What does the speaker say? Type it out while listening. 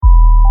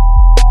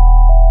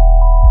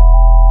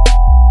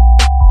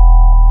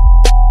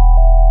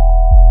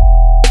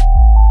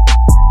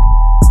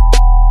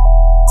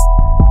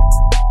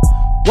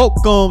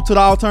Welcome to the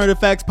Alternative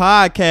Facts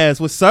Podcast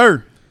with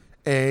Sir.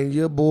 And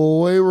your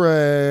boy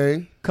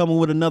Ray. Coming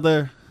with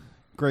another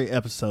great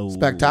episode.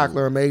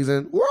 Spectacular,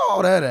 amazing. Where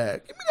all that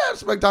at? Give me that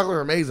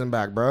spectacular, amazing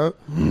back, bro.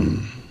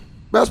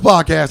 Best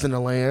podcast in the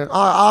land.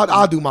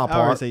 I'll do my I already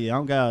part. say, I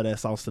don't got all that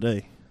sauce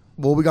today.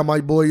 Well, we got my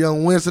boy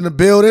Young Wentz in the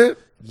building.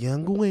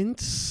 Young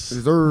Wentz.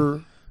 Yes,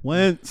 sir.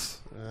 Wentz.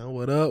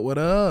 What up? What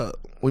up?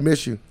 We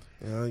miss you.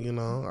 Yeah, you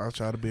know, I'll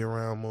try to be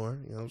around more.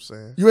 You know what I'm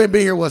saying? You ain't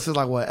been here since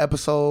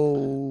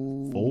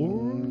episode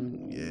 4?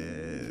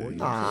 Yeah.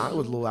 Nah, it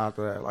was a little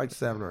after that, like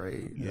 7 or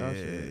 8. Yeah,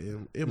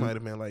 it might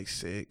have been like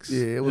 6.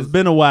 Yeah, it was. It's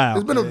been a while.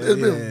 It's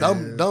been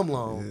dumb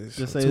long.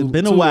 Just say it's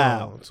been a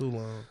while. Too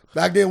long.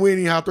 Back then, we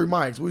didn't even have 3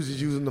 mics. We was just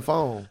using the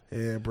phone.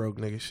 Yeah, broke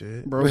nigga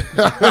shit. Bro. We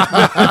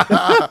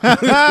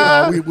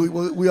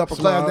upper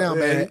class now,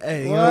 man.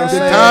 Hey, you Good know what I'm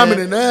saying? timing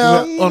it now.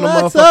 On the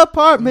What's motherfucker-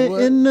 apartment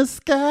What? in the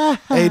sky?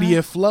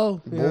 80th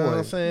flow. You know what Boy.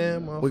 I'm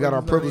saying? We got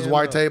our Motherfuckers privileged don't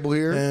white even know. table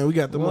here. And we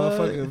got the What?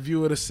 motherfucking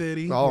view of the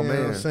city. Oh, you know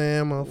man. what I'm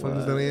saying?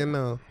 Motherfuckers don't even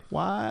know.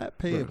 Wide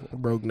people.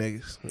 Broke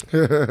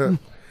niggas.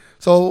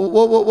 So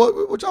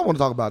what y'all want to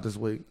talk about this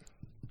week?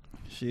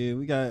 Shit,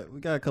 we got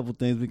a couple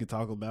things we can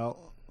talk about.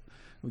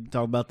 We can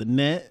talk about the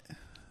net.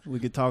 We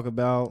could talk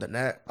about The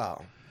Nat. Oh,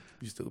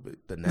 you stupid.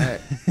 The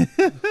Nat.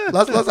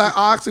 let's.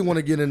 I actually want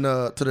to get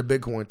into the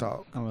Bitcoin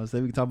talk. I'm gonna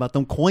say we can talk about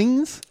them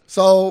coins.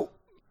 So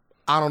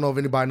I don't know if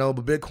anybody know,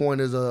 but Bitcoin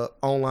is a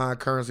online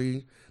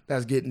currency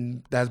that's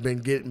been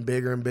getting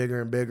bigger and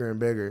bigger and bigger and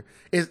bigger.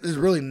 It's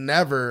really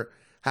never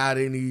had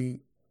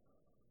any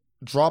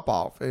drop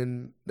off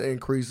in the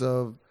increase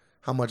of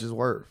how much it's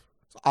worth.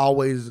 It's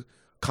always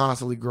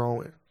constantly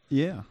growing.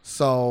 Yeah.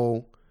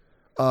 So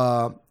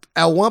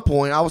at one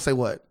point, I would say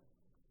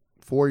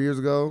 3 years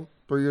ago,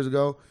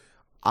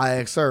 I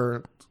asked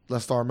her,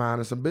 let's start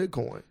mining some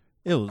Bitcoin.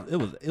 It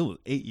was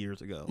 8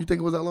 years ago. You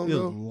think it was that long It was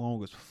ago?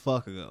 long as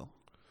fuck ago.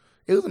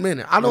 It was a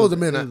minute. I know it was a It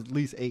minute. was at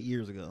least 8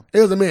 years ago. It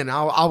was a minute.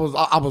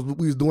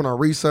 We was doing our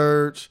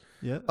research.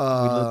 Yep. We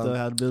looked up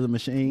how to build a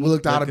machine. We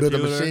looked at how to build a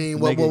computer,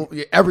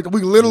 machine. Everything.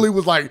 We literally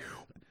was like,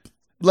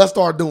 let's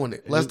start doing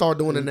it. Let's start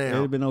doing it It'd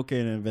now. have been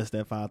okay to invest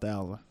that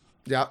 $5,000.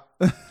 Yeah,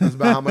 that's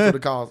about how much it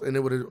would cost, and it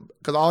would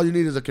because all you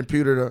need is a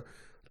computer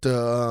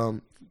to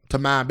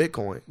mine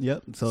Bitcoin.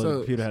 Yep. So the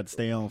computer had to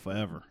stay on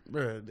forever.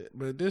 Bruh,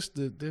 but this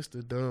the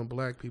dumb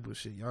black people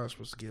shit. Y'all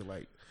supposed to get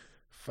like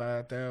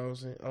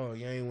 5,000. Oh,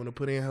 you ain't want to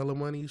put in hella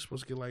money. You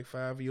supposed to get like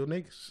 5 of your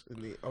niggas.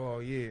 And then, oh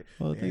yeah.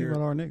 Well, think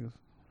about our niggas.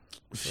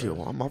 Shit,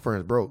 well, my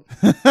friend's broke.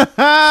 Shit,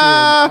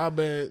 I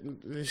bet.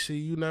 Shit,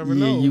 you never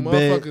know. You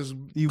bet. Motherfuckers.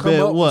 You come bet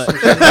up with what? some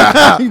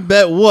shit. You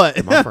bet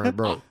what? My friend's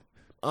broke.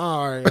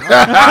 All right, I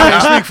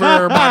can't speak for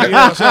everybody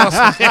else.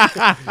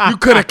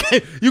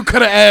 You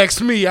could have asked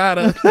me. I'd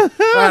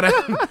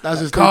That's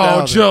just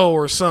called 2,000. Joe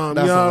or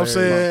something. That's you know what I'm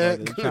hilarious.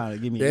 saying? Trying to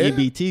give me Yeah. an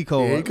EBT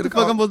code. Yeah, he what the could've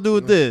fuck I'm called- supposed to do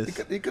with this?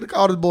 He could have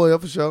called his boy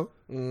up for sure.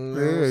 You know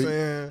what I'm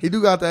saying? He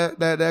do got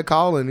that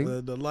call in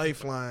him. The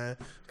lifeline.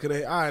 Could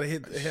they? I had to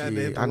hit Shit, the I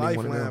need one of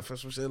lifeline them. for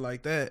some shit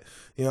like that.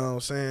 You know what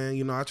I'm saying?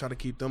 You know, I try to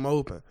keep them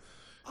open.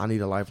 I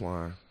need a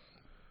lifeline.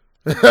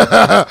 Who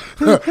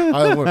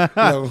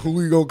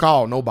you gonna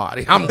call?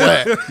 Nobody. I'm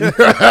glad.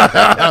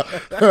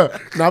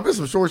 Now if it's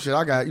some short shit,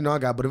 I got.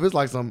 But if it's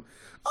like some,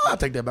 I'll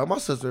take that back. My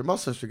sister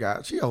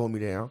got. She'll hold me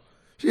down.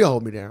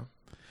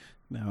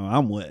 No,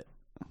 I'm wet.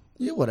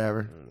 Yeah,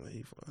 whatever.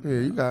 Yeah,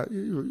 you got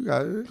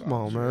it. Come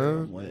on, man.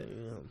 I'm wet.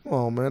 Come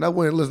on, man. That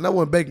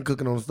wasn't bacon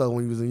cooking on the stove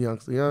when you was a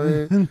youngster. You know what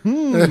I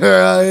mean?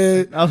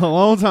 That was a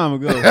long time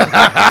ago.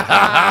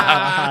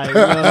 I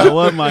don't know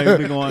what might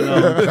be going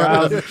on.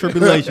 Trials and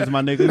tribulations,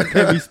 my nigga. You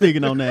can't be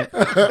speaking on that.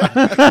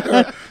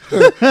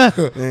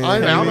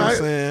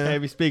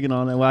 Can't be speaking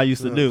on that. What I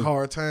used to do.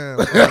 Hard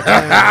times.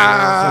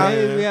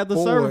 Hey, we had to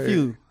serve a Boy.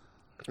 few.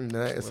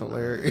 That is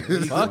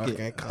hilarious. Fuck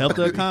it. Help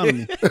the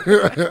economy.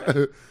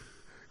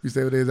 You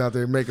say what they was out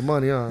there making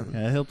money, huh?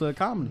 Yeah, help the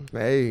economy.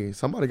 Hey,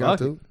 somebody got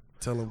Fuck to.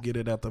 Tell them get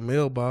it out the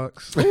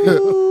mailbox.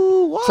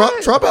 Ooh,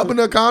 what? Trump helping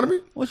the economy?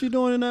 What you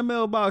doing in that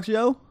mailbox,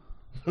 yo?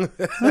 No,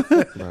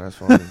 that's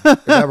funny.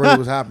 If that really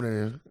was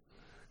happening,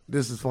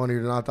 this is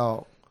funnier than I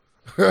thought.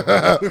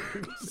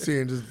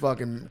 Seeing just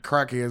fucking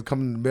crackheads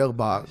coming in the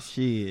mailbox.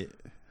 Shit.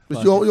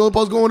 But you only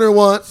supposed to go in there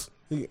once.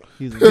 Did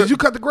you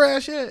cut the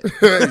grass yet?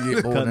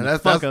 Yeah, boy, Cutting now the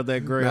fuck out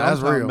that grade. nah, I'm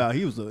that's talking real. about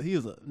he was a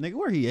nigga.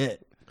 Where he at?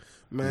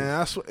 Man,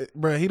 I swear,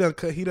 bro, he done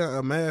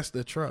amassed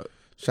the truck.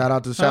 Shout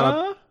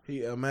out.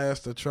 He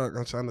amassed the truck.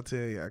 I'm trying to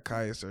tell you,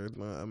 Kaiser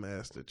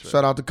amassed the truck.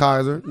 Shout out to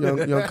Kaiser,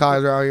 young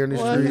Kaiser out here in the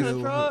What? streets.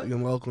 Your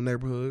local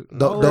neighborhood.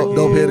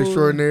 Dope head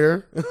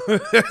extraordinaire.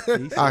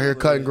 He's Out here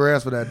cutting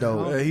grass for that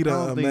dope. Yeah, he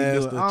done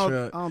amassed the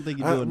truck. I don't think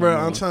he doing Bro, no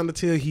I'm more. trying to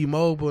tell he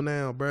mobile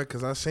now, bro,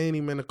 because I seen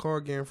him in the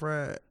car getting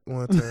fried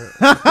one time.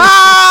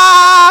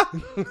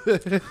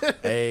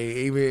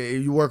 Hey, even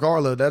if you work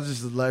hard, look, that's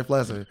just a life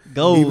lesson.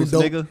 Goals,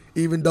 nigga.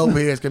 Even dope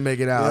heads can make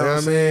it out. You know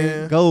what I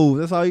mean? Goals.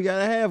 That's all you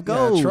gotta have.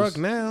 Got Goals. a truck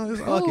now. It's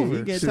Fuck over. over.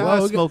 He get Slow, tired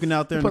get- smoking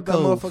out there in the Put that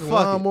cold. motherfucking Fuck it.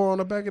 lawnmower on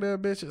the back of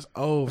that bitch. It's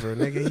over,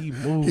 nigga. He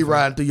moving. He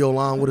riding through your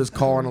lawn with his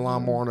car and the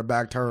lawnmower on the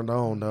back turned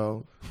on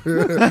though.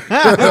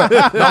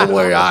 Don't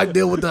worry, I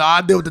deal with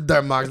the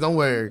dirt marks. Don't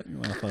worry.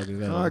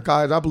 Motherfucker, All right,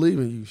 guys, I believe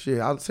in you. Shit,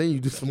 I've seen you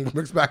do some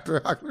mixed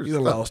factor. You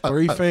done lost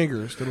 3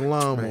 fingers to the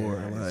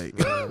lawnmower. Like,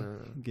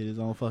 get his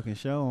own fucking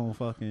show on the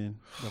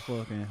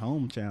fucking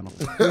home channel.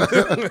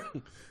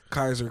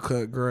 Kaiser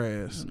cut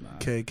grass.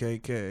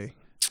 KKK.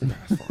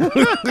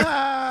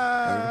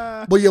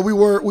 But yeah, we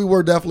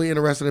were definitely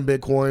interested in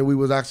Bitcoin. We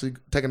was actually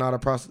taking all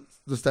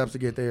the steps to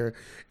get there,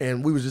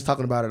 and we was just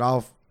talking about it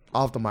off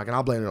the mic, and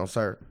I'll blame it on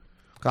Sir.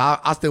 Cause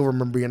I still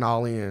remember being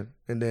all in,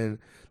 and then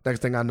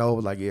next thing I know, it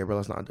was like, yeah, bro,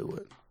 let's not do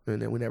it,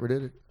 and then we never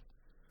did it.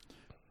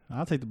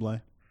 I'll take the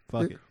blame.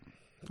 Fuck it.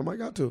 Somebody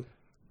got to.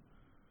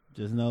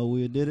 Just know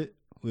we did it.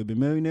 We'd be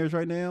millionaires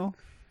right now,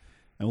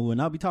 and we would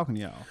not be talking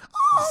to y'all.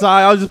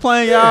 Sorry, I was just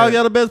playing y'all.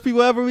 Y'all the best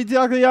people ever. We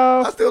talking to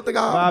y'all. I still think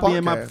I'll be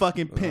in my podcast.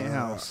 fucking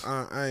penthouse.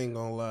 I ain't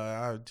gonna lie.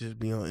 I would just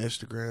be on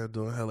Instagram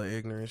doing hella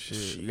ignorant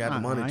shit. You got the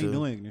money I too. ain't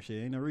doing ignorant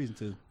shit. Ain't no reason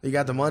to. You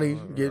got the money.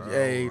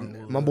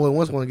 My boy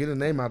once want to get his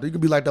name out there. You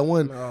can be like that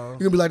one. No. You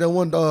can be like that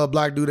one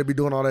black dude that be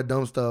doing all that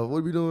dumb stuff.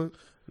 What be doing?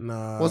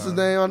 Nah. What's his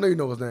name? I know you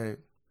know his name.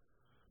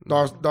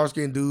 Dark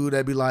skinned dude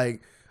that be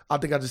like, I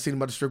think I just seen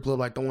him at the strip club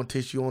like throwing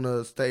tissue on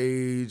the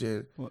stage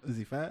and What, is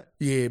he fat?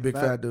 yeah, big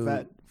fat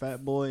dude.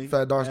 Fat boy.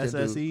 Fat dark-skinned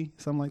dude. SSE,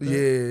 something like that.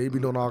 Yeah, he be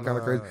doing all kind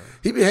of crazy.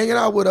 He be hanging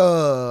out with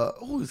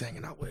who he's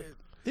hanging out with?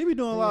 He be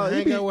doing a lot.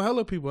 Hang out with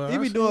hella people. He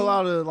be doing a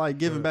lot of like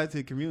giving back to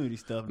the community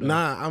stuff. Though.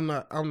 Nah, I'm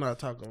not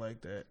talking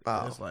like that.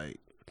 Oh. It's like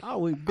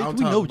Bitch,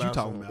 we know what you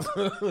talking about.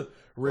 some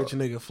rich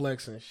nigga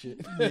flexing shit.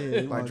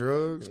 Yeah, Like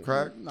drugs,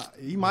 crack, Nah,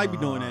 he might be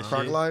doing that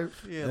crack shit.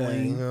 life. Yeah, Yeah,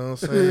 you like, know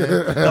what I'm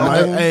saying?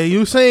 Like, hey,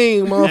 you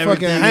seen motherfucking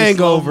Everything in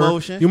slow Hangover?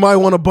 motion. You might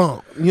want to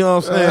bump. You know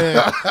what I'm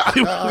saying?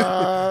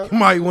 You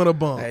might want to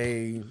bump.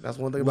 Hey, that's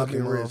one thing about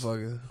Looking being rich.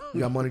 motherfucker. You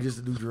got money just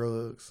to do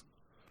drugs.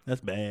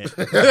 that's bad.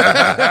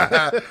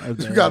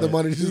 You got the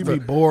money just You to be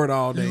bored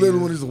all day. You literally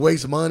want to just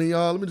waste money,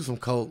 y'all. Let me do some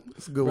coke.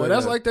 That's a good Bro, way.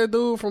 that's to- like that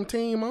dude from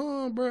Team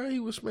On, bro. He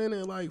was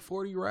spending like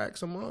 40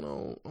 racks a month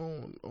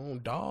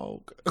on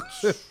dog.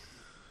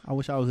 I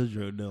wish I was his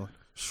drug dealer.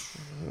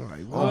 Like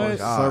Oh my what?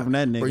 God. Serving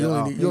that nigga. Bro, you only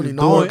up. need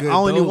I only, good I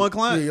only need dope. one Yeah,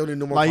 client. you only need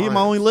no more Like he my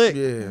only clients.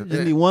 lick. Yeah.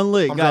 Just need one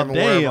lick. I'm God driving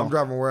wherever. damn. I'm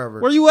driving wherever.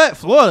 Where you at?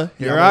 Florida.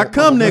 Yeah, Here I'm I on-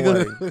 come, I'm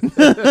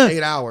nigga. away.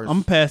 8 hours.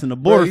 I'm passing the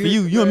border Bro, for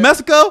you- you. You in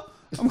Mexico?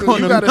 I'm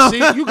going You to gotta see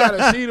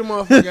the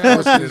motherfucker Don't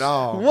house. shit at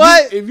all.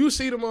 What? If you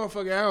see the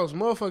motherfucker house,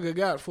 motherfucker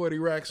got 40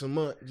 racks a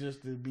month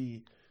just to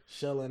be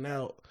shelling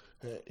out.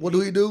 What do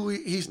he do?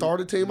 He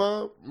started Team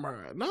On?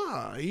 Bruh,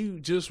 nah, he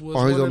just was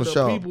Oh, he's one on of the the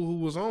show. people who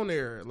was on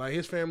there. Like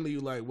his family,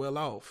 like well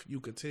off.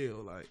 You could tell.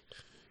 Like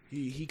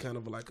he kind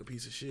of like a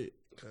piece of shit.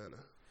 Kind of.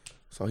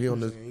 So he on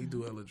this He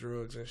do hella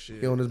drugs and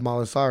shit. he on this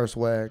Miley Cyrus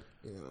swag.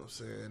 You know what I'm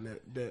saying?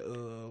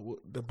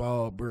 The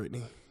ball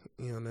Britney.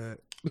 You know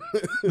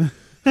that.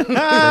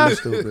 So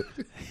stupid.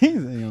 He's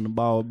on the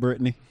ball with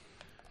Brittany.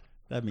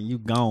 That mean you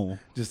gone.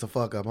 Just a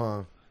fuck up,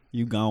 huh?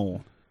 You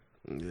gone.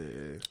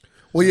 Yeah.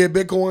 Well, yeah,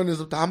 Bitcoin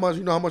is how much?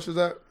 You know how much is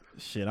that?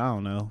 Shit, I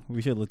don't know. We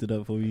should have looked it up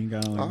before we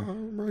got on.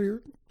 I'm right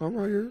here. I'm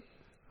right here.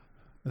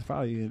 It's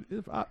probably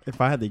if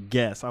I had to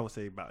guess, I would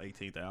say about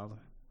 18,000.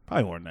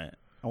 Probably more than that.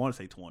 I want to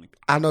say 20.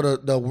 I know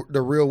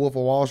the real Wolf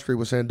of Wall Street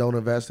was saying don't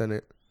invest in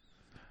it.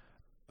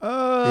 He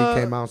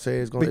came out and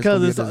said it's going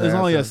because it's it's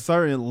only a disaster.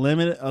 certain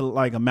limit,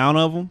 like amount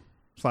of them.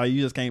 So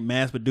you just can't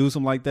mass produce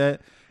them like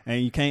that,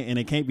 and you can't, and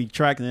it can't be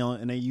tracked.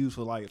 And they use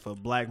for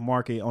black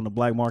market on the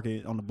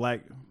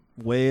black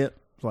web.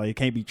 So it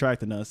can't be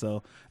tracked enough.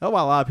 So that's why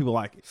a lot of people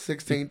like it.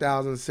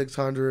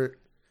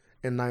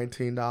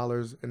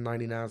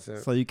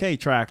 $16,619.99. So you can't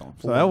track them.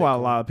 So that's why a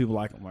lot of people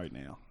like them right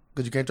now.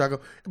 Because you can't track them.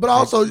 But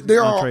also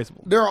there are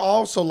untraceable.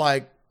 also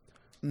like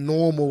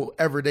normal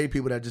everyday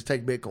people that just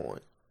take Bitcoin.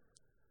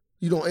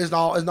 You don't. It's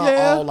not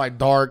Yeah. all like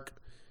dark,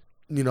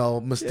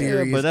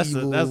 mysterious. Yeah, but that's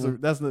evil.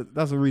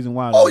 the reason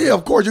why. Oh yeah,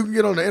 of course you can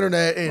get on the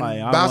internet and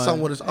Like, I buy want-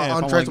 something with yeah, if I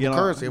wanna untraceable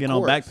currency. Get of on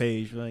course. back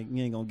page, like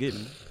you ain't gonna get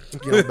me.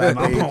 Get on back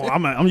page.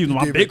 I'm using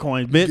my Giving-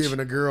 Bitcoin, bitch. Giving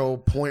a girl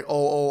 0.00001%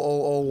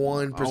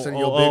 of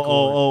your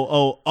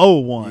Oh, Bitcoin.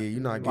 0.00001. Yeah,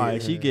 you're not like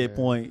getting she it. get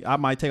point. I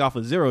might take off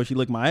a zero. She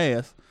lick my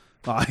ass.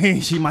 Like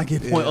she might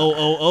get Yeah.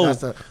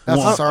 .000.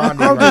 That's the sir I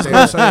need I'm right just there.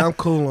 gonna say I'm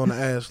cool on the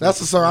ass. That's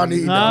the sir I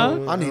need. Huh?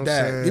 Though. I need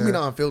that. Give me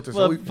the unfiltered.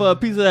 So For a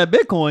piece of that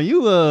Bitcoin,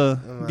 you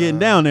getting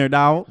down there,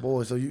 dog.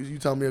 boy, so you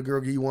tell me a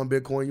girl give you one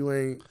Bitcoin, you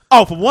ain't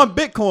Oh, for one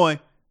Bitcoin,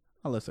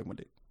 I'll let suck my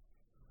dick.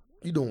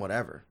 you doing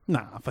whatever.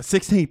 Nah, for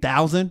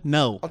 16,000,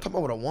 no. I'm talking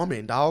about with a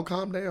woman, dog.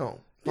 Calm down.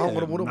 Yeah,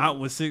 With a- not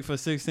with for yeah,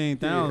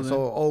 16,000. so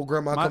old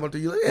grandma My- come up to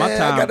you, my yeah, I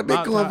got time- the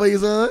my Bitcoin time- for you,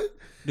 son.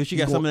 Do she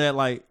you got go- some of that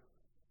like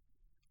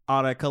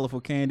all that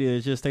colorful candy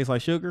that just tastes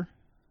like sugar?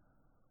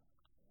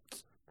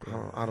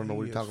 I don't know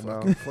what you're talking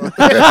about. fucking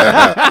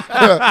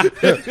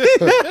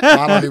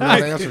I don't even want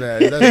to answer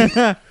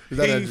that. Is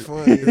that He's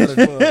funny as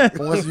fuck.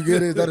 once you get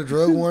it, is that a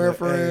drug warrant,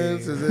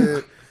 friends? Is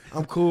it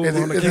I'm cool Is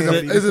on the it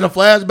candy. is it a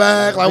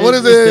flashback? Like what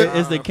is it?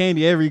 It's the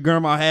candy every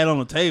grandma had on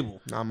the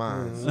table. Not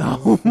mine.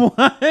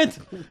 What?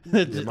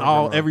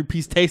 grandma. Every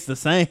piece tastes the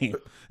same.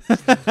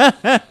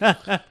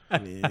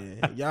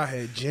 Yeah, y'all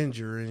had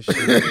ginger and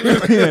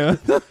shit. Yeah.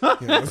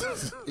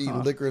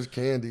 Eating licorice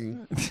candy.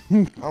 I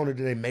don't know if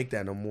they make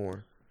that no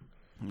more.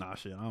 Nah,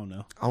 shit, I don't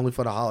know. Only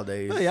for the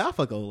holidays. Hey, I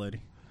fuck old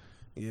lady.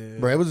 Yeah,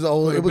 Bro, it was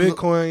old. It was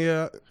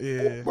Bitcoin.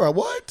 Yeah. Bro,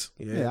 what?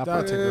 Yeah, I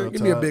I'll take her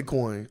Give me a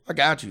Bitcoin. I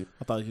got you.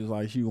 I thought she was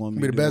like she wanted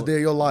me Be to the do best day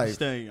of your life.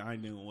 Stay, I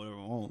ain't doing whatever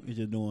I want. You're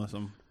just doing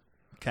some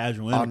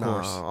casual Oh,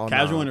 intercourse. nah.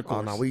 Casual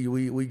intercourse. Oh,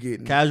 no. We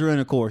getting. Casual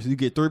intercourse. You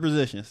get 3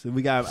 positions.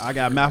 I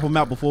got to map them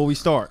out before we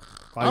start.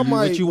 Like, I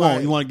might, what you want?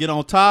 like- You want to get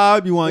on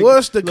top? You want?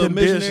 What's the little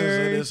conditions of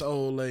missionary? this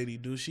old lady?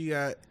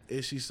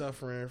 Is she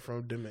suffering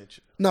from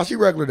dementia? No, she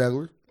regular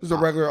degular. She's a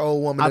regular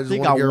old woman. I that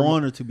think just I wanna get her-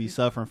 want her to be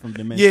suffering from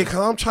dementia. Yeah, because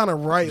I'm trying to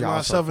write Y'all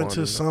myself so into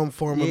funny, some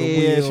form of the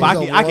Yeah, wheel. so I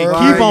can Right, keep you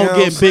on know what I'm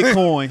getting saying?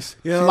 Bitcoins.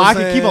 You know So what I I'm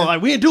can keep saying? on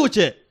like we didn't do it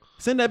yet.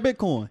 Send that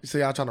Bitcoin. You see,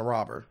 y'all trying to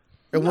rob her.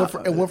 It went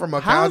from a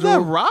How is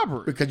casual that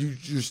robbery?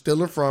 because you're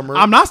stealing from her.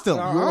 I'm not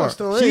stealing. You are.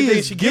 She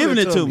is giving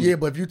it to me. Yeah,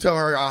 but if you tell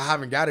her I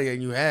haven't got it yet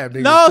and you have,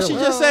 then No, you're she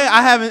stealing. just said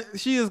I haven't.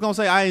 She is gonna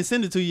say I ain't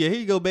send it to you yet. Here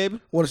you go, baby.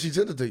 What if she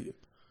sent it to you?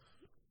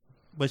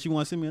 But she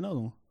want to send me another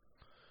one.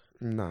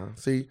 Nah,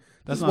 see,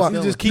 That's this is not why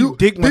stealing. Just keep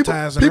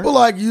digmatizing her. People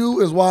like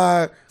you is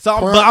why. So,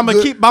 crime- but I'm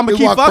gonna keep is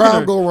fucking why crime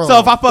her. go wrong. So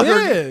if I fuck Yeah,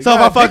 her, you if I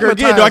gotta fuck her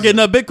again, do I digmatize get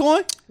another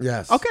Bitcoin?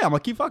 yes, Okay, I'm gonna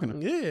keep fucking her.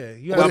 Yeah,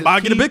 you But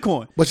I get a keep-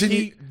 Bitcoin. but she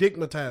need, Keep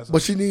digmatizing.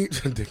 but she need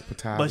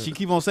digmatized. But she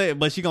keep on saying.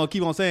 But she gonna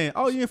keep on saying,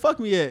 "Oh, you didn't fuck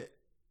me yet."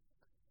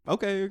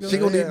 Okay, here you go. She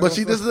gonna Yeah, need, but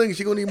she this is the thing.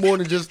 She gonna need more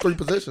than just 3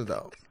 positions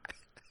though.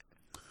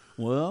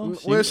 Well,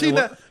 she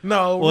not.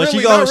 No, well, really,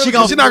 she gonna- not really, she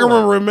gonna- she's not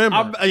gonna remember.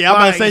 I'm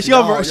about to say she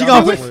gonna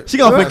y'all she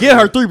gonna forget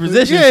her 3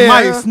 positions. She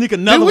might sneak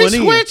another one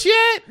Did we in. switch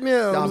yet?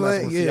 Yeah, Y'all I'm messing,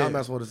 like, with, yeah. y'all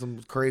messing with some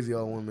crazy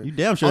old women. You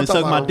damn sure I'm didn't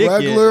suck talking my about dick yet.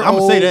 regular I'm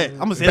gonna say old that. I'm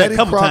gonna say that a Betty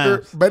couple Crocker,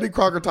 times. Betty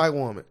Crocker type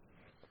woman.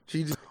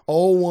 She just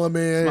old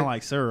woman. Smell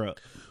like syrup.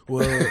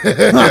 Well,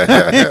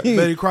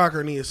 Betty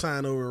Crocker need to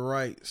sign over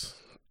rights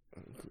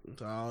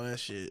to all that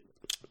shit,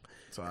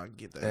 so I can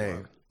get that. Hey,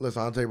 money.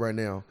 listen, I'll tell you right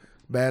now.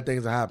 Bad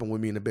things that happen with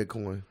me in the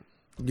Bitcoin.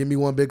 Give me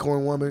one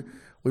Bitcoin woman.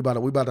 We about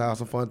to have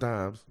some fun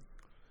times.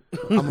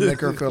 I'm gonna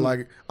make her feel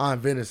like I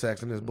invented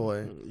sex in this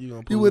boy.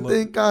 You would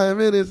think I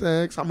invented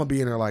sex. I'm gonna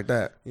be in there like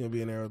that. You gonna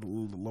be in there with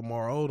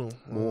Lamar Odom,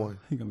 Boy.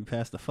 You gonna be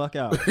passed the fuck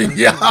out.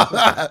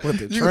 Yeah. with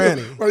the You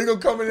tranny. Bro, you gonna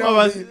come in there?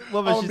 What and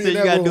about be- she I'm said gonna you be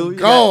in gotta that do? room You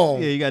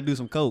gone. you gotta do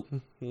some coke.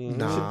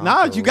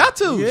 Nah, You got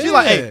to. Yeah. She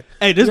like,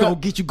 hey, this Yeah. gonna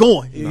get you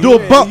going. Yeah. Do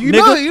a bump, you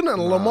nigga. know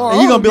Lamar.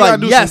 And you gonna be Odom, like,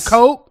 gotta do yes. some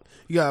coke.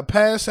 You gotta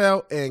pass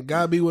out and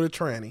gotta be with a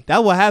tranny.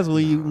 That's what happens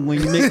when you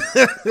mix.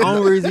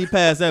 Only reason he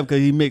passed out because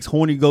he mixed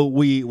horny goat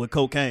weed with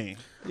cocaine.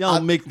 You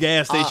don't mix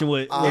gas station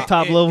with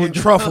top level and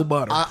truffle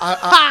butter.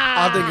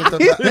 I think it's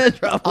the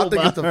Truffle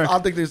butter. I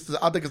think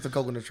it's the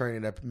coke in the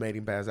training that made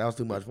him pass. That was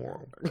too much for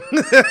him.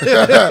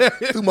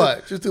 Too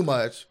much. It's too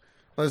much.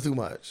 That's too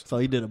much. So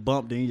he did a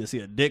bump, then you just see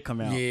a dick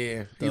come out.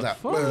 Yeah, The he's like,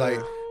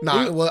 fuck?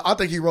 nah. Well, I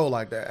think he rolled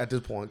like that at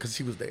this point because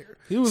he was there.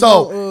 He was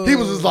he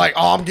was just like,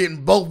 oh, I'm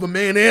getting both a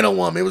man and a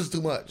woman. It was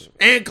too much.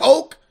 And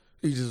coke.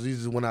 He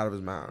just went out of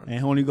his mind. And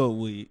horny goat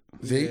weed.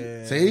 See,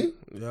 Yeah. see,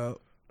 Yep.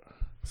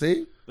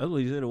 see. That's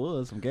what he said it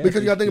was. Some gas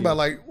Because you gotta think station about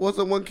like, what's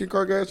the one Kim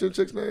Kardashian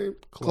chick's name?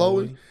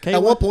 Chloe. Chloe.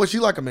 At one point, she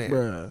like a man.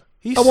 Bruh.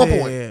 He At one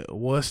said,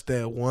 "What's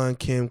that one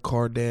Kim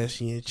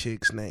Kardashian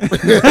chick's name?" At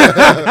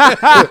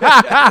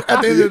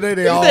the end of the day,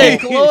 they all. Hey,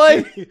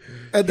 Chloe.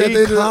 At the, He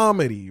end of,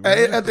 comedy.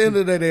 at the end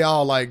of the day, they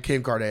all like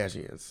Kim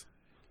Kardashians.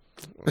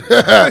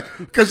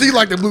 Because she's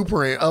like the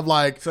blueprint of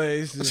like So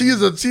she is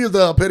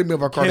the epitome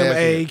of a Kim Kardashian.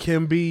 A,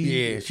 Kim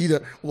B. Yeah, she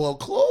the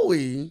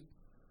Chloe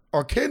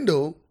or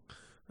Kendall.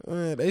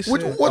 They Which said,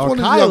 one is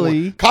the other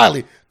one?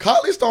 Kylie.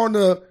 Kylie's starting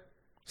to.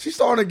 She's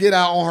starting to get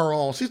out on her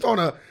own. She's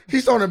starting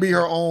to be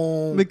her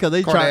own Because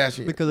they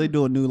Kardashian. because they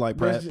do a new like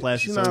But plastic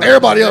she's not surgery.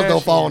 Everybody else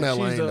don't Kardashian. fall in that She's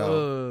lane,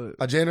 though.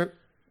 A Jenner.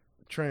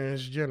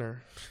 transgender.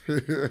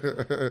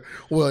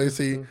 Well, you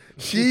see,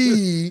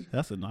 she.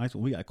 That's a nice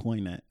one. We got to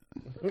coin that.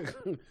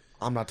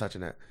 I'm not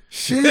touching that.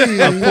 She.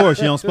 Of course,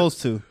 you don't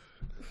supposed to.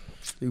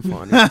 You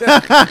funny. See,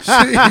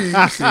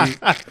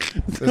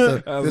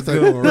 this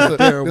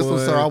one,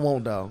 sir, I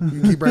won't though.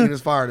 You keep bringing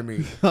this fire to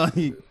me.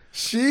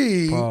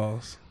 She.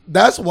 Pause.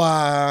 That's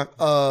why she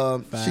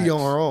Facts. on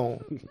her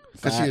own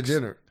because she a Facts.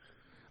 Jenner.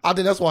 I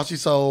think that's why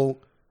she's so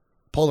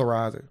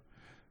polarizing.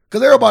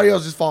 Because everybody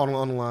else just falling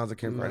on the lines of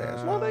Kim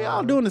Kardashian. Well, they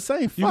all doing the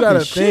same fucking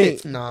gotta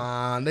shit. think.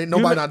 Nah,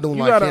 nobody not doing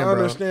you like gotta Kim, bro.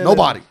 understand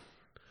Nobody.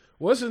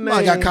 What's his name?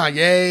 I got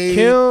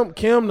Kanye.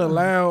 Kim the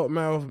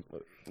loudmouth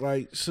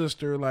like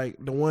sister, like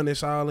the one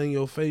that's all in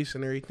your face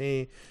and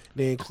everything.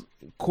 Then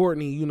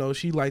Courtney, you know,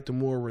 she like the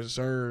more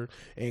reserved,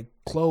 and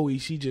Chloe,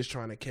 she just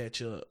trying to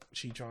catch up.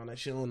 She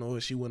don't know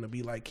if she want to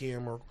be like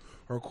Kim or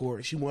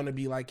Courtney. She want to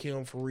be like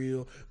Kim for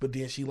real, but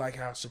then she like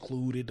how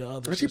secluded the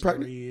other Is she sister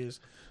pregnant? is.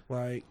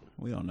 Like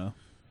We don't know.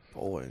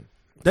 Boy,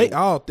 They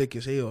all thick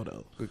as hell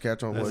though. Good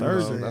catch on That's what,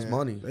 hers, that's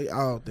money. They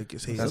all thick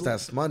as hell.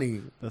 That's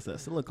money. That's that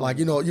silicone. Like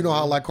you know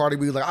how like Cardi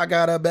B like I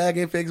got a bag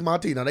and fixed my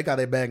teeth. Now they got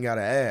that bag and got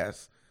an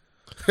ass.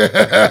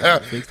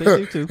 Fix their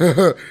teeth too.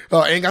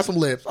 Oh, ain't got some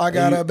lips. I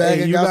got a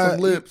bag and got some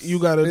lips. You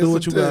gotta and do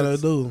what some you gotta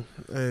tits. do.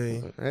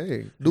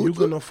 Hey, do you what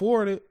can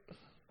afford it.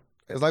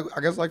 It's like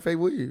I guess like fake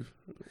weave.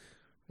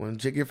 When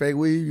chick get fake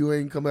weave, you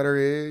ain't come at her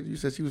head. You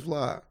said she was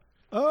fly.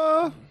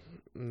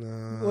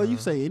 Nah. Well, you'll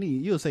say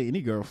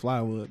any girl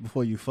fly with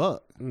before you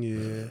fuck.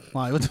 Yeah.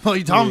 Like, what the fuck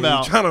you talking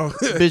about? Tryna,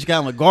 Bitch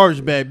got in a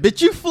garbage bag.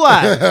 Bitch, you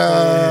fly.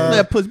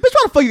 That pussy. Bitch,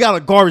 why the fuck you got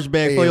a garbage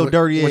bag for your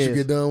dirty ass? Once you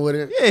get done with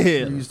it,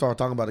 Yeah. you start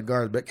talking about the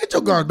garbage bag. Get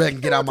your garbage bag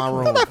and get out my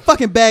room. Get that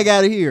fucking bag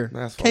out of here.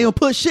 That's Can't even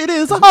put shit in.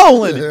 It's a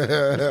hole in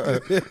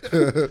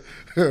it.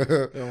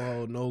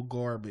 oh, no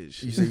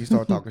garbage. You say you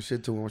start talking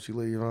shit to her when she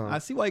leave, huh? I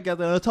see why you got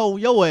that told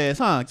your ass,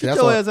 huh? Get that's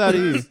your why- ass out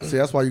of here. See,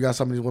 that's why you got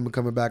some of these women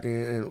coming back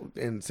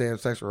and saying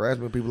sexual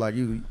harassment. People like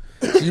you.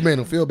 You made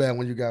them feel bad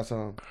when you got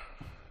some.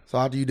 So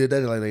after you did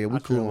that, they're like, yeah, we I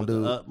treat cool them on with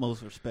dude. the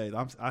utmost respect.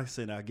 I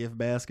send out gift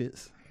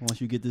baskets once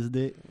you get this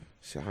dick.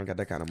 Shit, I ain't got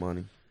that kind of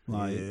money.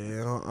 Like,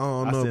 Yeah, I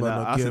don't know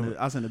about no giving.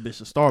 I send a bitch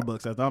to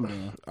Starbucks after I'm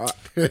done.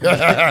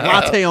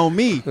 Latte on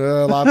me.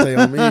 Latte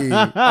on me.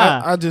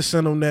 I just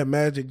sent them that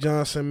Magic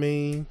Johnson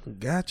meme.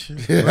 Gotcha.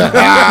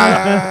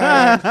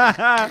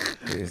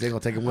 Yes, they gonna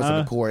take him with to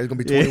the court. It's gonna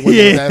be 20 women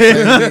with that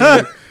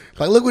same thing.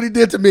 Like, look what he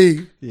did to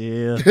me.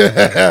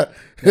 Yeah.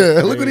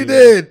 Look what he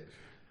did.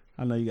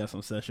 I know you got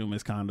some sexual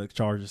misconduct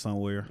charges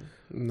somewhere.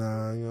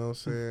 Nah, you know what I'm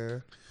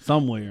saying?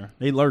 Somewhere.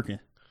 They lurking.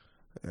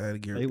 I had to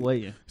get They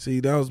waiting. See,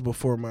 that was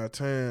before my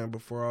time,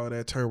 before all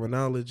that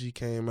terminology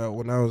came out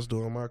when I was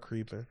doing my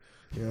creeping.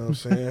 You know what I'm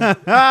saying?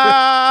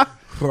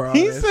 Before all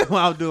He that- said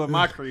when I was doing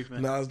my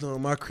creeping. when I was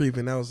doing my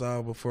creeping, that was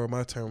all before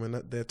my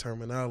that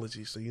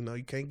terminology. So, you know,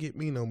 you can't get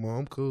me no more.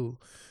 I'm cool.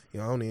 You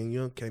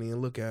know, can't even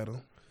look at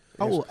them.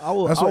 That's what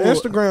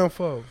Instagram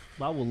for.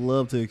 I would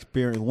love to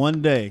experience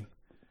one day.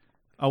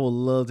 I would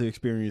love to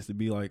experience to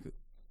be like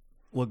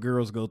what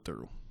girls go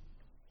through.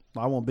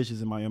 I want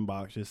bitches in my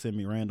inbox just send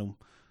me random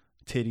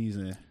titties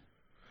and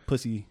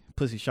pussy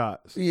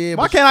shots. Yeah,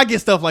 Why can't I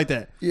get stuff like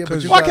that? Yeah,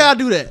 but Why can't I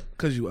do that?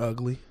 Because you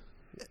ugly.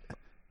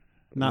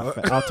 Not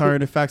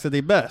alternative facts at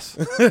their best.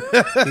 We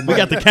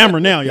got the camera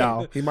now,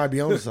 y'all. He might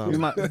be on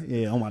something.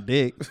 On my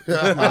dick.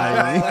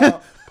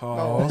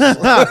 Pause.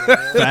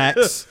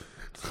 Facts.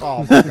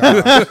 Oh my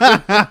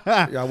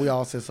god. Yeah, we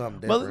all said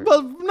something different.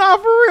 But nah,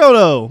 for real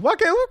though. Why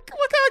can't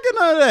I get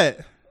none of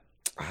that?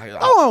 I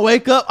want to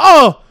wake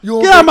up.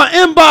 You Get out of my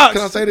inbox.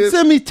 Can I say this?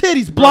 Send me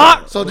titties.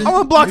 Block. So I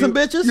want to block some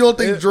bitches. You don't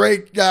think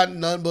Drake got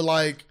nothing but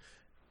like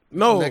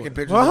No. naked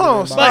pictures? Well, hold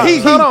on, stop. Like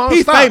he's stop.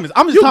 famous.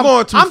 I'm just You talking,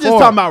 going too I'm just far.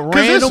 talking about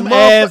 'Cause this random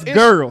ass motherfucker-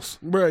 girls.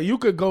 Bro, you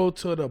could go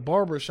to the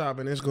barber shop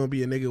and it's going to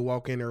be a nigga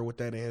walk in there with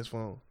that in his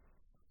phone.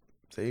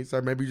 See,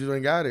 so maybe you just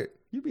ain't got it.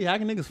 You be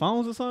hacking niggas'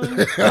 phones or something?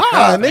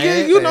 Nigga,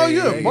 Hey, you know hey,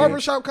 you're hey, a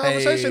barbershop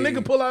conversation. hey.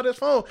 Nigga pull out his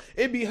phone.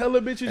 It be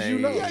hella bitches you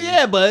know.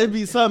 Yeah, but it'd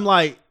be something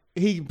like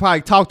he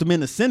probably talked him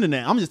into sending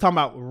that. I'm just talking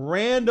about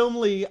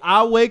randomly.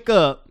 I wake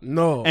up.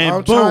 No, And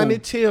I'm boom. trying to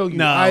tell you.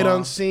 No. I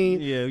done seen.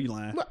 Yeah, you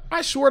lying.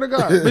 I swear to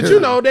God. But you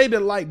know, they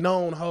the like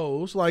known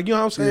hoes. Like, you know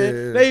what I'm saying?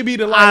 Yeah. They be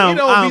the I like, it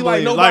don't be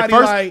like believe it. nobody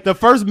like. the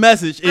first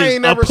message I is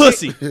ain't a never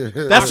pussy.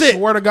 That's I it.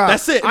 swear to God.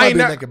 That's it. I ain't Might be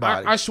never. naked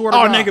body. I swear to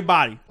Oh, God. naked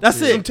body. That's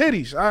Some it.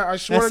 titties. I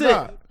swear That's to it.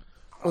 God.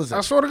 Listen,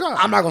 I swear to God.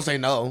 I'm not gonna say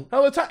no.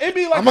 Hella time. It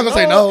be like I'm not gonna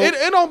say no. It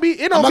don't be.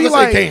 It don't I'm not be gonna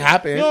like say it can't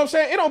happen. You know what I'm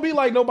saying? It don't be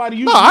like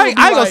nobody. No, I ain't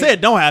gonna say it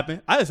don't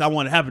happen. I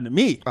want it to happen to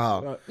me.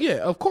 Oh, Yeah,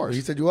 of course.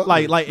 he said you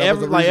ugly. Like That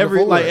was the reason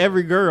before.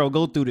 every girl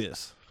go through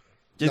this.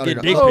 Just No,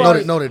 get they dick don't.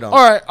 pics. No, they don't.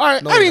 All right. I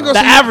No, ain't they gonna don't. The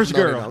say average No,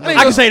 they girl. don't.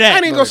 I can say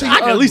that. I ain't gonna say you I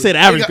can at least say the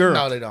average girl.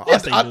 No, they don't.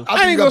 Yes, they do. I ain't think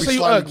gonna they'll say be you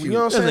slightly ugly. You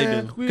know what Yes, I'm they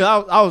saying? do.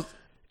 Because I was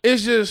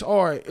It's just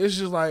all right. It's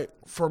just like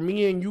for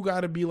me and you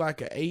got to be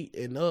like an 8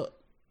 and up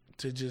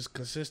to just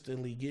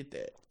consistently get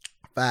that.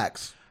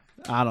 Facts.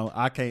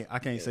 I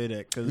can't say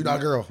that because You're not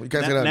a girl. You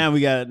can't say that. Now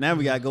we got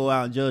to go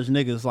out and judge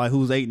niggas like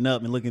who's 8 and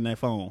up and look in that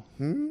phone.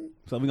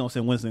 So we gonna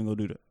send Winston to go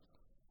do that.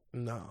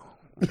 No.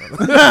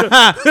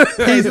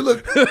 Hey, you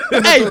look.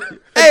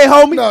 hey,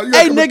 homie. No, you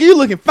hey, look- nigga, you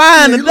looking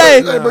fine You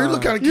today. look, bro, you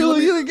look kind of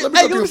cute. You, Let me hey, go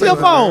let to me see your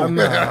phone.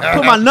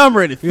 Put my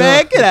number in it.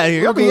 Fag, get out of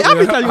here. I mean,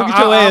 trying to get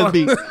your ass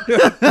beat.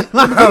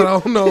 I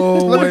don't know.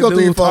 Let me go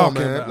through your phone,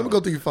 talking man. about. Let me go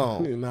through your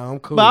phone. No, I'm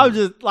cool. But I was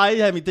just like,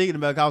 it had me thinking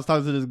about. 'Cause I was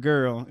talking to this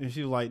girl, and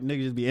she was like,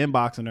 "Nigga, just be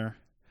inboxing her,"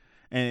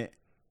 and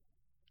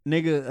a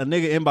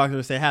nigga inboxed her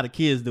and said, "How the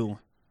kids doing?"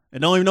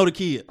 And don't even know the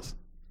kids.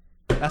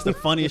 That's the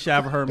funniest shit I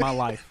ever heard in my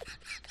life.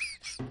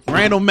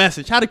 Random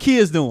message. How the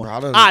kids doing?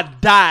 Bro, I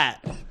died.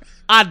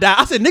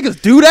 I said,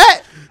 niggas do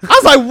that? I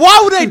was like, why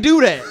would they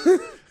do that?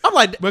 I'm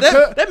like,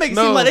 that makes it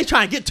seem like they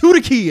trying to get to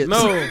the kids.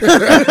 no.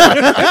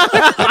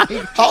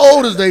 How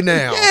old is they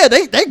now? Yeah,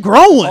 they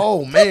growing.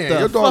 Oh man, the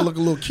your dog fuck? look a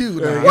little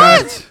cute now.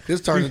 What?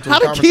 This turned into How a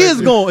the conversation.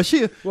 kids going?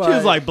 She was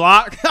Right. like,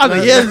 block. I was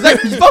like, yeah,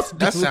 exactly. You supposed to do.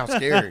 That sounds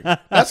scary.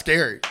 That's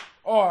scary.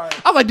 All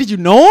right. I was like, did you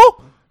know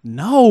him?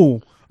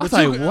 No.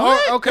 I was like,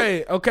 what?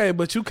 Okay,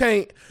 but you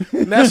can't.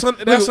 That's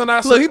when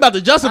I Look, he about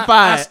to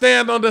justify I it.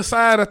 stand on the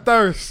side of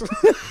thirst.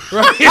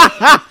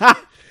 Right?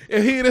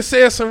 If he'd have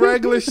said some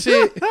regular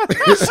shit,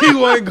 she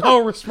wasn't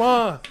gonna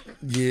respond.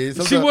 Yeah,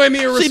 She wouldn't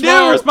even respond. She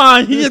didn't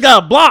respond. He just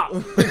got a block.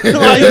 Like, he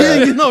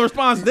didn't get no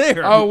response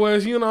there. Oh,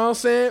 well, you know what I'm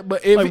saying?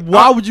 But if Like,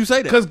 why would you say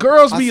that? Because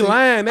girls be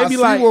lying. They be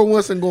like, where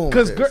Winston going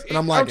with this, and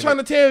I'm trying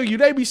to tell you,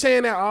 they be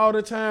saying that all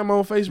the time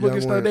on Facebook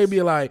and stuff. They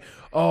be like,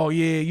 oh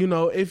yeah, you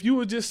know, if you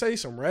would just say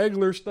some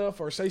regular stuff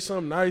or say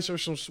something nice or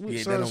some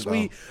sweet,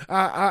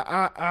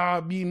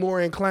 I'd be more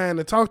inclined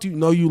to talk to you.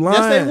 No, you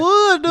lying. Yes, they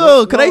would,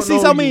 dude. Cause they see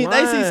so many.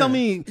 They see so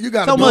many. You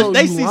got so much.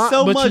 They see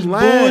so much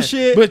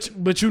bullshit.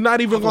 But you're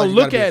not even gonna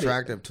look at it.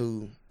 Attractive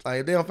too.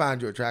 Like if they don't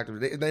find you attractive,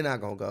 they're not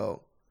gonna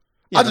go.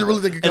 I just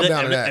really think it comes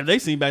down to that. If they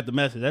see back the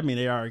message, that mean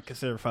they already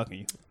consider fucking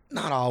you.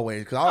 Not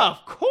always,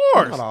 of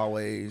course. Not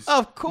always.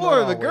 Of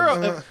course, the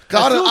girl.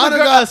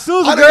 As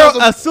soon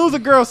as a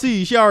girl sees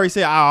you, she already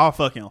said, "I'll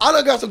fuck him." I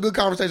done got some good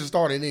conversations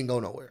started and didn't go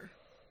nowhere.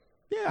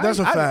 Yeah, that's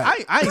a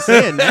fact. I ain't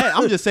saying that.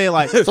 I'm just saying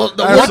like,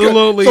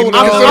 absolutely. So the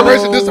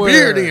conversation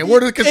disappeared. Then where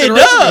did the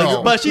consideration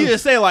go? But she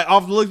just said like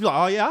off the look, like,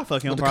 "Oh yeah, I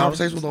fuck him." But the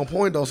conversation was on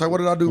point though. So what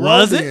did I do wrong?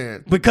 Was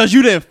it? Because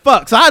you didn't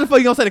fuck. So how the fuck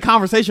you gonna say the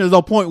conversation was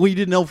on point when you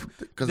didn't know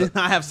did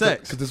not have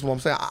sex? Because this is what I'm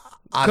saying.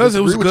 Because it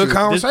was a good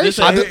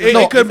conversation.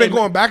 It could have been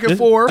going back and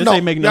forth. This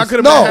ain't making no sense.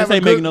 This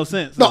ain't making no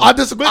sense. No, I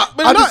disagree.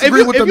 I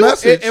disagree with the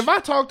message. If I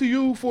talk to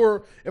you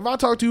for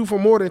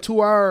more than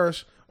 2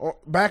 hours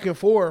back and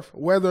forth,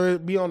 whether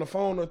it be on the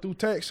phone or through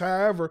text,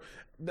 however,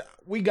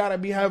 we gotta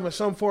be having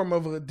some form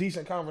of a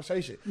decent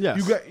conversation.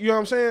 Yes. You know what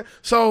I'm saying?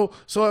 So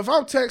if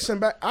I'm texting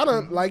back, I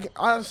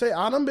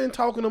done been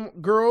talking to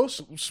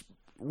girls,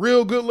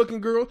 real good looking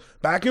girls,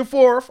 back and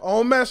forth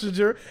on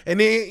Messenger, and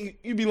then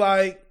you be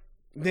like,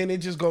 then it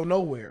just go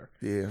nowhere.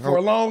 Yeah, for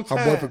a long time.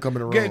 Her boyfriend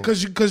coming around.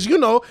 Because you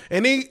know,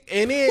 and then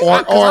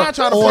I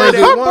try to play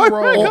that one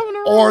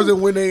role. Or is it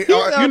when they you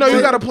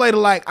got to play the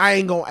like I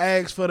ain't gonna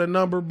ask for the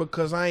number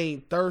because I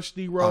ain't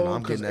thirsty role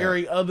because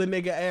every other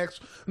nigga asks.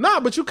 Nah,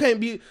 but you can't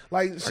be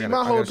like. See,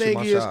 my whole thing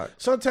is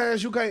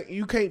sometimes you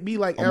can't be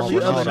like every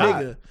other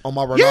nigga. On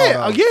my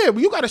yeah,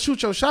 but you got to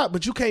shoot your shot,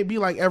 but you can't be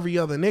like every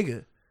other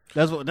nigga.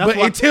 But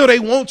until they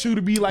want you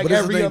to be like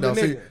every other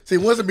nigga. See,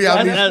 Winston be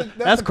having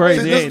that's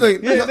crazy.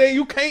 Then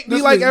you can't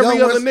be like every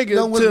other nigga.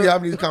 Young Winston be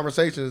having these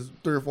conversations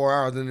 3 or 4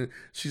 hours, and then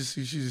she's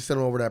just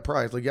sending over that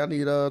price. Like, y'all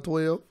need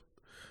 12.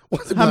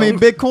 How many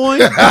Bitcoin?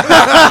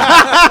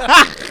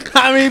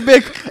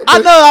 I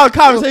know our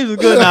conversation is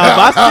good now,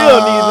 but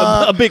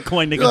I still need a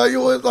Bitcoin,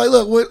 nigga. Like,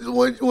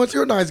 look, once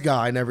you're a nice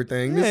guy and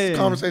everything, this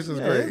conversation is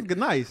great. It's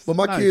nice. But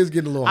my kids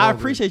getting a little hungry. I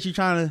appreciate you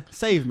trying to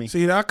save me.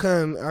 See, I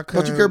couldn't.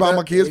 Don't you care about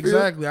my kids?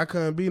 Exactly. I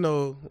couldn't be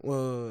no.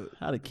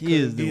 How the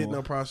kids be doing?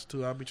 no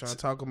prostitute. I'll be trying to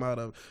talk them out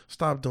of.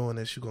 Stop doing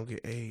this. You gonna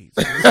get AIDS.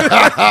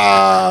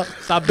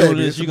 Stop doing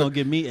this. You gonna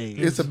get me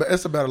AIDS.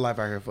 It's a better life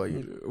out here for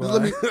you.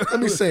 Let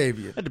me save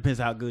you. That depends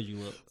how good you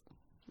look.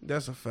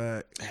 That's a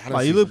fact.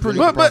 Like, you look pretty.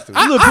 But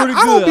you look pretty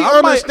I good. don't be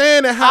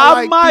understanding how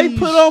I might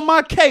put on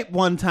my cape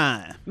one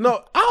time.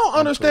 No, I don't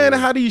understand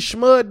how these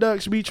schmud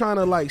ducks be trying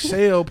to like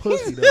sell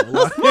pussy though.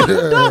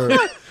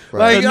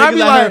 Like I be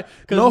like,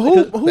 no,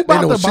 who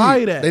about to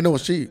buy that? They know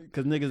it's cheap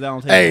because niggas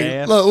don't take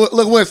ass.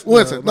 Look,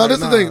 Winston. No,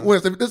 this is the thing.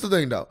 Winston, this is the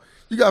thing though.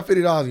 You got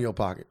 $50 in your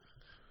pocket.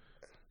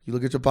 You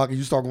look at your pocket.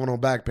 You start going on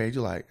Backpage.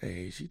 You're like,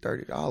 hey, she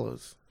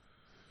 $30.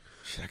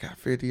 Shit, I got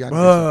 50. I can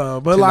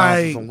get but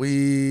like some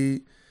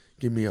weed.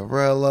 Give me a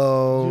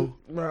Rello.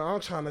 I'm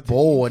trying to.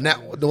 Boy, and that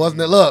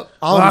wasn't it. Look,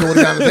 I don't know what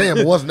the guy was saying,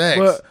 but what's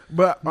next?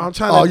 But I'm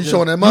trying. Oh, you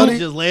showing that money? You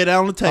just lay it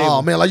out on the table.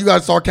 Oh man, like you got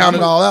to start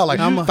counting it all out. Like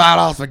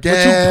 $5 for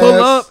gas. But you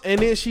pull up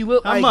and then she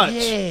look how like, much?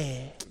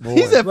 Yeah. Boy,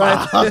 he said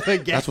 $5 for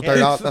gas.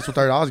 That's what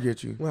 $30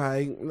 get you.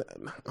 Like,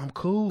 I'm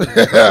cool.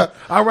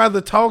 I'd rather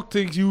talk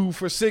to you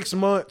for 6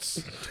 months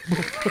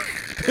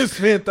than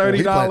spend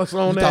 $30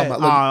 on that.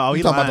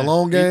 You talking about the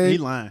long game? He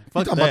lying.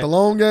 You talking about the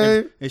long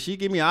game? If she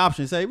give me an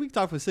option, say we can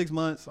talk for 6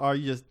 months, or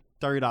you just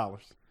 $30.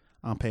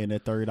 I'm paying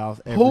that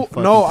 $30 every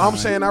fucking time. I'm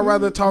saying I'd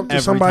rather talk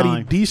to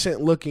somebody decent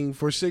looking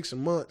for 6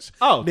 months.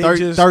 Oh,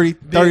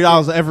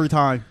 $30 every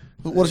time.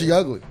 What if she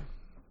ugly?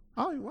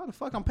 Oh, what the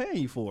fuck I'm paying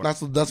you for?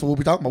 That's what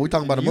we talking about. We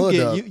talking about a mud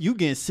dog. You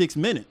getting 6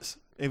 minutes.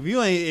 If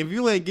you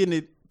ain't getting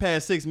it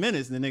past 6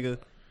 minutes, then nigga,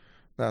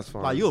 that's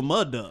fine. Like, you a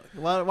mud duck.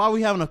 Why are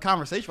we having a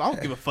conversation? I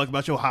don't give a fuck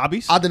about your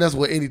hobbies. I think that's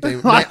what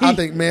anything. Like, I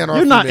think man or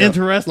you're female, not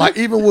interested. Like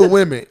even with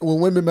women, when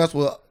women mess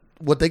with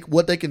what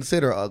they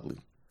consider ugly.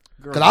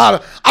 Cause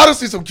I don't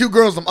see some cute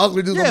girls, some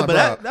ugly dudes. Yeah, on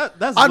but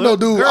that's I know,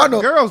 dude. I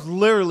know girls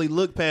literally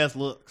look past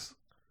looks.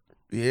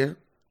 Yeah.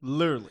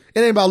 Literally,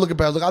 it ain't about looking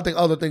past look. I think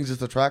other things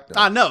just attract them.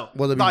 I know,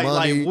 whether it be money,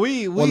 like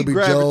we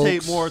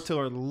gravitate jokes. More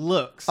toward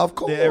looks. Of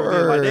course,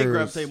 like they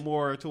gravitate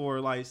more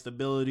toward like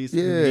stability,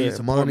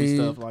 money,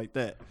 stuff like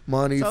that.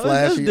 Money, so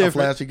flashy, a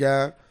flashy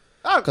guy.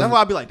 That's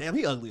why I be like, damn,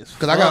 he ugly as fuck.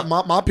 Because I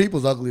got my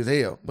people's ugly as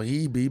hell, but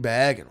he be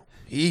bagging them.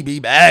 He be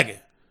bagging.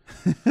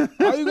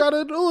 All you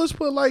gotta do is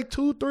put like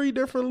 2-3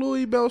 different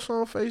Louis belts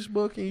on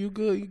Facebook, and you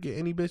good. You get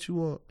any bitch you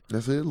want.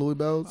 That's it, Louis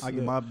belts. I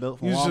get my belt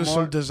from You Walmart. just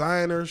some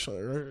designers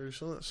or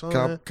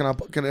something.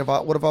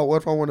 What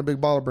if I want a big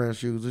baller brand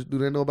shoes? Do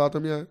they know about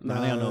them yet? Nah,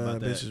 they don't know about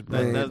that. bitches,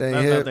 That's bro.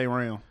 not their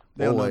realm.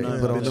 They don't know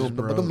nothing about that.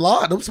 But them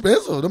lot, them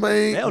expensive. Them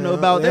ain't. They don't know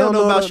about. They don't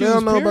know about shoes. They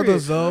don't know about the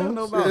period. They don't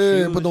know Zoes. about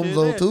Yeah, shoes put them and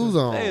Zoe shit. 2s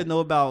on. They know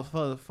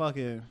about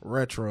fucking.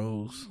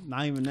 Retros.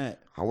 Not even that.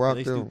 I rock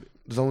They them. stupid.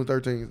 There's only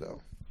 13s though.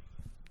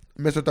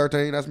 Mr.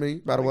 13, that's me,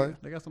 by the way.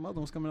 They got some other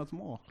ones coming out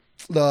tomorrow.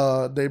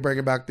 They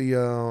bringing back the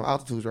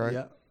altitudes, right?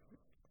 Yeah.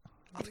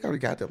 I think I already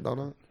got them,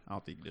 don't I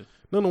don't think you do.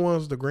 None of the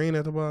ones the green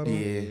at the I? bottom.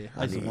 Yeah,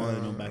 I used to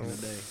want them back in the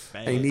day.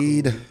 I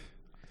need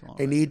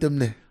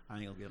them. I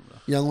ain't gonna get them though.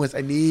 Young ones,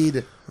 I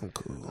need. I'm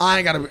cool. I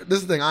ain't gotta. This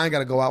is the thing. I ain't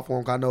gotta go out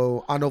for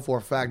them. I know for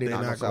a fact they're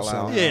not gonna sell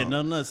out. Yeah,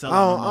 nothing selling.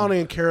 I don't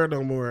even care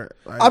no more.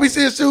 Like, I be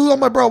seeing shoes. I'm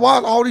like, bro, why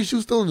are all these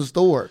shoes still in the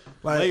store?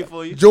 Wait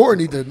for you.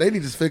 Jordan they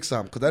need to fix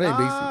something because that ain't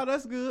Ah, beastie.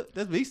 that's good.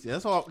 That's beastie.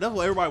 That's what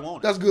everybody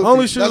wanted. That's good. Only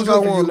for you. shoes That's good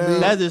I for want you, now.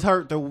 man. That just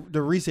hurt the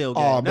resale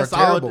game. Oh, that's bro,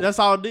 all. terrible. That's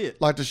all it did.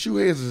 Like the shoe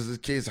heads is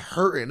kids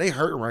hurting. They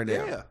hurting right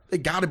now. Yeah. They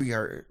gotta be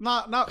hurting.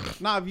 Not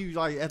if you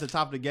like at the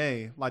top of the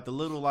game, like the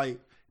little like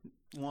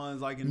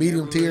ones like in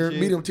Medium tier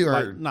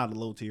like, hurting. not the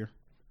low tier.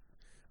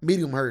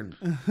 Medium hurting.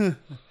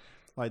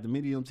 Like the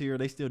medium tier,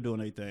 they still doing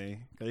their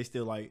thing because they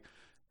still like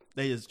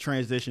they just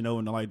transition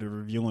over to like the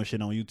reviewing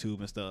shit on YouTube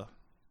and stuff.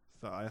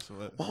 So that's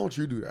what Why don't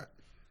you do that?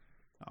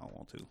 I don't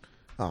want to.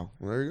 Oh,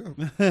 well, there you go.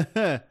 I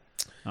don't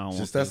It's want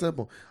just to. that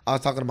simple. I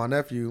was talking to my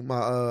nephew.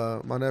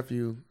 My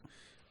nephew,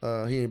 he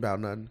ain't about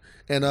nothing.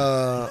 And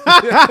I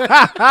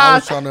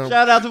was trying to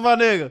Shout out to my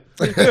nigga.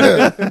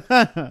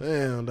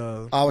 damn,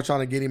 dog. I was trying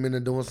to get him into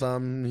doing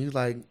something. He's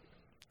like,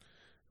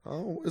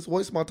 "Oh, it's a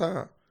waste of my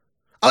time."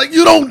 I'm like,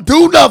 "You don't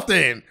do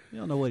nothing. You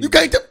don't know what You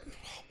can't do."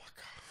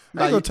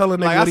 I ain't gonna tell a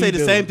nigga like I what say he the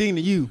do. same thing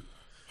to you.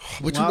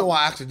 But you Well, know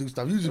I actually do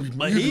stuff. You just be,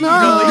 But you, he- you you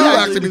know, he actually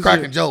actually be do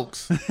cracking shit.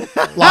 jokes.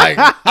 Like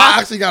I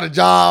actually got a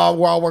job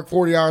where I work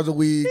 40 hours a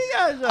week.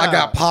 got a job. I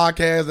got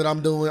podcasts that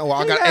I'm doing, or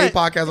I He got got- a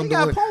podcast I'm he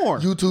got doing,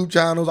 porn. YouTube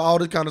channels, all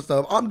this kind of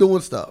stuff. I'm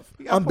doing stuff.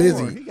 He got I'm porn.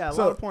 busy. He got a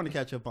So- lot of porn to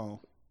catch up on.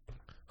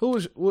 Who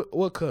was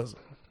what cousin?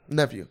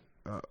 Nephew.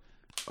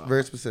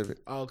 Very specific.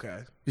 Okay.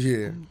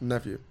 Yeah,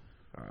 nephew.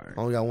 All right. I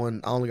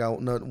only got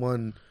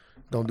one.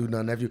 Don't do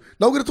nothing, nephew.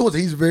 Don't get it towards.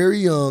 He's very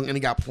young and he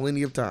got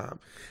plenty of time.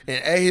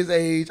 And at his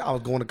age, I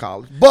was going to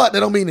college, but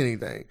that don't mean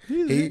anything.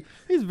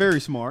 He's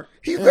very smart.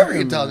 He's very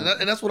intelligent,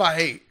 and that's what I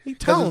hate. He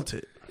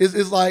talented.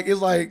 It's like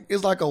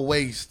a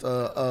waste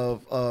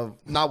of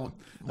not.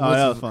 Oh,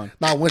 that was fun.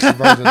 Not Winston's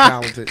version of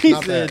talented. He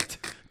Not said that.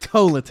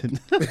 Tolatin.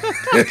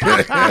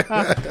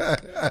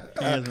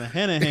 Hands my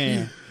hand in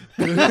hand.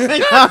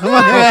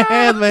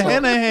 Hands my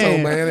hand in Oh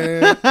hand.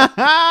 man, hey,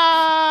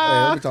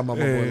 let me talk about my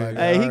boy like that.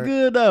 Hey, he all right?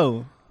 good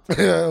though.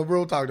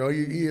 Real talk though.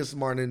 He is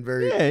smart and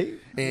very Yeah,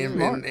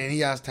 and he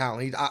has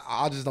talent.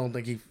 I just don't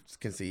think he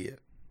can see it.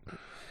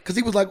 Cause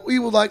he was like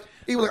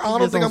I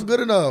don't think I'm good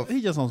enough.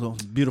 He just on some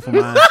beautiful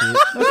mind shit.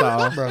 That's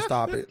all. Bro,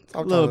 stop it.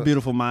 Stop Little trying to-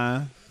 beautiful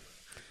mind.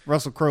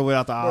 Russell Crowe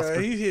without the Oscar.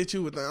 Bruh, he hit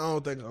you with the I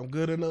don't think I'm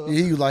good enough.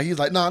 He was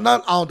like, no,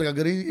 not I don't think I'm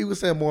good. He was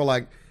saying more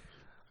like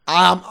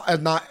I'm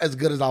not as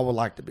good as I would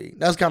like to be.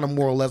 That's kind of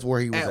more or less where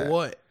he was at. At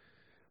what?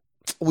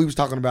 We was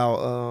talking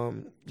about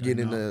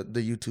getting into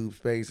the YouTube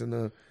space and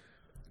the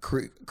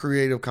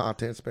creative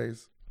content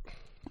space.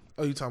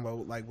 Oh, you talking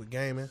about like with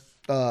gaming?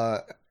 Yeah,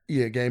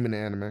 gaming and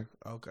anime.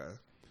 Okay.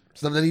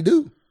 Stuff that he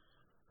do.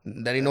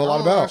 That he know a lot I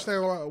don't about.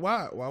 understand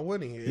why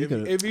wouldn't he?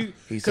 could've- If you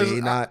He said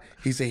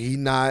he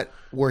not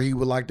where he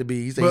would like to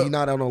be. He said he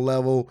not on a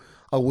level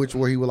of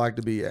where he would like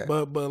to be at.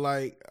 But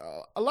like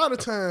a lot of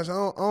times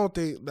I don't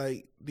think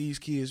like these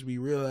kids be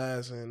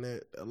realizing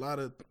that a lot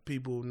of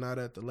people not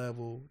at the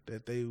level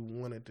that they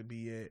wanted to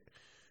be at,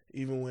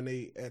 even when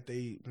they at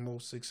their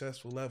most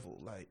successful level.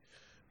 Like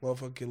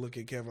motherfucker can look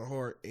at Kevin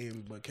Hart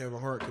but Kevin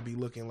Hart could be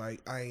looking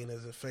like I ain't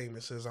as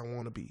famous as I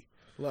want to be.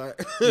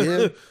 Like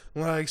Yeah.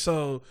 like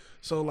so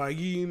like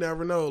you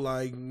never know,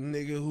 like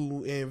nigga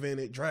who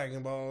invented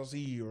Dragon Ball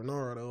Z or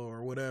Naruto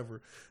or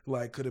whatever,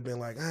 like could have been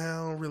like I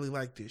don't really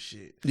like this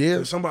shit. Yeah.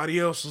 And somebody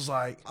else was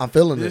like I'm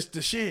feeling this it.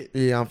 the shit.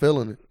 Yeah, I'm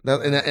feeling it.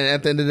 And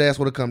at the end of the day, that's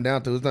what it come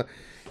down to. It's not.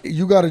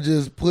 You got to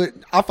just put.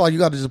 I thought you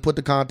got to just put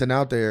the content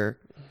out there,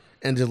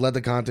 and just let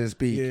the content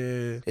speak.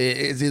 Yeah,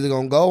 It's either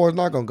gonna go or it's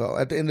not gonna go.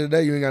 At the end of the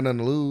day, you ain't got nothing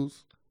to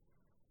lose.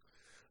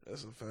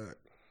 that's a fact.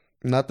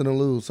 Nothing to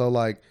lose. So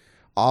like,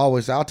 I'll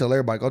tell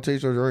everybody, go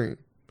chase your dream,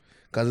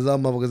 because there's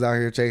other motherfuckers out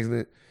here chasing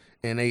it,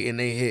 and they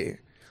hit.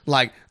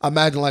 Like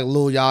imagine like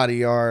Lil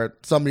Yachty or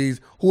some of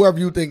these whoever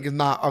you think is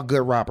not a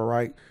good rapper,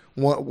 right?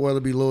 Whether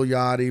it be Lil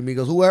Yachty,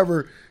 Migos,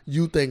 whoever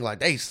you think like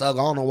they suck. I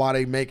don't know why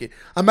they make it.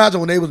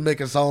 Imagine when they was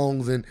making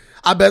songs, and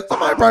I bet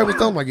somebody probably was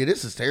telling them like, yeah,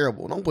 this is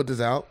terrible. Don't put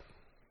this out.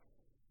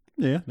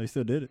 Yeah, they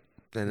still did it.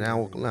 And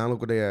now look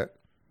where they at.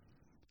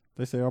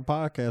 They say our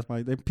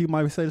podcast people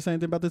might say the same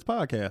thing about this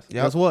podcast. Yep.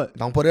 Guess what?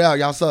 Don't put it out.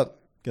 Y'all suck.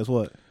 Guess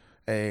what?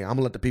 Hey, I'm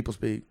gonna let the people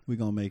speak. We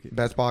gonna make it.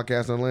 Best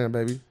podcast in the land,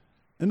 baby.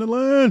 In the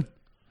land.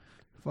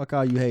 Fuck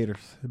all you haters.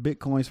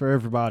 Bitcoin's for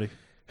everybody.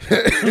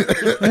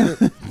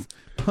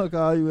 Fuck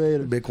all you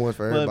haters. Bitcoin's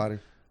for But- everybody.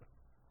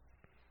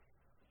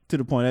 to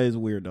the point. That is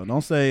weird though.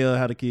 Don't say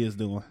how the kid's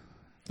doing.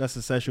 That's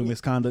a sexual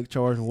misconduct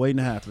charge waiting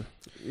to happen.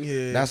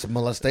 Yeah, That's a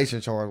molestation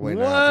charge waiting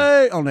What to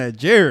happen. on that,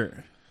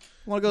 Jared?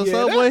 Want to go Yeah,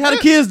 Subway? How the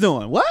kids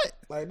doing? What?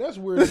 like that's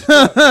weird. As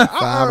fuck. Like, I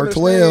 5 or understand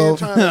 12.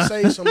 trying to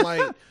say some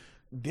like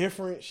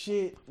different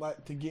shit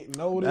like to get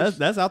noticed.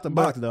 That's out the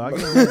box But- though. I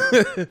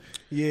get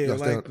Yeah, That's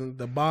like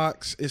the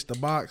box. It's the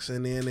box,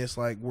 and then it's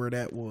like where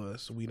that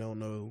was. We don't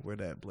know where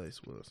that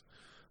place was.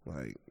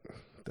 Like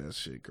that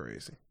shit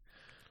crazy.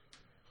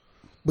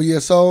 But yeah,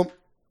 so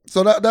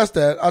that's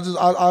that. I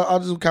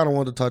just kind of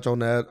wanted to touch on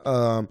that.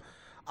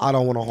 I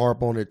don't want to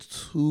harp on it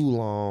too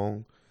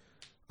long.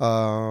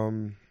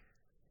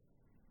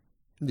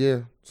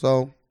 Yeah,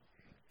 so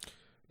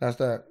that's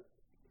that.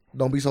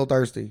 Don't be so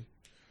thirsty.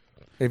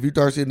 If you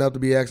thirsty enough to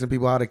be asking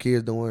people how the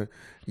kids doing,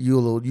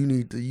 you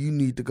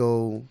need to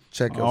go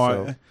check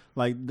yourself. Right.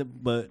 Like,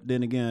 but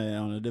then again,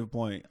 on a different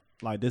point,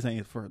 like this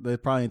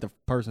probably ain't the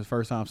person's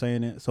first time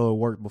saying it, so it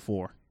worked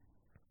before.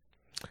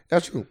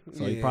 That's true.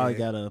 So he probably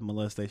got a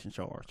molestation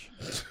charge.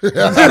 Ended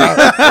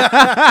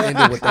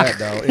with that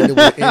though.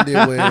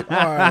 Ended with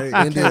All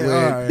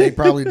right. they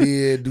probably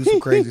did do some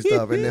crazy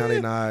stuff and now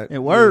they not. It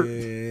worked.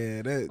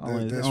 Yeah, that's On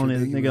his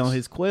ridiculous. nigga on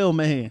his quail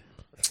man.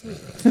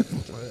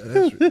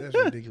 That's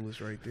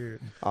ridiculous right there.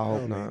 I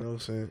hope That don't not. make no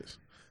sense.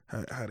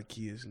 How the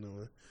kids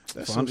doing?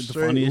 That's The some the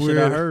straight funniest shit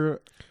I weird. heard.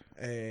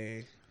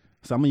 Hey,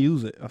 So I'm gonna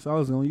use it. I thought I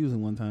was gonna use it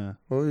one time.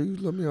 Well, you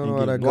let me know And how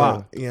get that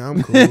blocked. go. yeah,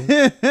 I'm cool.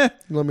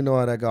 Let me know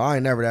how that go. I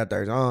ain't never that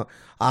thirsty.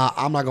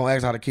 I'm not gonna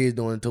ask how the kids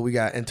doing until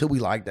we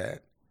like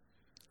that.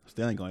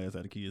 Still ain't gonna ask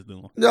how the kids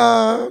doing.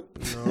 Nah,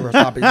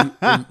 stop it.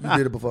 You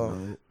did it before.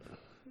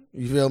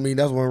 You feel me?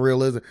 That's when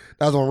realism.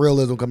 That's when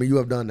realism coming. You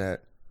have done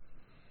that.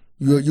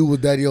 You was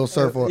daddy on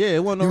surfer. Yeah,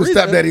 it wasn't no You was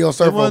reason. stepdaddy on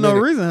surfer. It wasn't no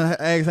reason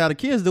to ask how the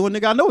kids doing.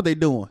 Nigga, I know what they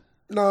doing.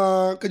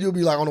 Nah, cause you'll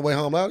be like on the way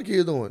home. How the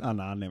kids doing? Oh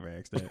no, I never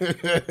asked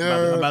that.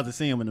 I'm about to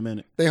see them in a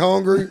minute. They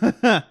hungry?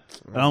 I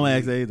don't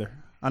ask that either.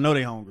 I know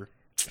they hungry.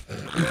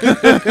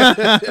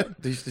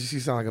 She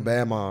sound like a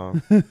bad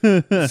mom.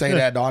 Say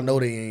that though. I know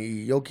they ain't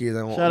eat. Your kids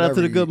ain't. Shout out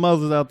to the good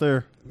mothers out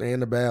there They ain't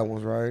the bad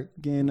ones, right?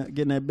 getting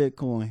that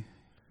Bitcoin.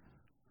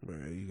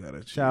 Man, you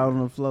gotta Shout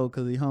on the floor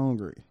because he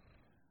hungry.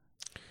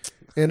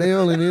 And they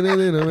only need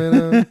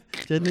it.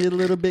 Just need a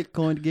little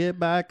Bitcoin to get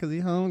by because he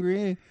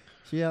hungry.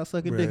 She out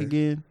sucking dick Right.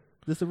 again.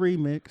 This a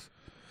remix.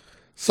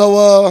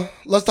 So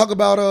let's talk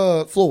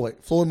about Floyd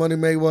Money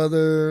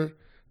Mayweather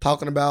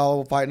talking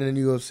about fighting in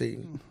the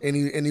UFC.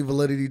 Any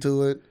validity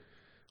to it?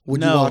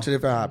 Would you No. watch it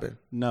if it happened?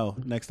 No,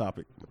 next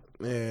topic.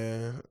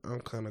 Yeah, I'm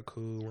kind of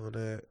cool on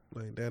that.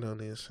 Like that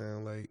don't even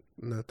sound like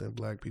nothing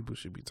black people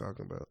should be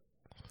talking about.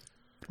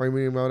 What do you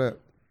mean about that?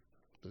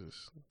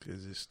 Just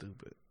because it's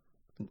stupid.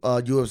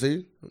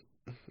 UFC?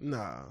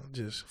 Nah,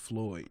 just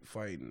Floyd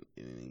fighting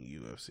in the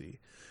UFC.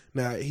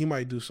 Now he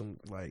might do some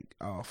like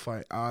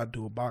I'll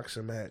do a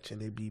boxing match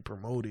and it be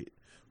promoted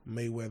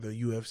Mayweather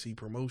UFC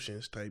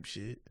promotions type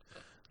shit.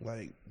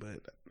 Like, but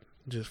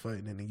just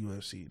fighting in the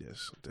UFC,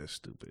 that's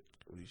stupid.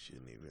 We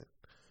shouldn't even.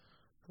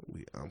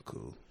 I'm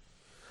cool.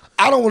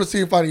 I don't want to see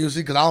him fight in UFC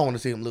because I don't want to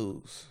see him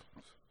lose.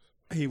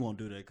 He won't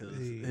do that because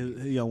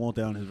he don't want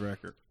that on his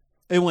record.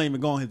 It won't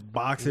even go on his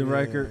boxing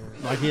record.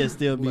 Like he'll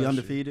still be Bless you.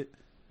 undefeated.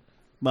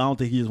 But I don't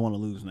think he just want to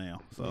lose now.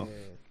 So, Yeah.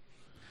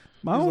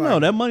 but I He's don't like know.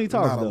 That money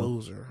talks not a though.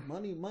 loser.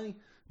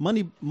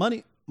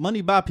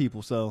 Money buy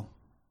people. So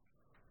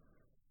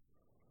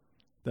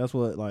that's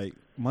what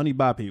money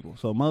buy people.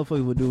 So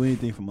motherfuckers would do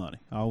anything for money.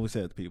 I always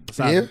say it to people.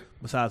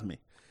 Besides me,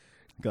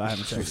 because I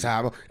haven't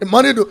checked.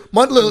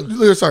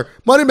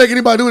 Money make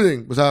anybody do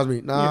anything besides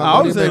me. Nah, I money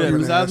always say make that. you-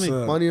 Besides me,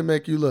 Money will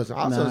make you listen.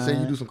 I also Nah. say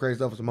you do some crazy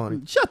stuff for some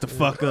money. shut the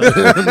fuck up.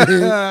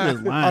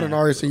 I don't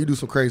already say you do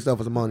some crazy stuff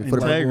for some money for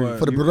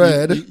the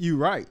bread. You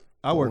right.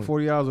 I work Boy.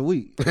 40 hours a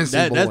week. See,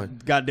 That's boy.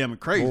 goddamn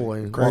crazy.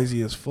 Boy,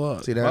 Crazy as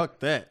fuck. See that? Fuck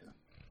that.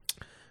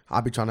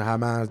 I be trying to have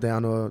mine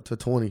down to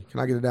 20. Can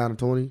I get it down to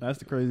 20? That's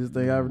the craziest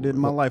thing I ever did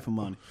in my life for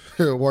money.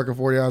 Working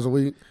 40 hours a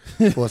week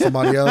for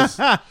somebody else.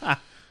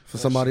 For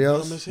somebody Dumb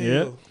else. as hell.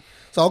 Yeah.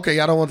 So okay,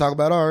 I don't want to talk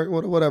about it. All right,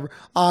 whatever.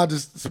 I'll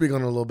just speak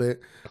on it a little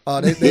bit.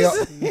 They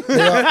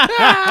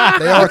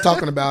are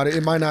talking about it.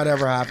 It might not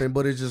ever happen,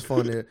 but it's just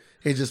fun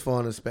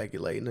to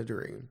speculate in a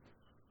dream.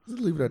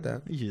 Just leave it at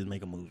that. You should just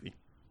make a movie.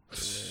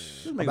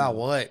 Just make About a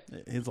what?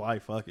 movie. His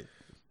life, fuck it.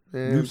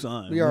 Man, New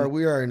son. We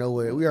already know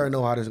it. We already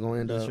know how this is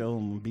gonna end Just up. show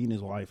him beating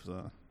his wife,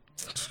 son.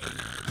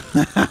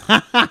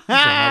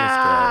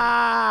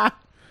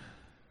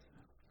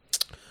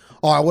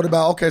 All right, what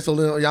about so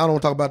then, y'all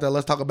don't talk about that.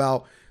 Let's talk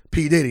about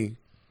P. Diddy,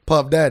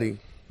 Puff Daddy,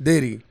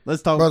 Diddy,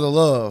 Let's talk Brother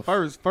Love.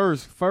 first.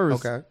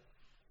 Okay.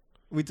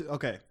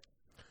 Okay.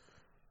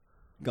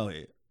 Go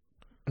ahead.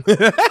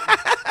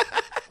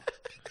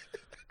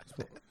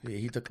 Yeah,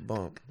 he took a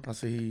bump. I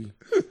see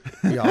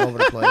he all over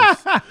the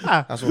place.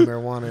 That's what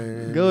marijuana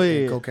and, Go and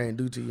ahead. cocaine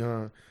do to you,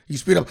 huh? You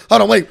speed up.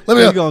 Hold on, wait. Let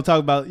me. You about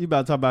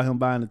to talk about him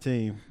buying the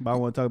team, but I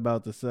want to talk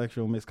about the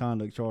sexual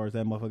misconduct charge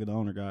that motherfucker the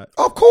owner got.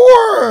 Of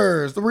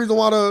course, the reason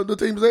why the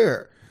team's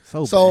there.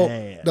 So So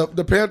bad.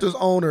 the Panthers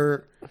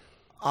owner,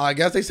 I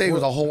guess they say it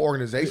was a whole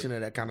organization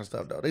of that kind of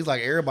stuff though. They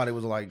like everybody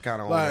was like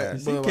kind of on Like,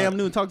 that. See Cam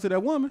Newton talk to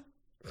that woman.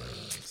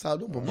 So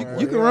don't put my boy-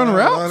 You can run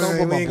around. Don't put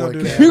We my ain't gonna boy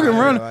do that. Cam You can out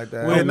run- there like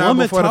that. Wait, not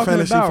woman before the talking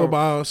fantasy about-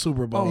 football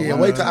Super Bowl. Yeah,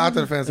 wait till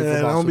after the fantasy Yeah,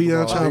 football. don't be Super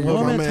Bowl. trying to put my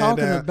Woman man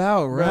talking down.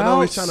 about Bro, don't be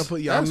routes. trying to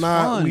put y'all. That's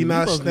Not fun. we You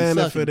not supposed to be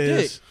standing for sucking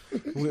this.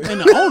 in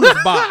the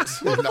owner's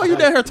box. What the fuck you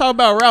down here talking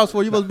about routes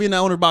for? You supposed to be in the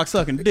owner's box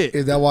sucking dick.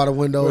 Is that why the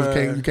windows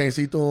Bruh. you can't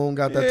see through them?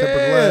 Got that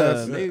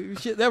tempered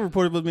glass. Shit, that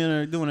reporter was being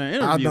there doing an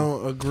interview. I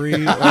don't agree or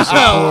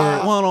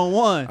support. One on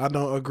one. I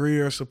don't agree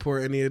or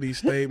support any of these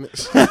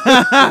statements.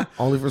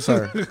 Only for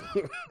sir.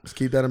 Just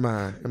keep that in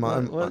mind.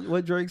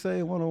 What Drake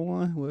say? One on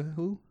one with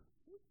who?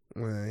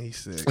 Man, he's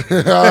sick.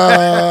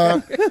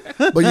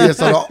 But yeah,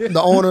 so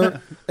the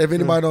owner, if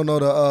anybody don't know,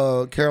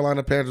 the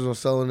Carolina Panthers are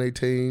selling their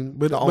team.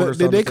 But, the owner did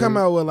selling they the come team.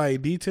 out with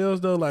like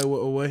details though, like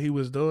what he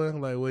was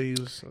doing, like what he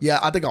was? Yeah,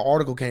 I think an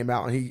article came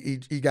out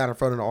and he got in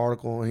front of the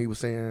article and he was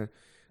saying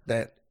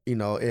that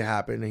it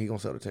happened and he gonna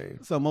sell the team.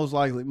 So most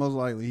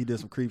likely he did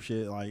some creep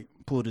shit, like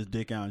pulled his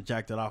dick out and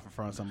jacked it off in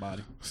front of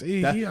somebody.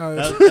 See, That's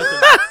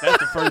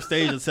the first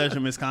stage of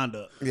sexual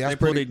misconduct. Yeah, They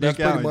pull their dick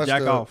out and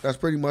jack off. That's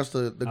pretty much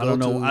the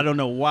I don't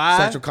know why.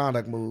 sexual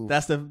conduct move.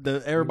 That's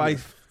the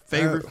everybody's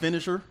favorite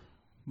finisher,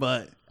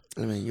 but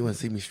I mean, you want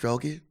to see me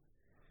stroke it?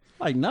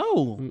 like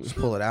no, Just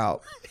pull it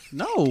out.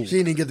 no, She didn't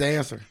even get the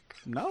answer.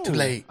 no. Too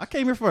late. I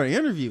came here for an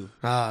interview. You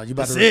about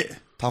That's to it.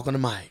 talk on the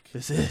mic.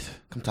 That's it.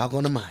 Come talk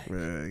on the mic.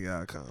 Yeah,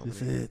 y'all come.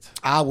 That's it.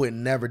 I would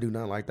never do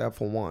nothing like that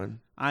for one.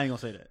 I ain't gonna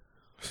say that.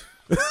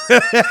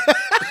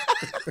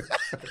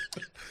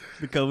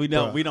 Because we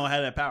don't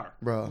have that power.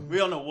 Bro. We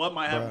don't know what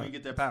might happen when you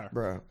get that power.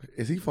 Bro,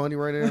 is he funny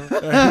right now?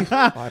 All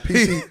right,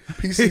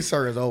 PC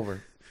sir is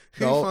over.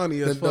 He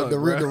funny as fuck, the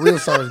bro. real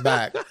sir is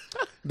back.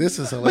 This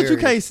is But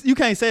hilarious. you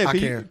can't say I it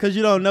can't. because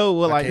you don't know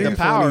what like can't. the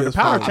power Funny the as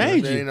power fuck.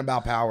 change It ain't you.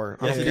 about power.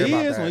 I Yes, don't it care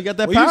about is. that. When you got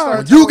that When you power,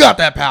 start You got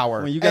that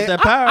power. when you got Hey,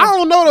 that power, I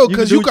don't know though,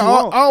 because do you what can you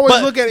want.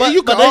 always look at it.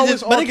 You can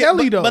always R.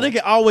 Kelly though. But they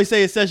can always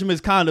say it's sexual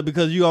misconduct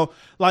because you go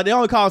like they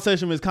only call it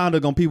sexual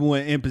misconduct on people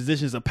in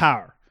positions of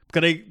power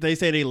because they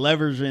say they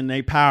leveraging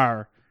their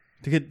power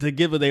to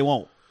get what they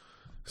want.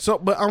 So,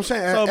 but I'm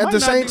saying So it at might the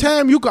not same be-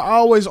 time, you can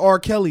always R.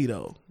 Kelly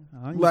though.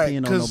 I ain't Like, peeing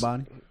on 'cause-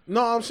 nobody.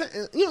 No, I'm saying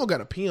you don't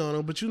gotta pee on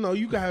them, but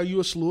you got you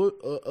a slew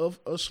of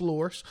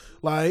slurs.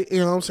 Like, you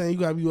know what I'm saying? You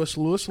got you a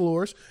slew of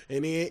slurs,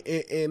 and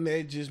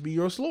that just be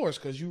your slurs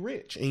because you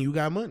rich and you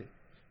got money.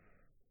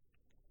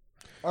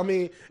 I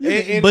mean,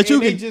 but you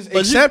they can just but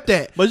accept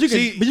that. But you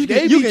See, can, but you they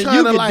can, be you can, trying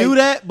you to, can like, do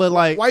that. But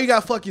like, why you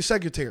gotta fuck your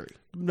secretary?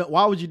 no,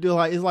 why would you do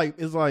like it's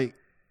like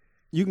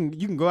you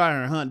can go out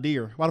here and hunt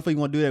deer. Why the fuck you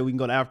want to do that? We can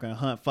go to Africa and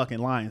hunt fucking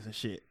lions and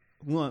shit.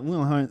 We want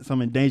to hunt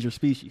some endangered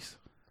species.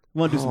 We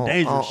want to do some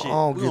dangerous shit. I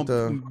don't We get want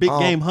the big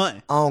game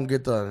hunting. I don't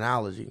get the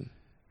analogy.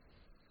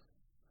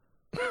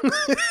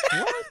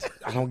 What?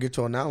 I don't get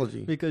your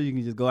analogy. Because you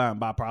can just go out and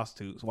buy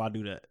prostitutes. Why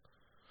do that?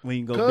 When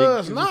you can go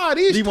Cause big.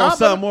 these you top want of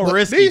something the- more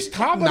risky. These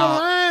top of the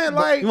line,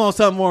 like You want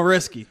something more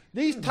risky.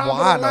 these top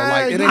Why of the though? Like,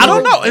 line. it you ain't I don't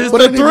even- know. It's but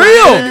the it ain't even-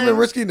 thrill. It ain't even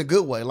risky in a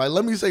good way. Like,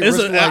 let me say It's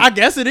risky. I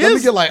guess it Let me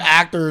is. get like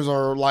actors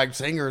or like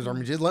singers or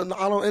just let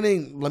I don't. It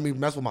ain't. Let me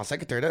mess with my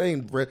secretary. That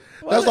ain't.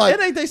 That's like it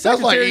ain't they that's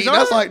like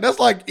secretaries, that's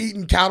like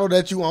eating cattle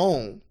that you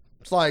own.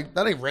 It's like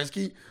that ain't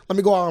risky. Let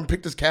me go out and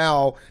pick this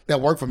cow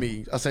that worked for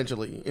me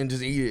essentially and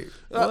just eat it.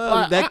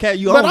 Well, that cat,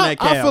 you but own that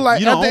cow. I feel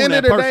like you at don't the own end that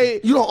of the person.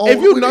 day, You don't own-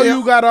 if you know yeah.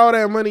 you got all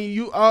that money,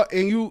 you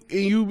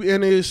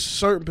in a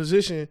certain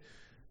position,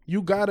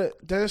 you gotta.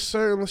 There's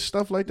certain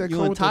stuff like that You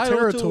come with the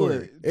entitled to territory.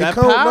 it. That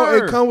come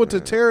power. it come with the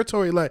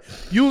territory. Like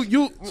you.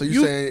 So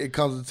you saying it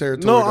comes with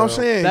territory? No, though. I'm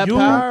saying That you.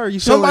 power, you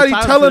feel somebody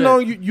entitled telling to on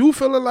that. you, you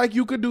feeling like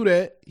you could do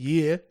that.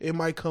 Yeah, it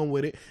might come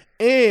with it,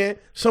 and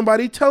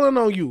somebody telling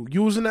on you,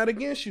 using that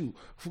against you,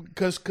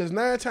 because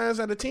 9 times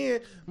out of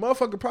 10,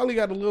 motherfucker probably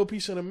got a little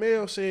piece in the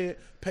mail said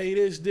pay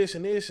this,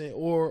 and this, and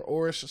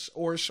or it's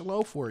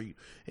slow for you,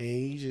 and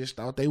you just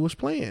thought they was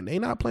playing. They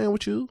not playing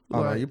with you. Oh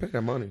no, Like, you pay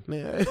that money,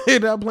 they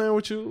not playing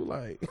with you.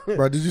 Like,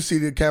 bro. Did you see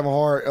the Kevin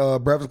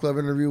Hart Breakfast Club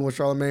interview when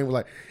Charlamagne was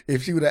like,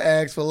 "If she would have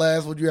asked for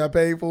less, would you have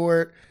paid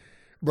for it?"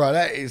 Bro,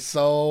 that is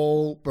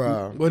so,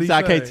 bro. what He do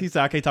said, you say? he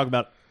said, I can't talk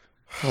about it.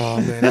 Oh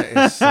man,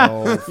 that is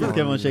so. He funny, kept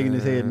on shaking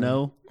his head man.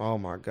 no. Oh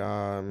my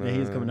god, man. And he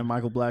was coming to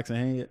Michael Blackson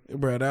head.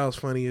 Bro, that was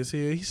funny as hell.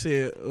 He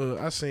said,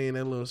 I seen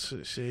that little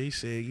shit. He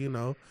said,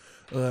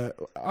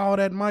 all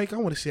that mic, I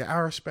want to see an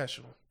hour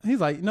special. He's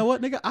like, you know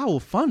what, nigga? I will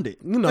fund it.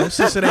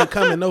 Since it ain't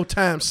coming no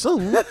time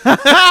soon.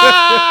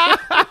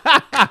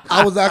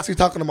 I was actually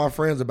talking to my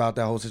friends about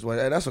that whole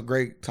situation. And that's a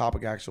great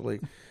topic, actually.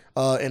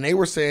 And they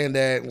were saying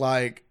that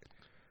like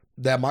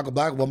that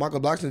what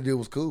Michael Blackson did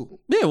was cool.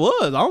 Yeah, it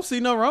was. I don't see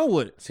nothing wrong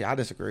with it. See, I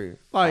disagree.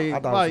 Like, I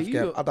thought like it was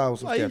some you, I thought it was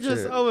some like you sketch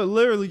just, shit.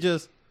 literally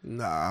just.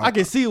 Nah. I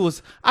can see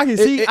I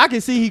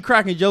can see he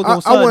cracking jokes on I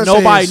something wouldn't say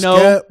nobody it's know,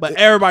 scab- but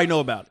everybody know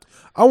about it.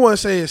 I wouldn't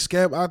say it's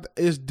scab.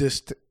 It's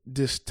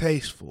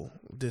distasteful.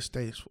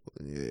 Distasteful.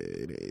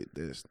 Yeah,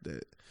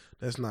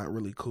 that's not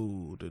really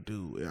cool to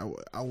do.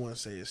 I wouldn't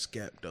say it's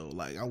scab though.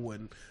 Like I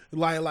wouldn't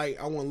like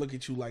I wouldn't look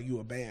at you like you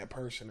a bad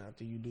person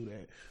after you do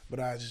that. But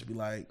I'd just be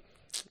like,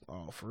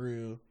 oh, for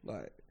real.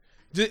 Like,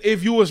 just,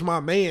 if you was my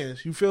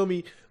mans, you feel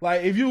me?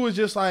 Like, if you was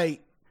just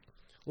like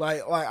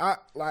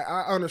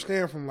I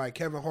understand from like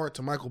Kevin Hart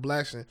to Michael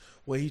Blackson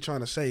what he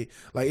trying to say.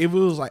 Like, if it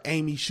was like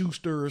Amy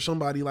Schuster or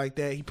somebody like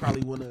that, he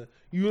probably wouldn't.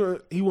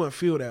 He wouldn't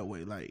feel that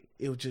way. Like,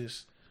 it was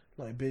just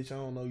like, bitch, I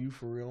don't know you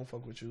for real. I don't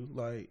fuck with you.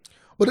 Like,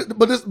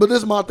 but this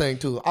is my thing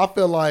too. I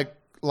feel like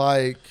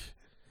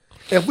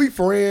if we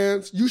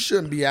friends, you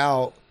shouldn't be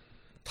out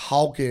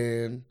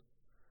talking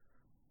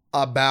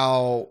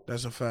about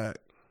that's a fact.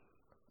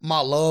 my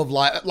love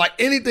life, like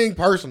anything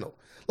personal.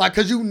 Like,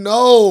 cause you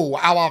know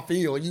how I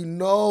feel, you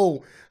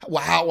know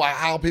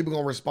how people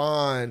gonna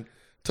respond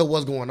to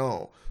what's going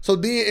on. So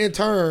then, in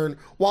turn,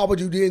 why would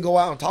you then go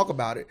out and talk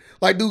about it?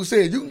 Like dude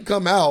said, you can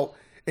come out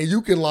and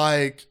you can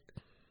like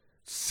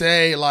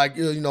say like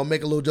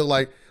make a little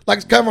joke,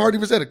 like Kevin Hart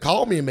even said it,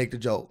 call me and make the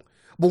joke.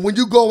 But when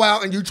you go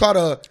out and you try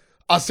to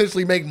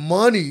essentially make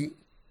money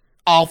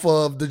off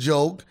of the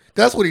joke,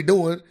 that's what he's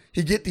doing.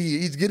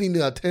 He's getting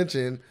the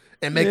attention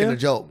and making a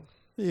joke.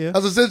 Yeah,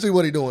 that's essentially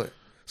what he's doing.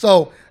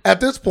 So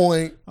at this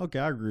point, okay,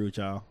 I agree with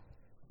y'all.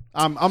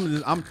 I'm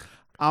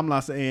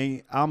not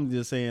saying. I'm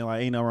just saying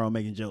like ain't no wrong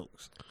making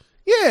jokes.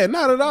 Yeah,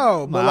 not at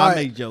all. But I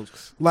make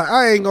jokes. Like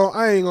I ain't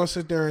gonna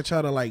sit there and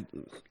try to like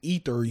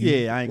ether you.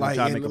 Yeah, I ain't gonna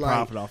try to make a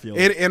profit off your.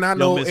 And I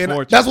know, and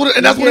that's what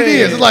it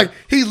is. It's like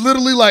he's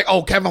literally like,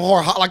 oh, Kevin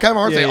Hart, like Kevin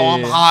Hart say, oh,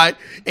 I'm hot,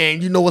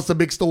 and you know it's a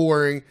big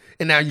story,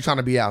 and now you're trying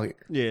to be out here.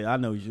 Yeah, I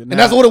know you. And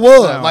that's what it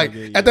was. Like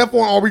at that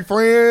point, are we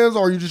friends,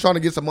 or are you just trying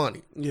to get some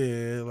money?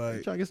 Yeah, like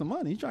you trying to get some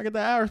money. You trying to get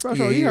that Irish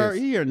special? He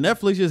heard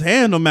Netflix just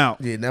hand them out.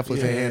 Yeah,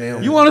 Netflix ain't hand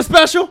them. You want a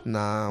special?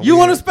 Nah. You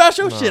want a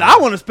special? Nah. Shit, I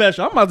want a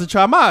special. I'm about to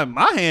try my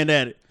hand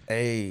at it.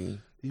 Hey,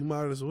 you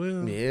might as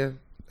well. Yeah.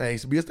 Hey,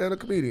 so be a stand-up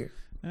comedian.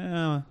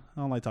 Yeah, I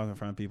don't like talking in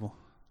front of people.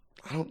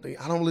 I don't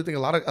really think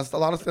a lot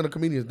of stand-up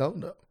comedians don't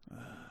though.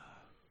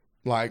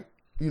 Like,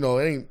 it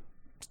ain't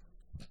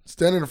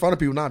standing in front of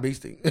people not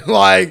beasting.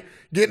 Like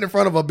getting in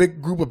front of a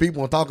big group of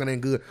people and talking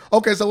ain't good.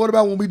 Okay, so what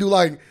about when we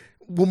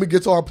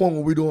get to our point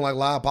when we doing like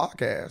live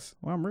podcasts?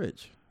 Well, I'm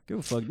rich. Give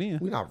a fuck then.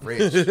 We not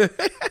rich.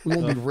 We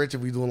won't be rich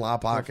if we doing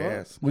live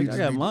podcasts. I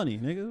got money,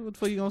 nigga. What the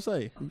fuck you gonna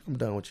say? I'm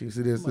done with you.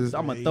 See this?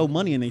 I'm gonna throw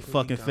money in their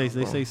fucking face.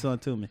 They say something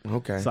to me.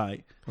 Okay.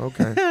 Psych.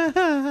 Okay.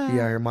 He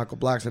out here Michael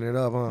Blackson it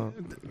up, huh?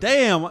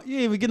 Damn, you ain't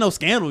even get no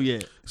scandal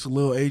yet. It's a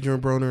little Adrian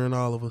Broner in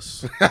all of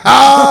us.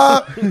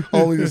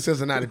 Only the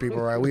Cincinnati people,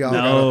 right? We all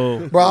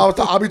no. Bro,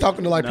 I'll be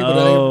talking to like people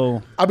that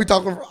ain't. I'll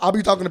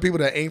be talking to people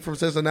that ain't from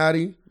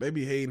Cincinnati. They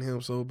be hating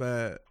him so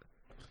bad.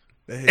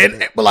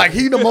 But like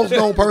he the most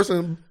known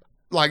person.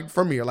 Like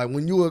from here, like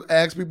when you would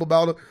ask people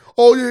about it,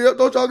 oh yeah,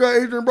 don't y'all got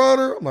Adrian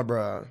Broner? I'm like,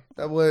 bro,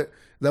 that what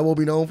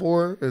we known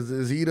for?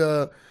 Is he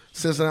the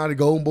Cincinnati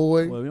Golden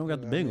Boy? Well, we don't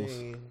got the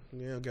Bengals.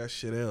 We don't got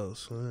shit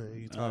else. What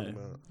you talking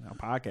about? Our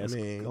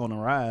podcast on the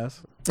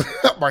rise.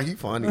 Bro, he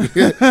funny.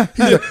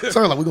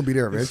 Sorry, like we're gonna be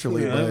there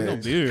eventually. Yeah, we're gonna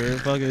be there.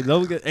 Fucking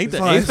ain't the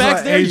AFAX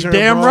AFAX there? You Adrian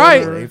damn Broner,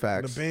 right.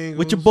 AFAX. The Bengals,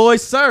 With your boy,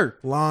 Sir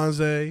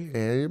Lonze.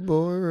 And your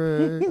boy,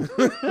 Ray.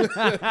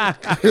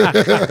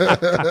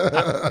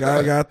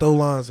 Gotta throw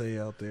Lonze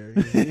out there.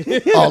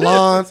 Oh,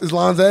 Lonz. Is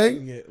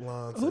Lonze? Yeah,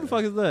 Lonze. Who the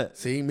fuck is that?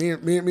 See, me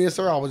and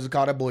Sir always just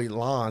call that boy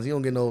Lonz. He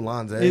don't get no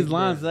Lonze. Is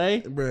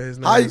Lonze? Bro, his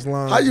name is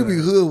Lonze. How you be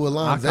hood with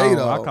Lonze,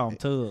 though? I call him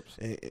Tubbs.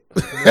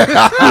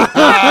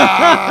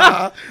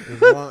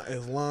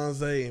 It's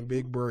Lonze and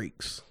Big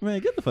Breaks. Man,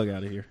 get the fuck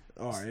out of here.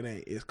 Oh, it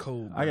ain't. It's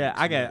Cold.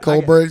 I got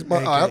Cold Breaks.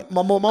 My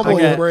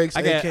boy Breaks.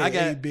 I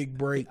got Big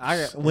Breaks.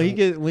 I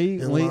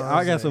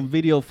got some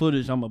video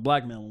footage I'm a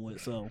blackmail him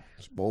with, so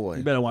boy,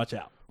 you better watch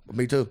out.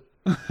 Me too.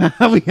 We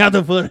got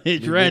the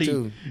footage ready.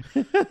 Me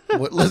too.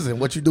 Listen,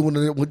 what you doing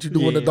in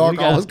the dark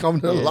always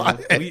coming to the light.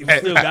 We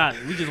still got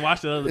it. We just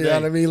watched it the other day. You know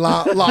what I mean?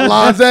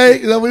 Lonze,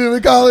 is that what we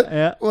call it?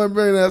 Yeah. Well,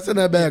 bring that, send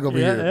that bag over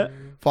here. Yeah.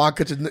 Before I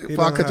cut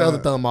your other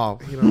thumb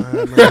off. He don't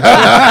have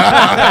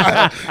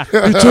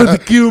no. He tried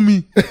to kill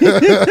me.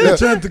 He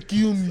tried to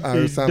kill me.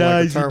 He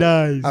dies.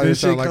 I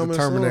sound like the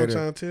Terminator. I'm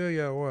trying to tell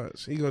y'all,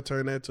 watch. He gonna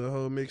turn that to a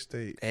whole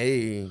mixtape.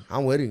 Hey,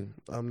 I'm with him.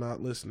 I'm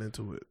not listening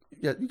to it.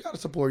 Yeah, you gotta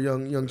support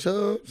young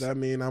Chubbs. That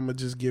mean I'm gonna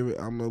just give it.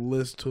 I'm gonna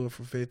listen to it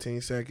for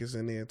 15 seconds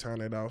and then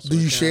turn it off. So do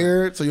you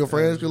share it so your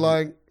friends be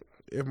like?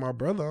 If my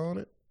brother on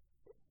it.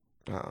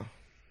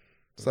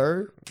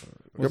 Sir,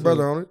 your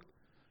brother on it.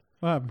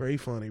 Very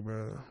funny,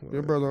 bro.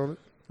 Your brother on it.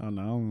 Oh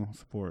no, I don't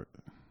support.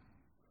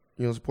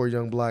 You don't support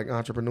young black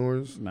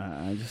entrepreneurs?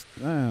 Nah, I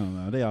don't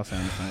know. They all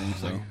sound the same.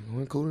 So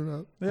we're cool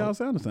enough. They all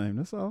sound the same.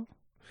 That's all.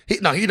 He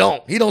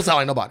don't. He don't sound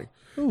like nobody.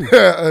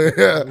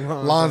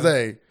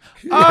 Lonze.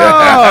 Oh,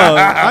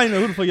 I didn't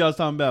know who the fuck y'all was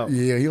talking about.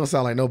 Yeah, he don't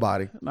sound like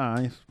nobody. Nah,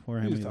 I ain't support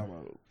him. He was talking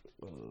about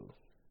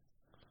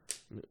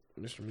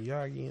Mr.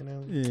 Miyagi and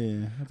them.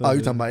 Yeah. Oh,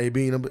 you talking about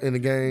AB in the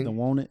game? The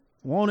Want It.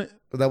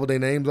 Is that what their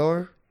names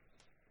are?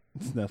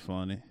 That's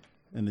funny.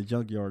 And the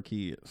Junkyard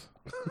Kids.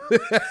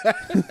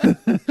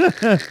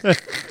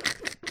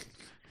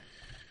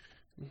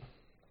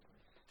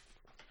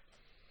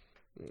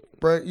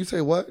 Bro, you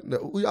say what?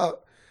 No,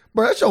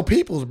 bro, that's your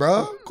peoples,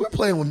 bro. Quit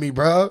playing with me,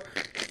 bro.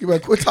 You better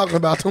quit talking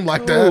about them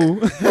like that. You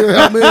know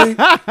what I mean?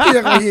 He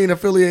act like he ain't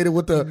affiliated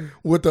with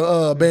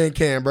the band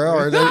camp, bro.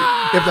 Or if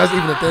that's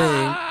even a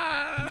thing.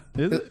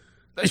 Is it?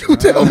 You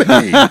tell me.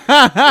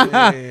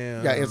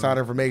 Damn. Got inside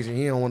information.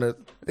 He don't want to.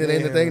 It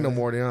ain't a thing no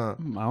more, then, huh?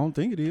 I don't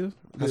think it is.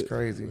 That's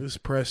crazy. This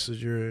press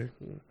is your.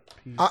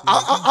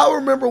 I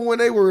remember when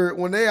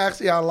they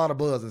actually had a lot of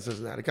buzz in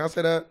Cincinnati. Can I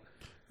say that?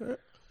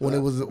 When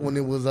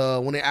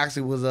it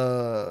actually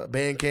was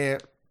band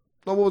camp.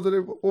 No, what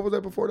was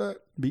that before that?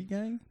 Beat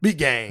Gang. Beat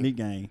Gang. Beat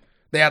Gang.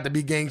 They had the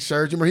Beat Gang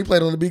shirt. You remember he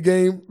played on the Beat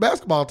Gang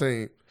basketball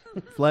team.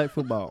 Flag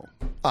football.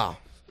 Oh,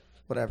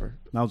 whatever.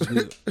 That was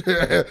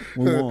good.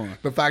 We won.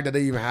 The fact that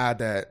they even had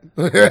that.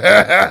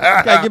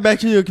 Gotta get back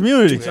to your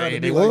community. Trying to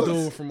they be like was.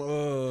 dude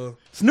from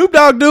Snoop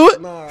Dogg do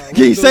it. Nah,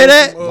 Can you say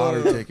that?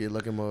 Lottery ticket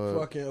looking mug.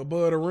 Fucking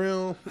above the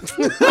rim.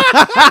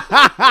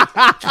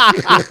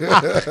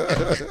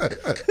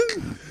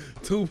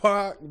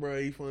 Tupac, bro,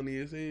 he funny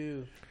as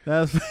hell.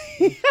 That's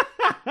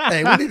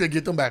Hey, we need to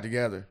get them back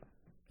together.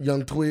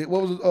 Young Tweez.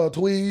 What was it?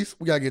 Tweez?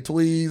 We gotta get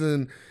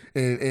Tweez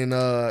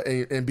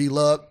and B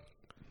Luck.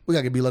 We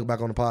gotta get B Luck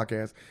back on the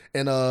podcast.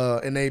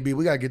 And AB,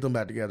 we gotta get them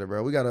back together,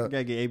 bro. We gotta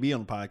get AB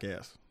on the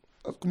podcast.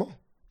 come on.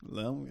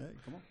 Well, hey,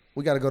 come on.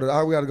 We gotta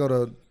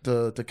go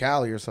to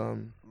Cali or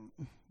something.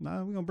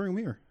 Nah, we gonna bring him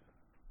here.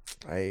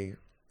 Hey,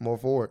 more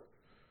for it.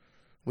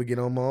 We get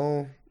on my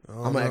own.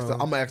 I'm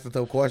gonna ask the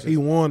tough questions. He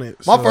won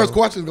it. My first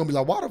question is gonna be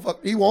like, why the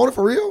fuck he want it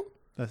for real?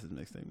 That's his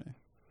next name.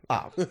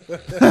 Oh.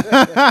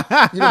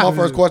 You know, my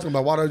first question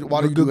about why do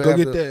you go have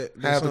get to that?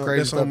 have the crazy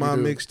That's stuff on my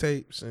you do?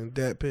 mixtapes and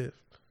that piff.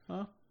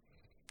 Huh?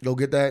 Go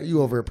get that.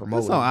 You over here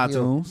promoting? It's on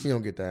iTunes. You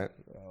don't get that.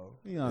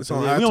 You know, It's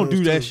on we don't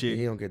do iTunes, that too. shit.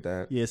 You don't get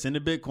that. Yeah, send the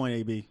Bitcoin,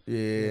 AB.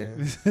 Yeah,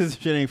 This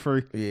shit ain't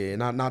free. yeah.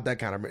 Not that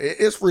kind of.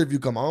 It's free if you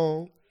come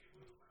on.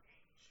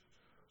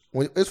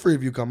 It's free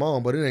if you come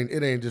on, but it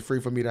ain't just free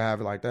for me to have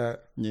it like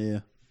that. Yeah.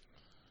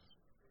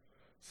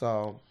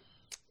 So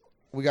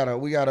we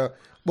gotta.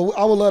 But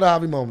I would love to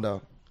have him on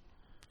though.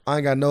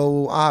 I have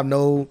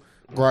no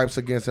gripes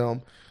against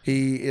him.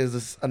 He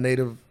is a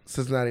native,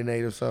 Cincinnati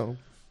native, so,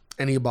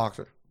 and he a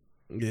boxer.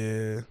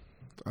 Yeah,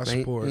 I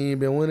support. He ain't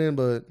been winning,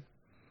 but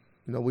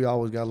you know we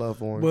always got love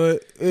for him.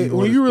 But Even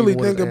when with you his- really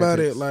even with think his about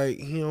it, antics. like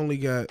he only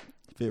got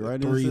Fit right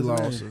in 3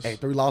 Cincinnati. losses. Hey,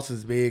 3 losses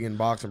is big in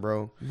boxing,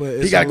 bro. But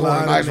He it's got a going a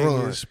lot nice of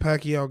run. niggas.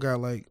 Pacquiao got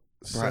like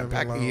 7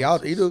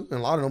 losses. He do, and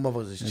a lot of them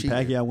motherfuckers is And cheating.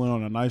 Pacquiao went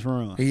on a nice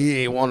run. He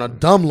ain't won a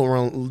dumb long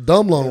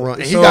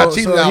run. And he got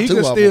cheated out he two could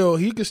of them. still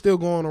he could still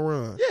go on a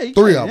run. Yeah, he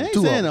 3 can. of them, I ain't 2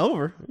 of saying them.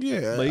 over.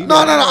 Yeah, But he No,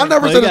 I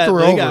never but said he it's got-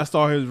 career He over. got to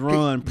start his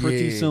run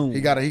pretty Yeah, soon.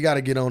 He got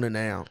to get on it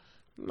now.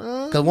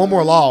 Nah, Because one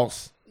more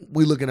loss,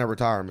 we looking at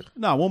retirement.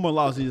 Nah, one more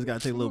loss. He just got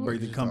to take a little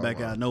break to come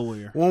back out of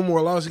nowhere. one more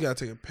loss, he got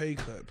to take a pay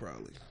cut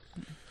probably.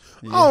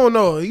 Yeah. I don't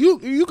know.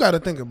 You got to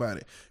think about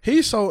it.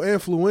 He's so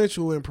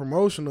influential and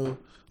promotional.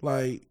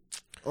 Like,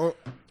 But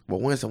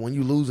Winston, when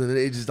you losing,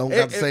 it just don't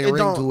got the same ring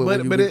don't, to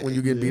it when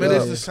you get beat but up.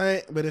 it's the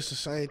same. But it's the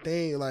same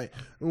thing. Like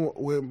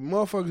when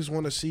motherfuckers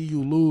want to see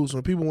you lose,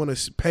 when people want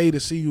to pay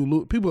to see you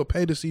lose, people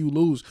pay to see you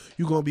lose.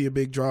 You gonna be a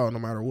big draw no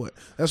matter what.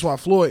 That's why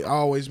Floyd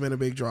always been a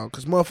big draw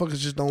because motherfuckers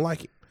just don't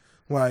like it.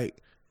 Like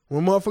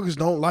when motherfuckers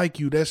don't like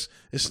you,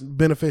 it's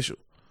beneficial.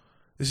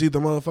 It's either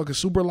motherfuckers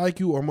super like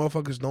you or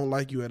motherfuckers don't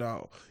like you at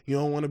all. You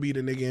don't want to be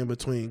the nigga in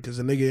between because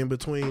the nigga in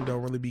between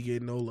don't really be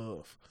getting no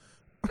love.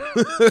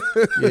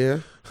 Yeah.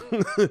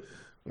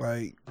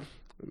 Like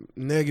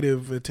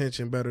negative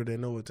attention better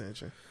than no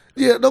attention.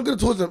 Yeah, don't get it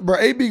twisted, bro.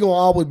 AB gonna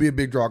always be a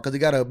big draw because he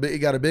got a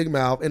big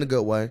mouth in a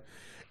good way,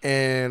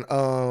 and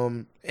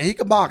he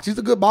can box. He's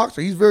a good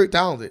boxer. He's very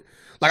talented.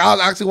 Like I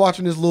was actually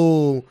watching this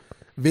little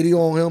video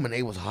on him, and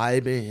they was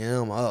hyping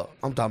him up.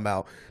 I'm talking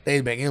about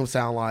they making him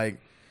sound like,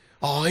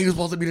 oh, he was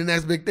supposed to be the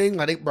next big thing.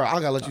 Like, bro, I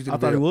gotta let you see the I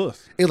thought he video.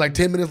 was. It was like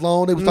 10 minutes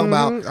long. They was talking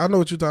about, I know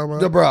what you're talking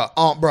about.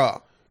 yeah,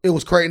 bro. It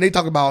was crazy. And they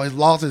talk about his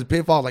losses,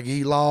 pitfalls, like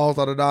he lost,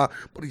 but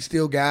he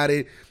still got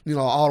it. You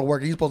know, all the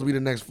work. He's supposed to be the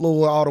next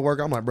Floyd, all the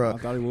work. I'm like, bro, I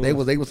thought he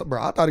was. bro.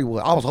 I thought he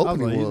was. I was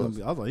hoping he was.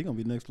 I was like, he gonna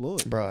be next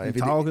Floyd. Bruh, he if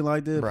he- talking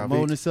like this, bruh, if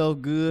promoting he-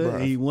 himself good.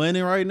 bruh. He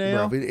winning right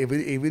now. Bro, if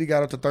he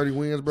got up to 30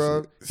 wins,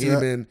 bro, See,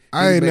 he'd been.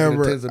 I ain't making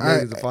never. tens of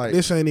millions of fights.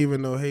 This ain't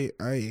even no hate.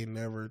 I ain't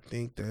never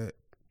think that.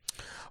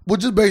 Well,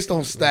 just based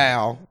on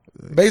style,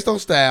 based on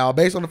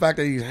the fact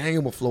that he's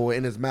hanging with Floyd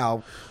in his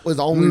mouth was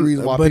the only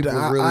reason why but people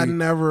was I really.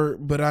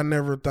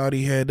 never thought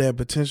he had that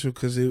potential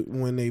because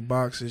when they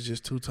box, it's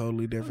just 2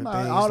 totally different Nah,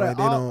 things. all Like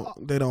that-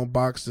 they don't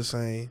box the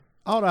same.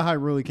 All that hype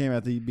really came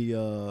after he beat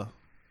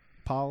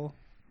Paul.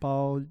 But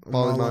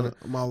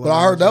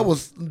I heard that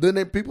was.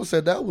 Then people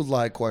said that was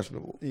like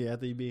questionable. Yeah,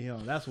 after he beat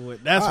him. That's when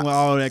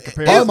all that Paul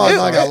comparison. Might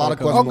got a lot of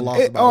questionable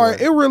losses. by the All way.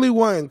 right, it really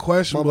wasn't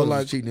questionable. Motherfuckers Like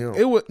was cheating him.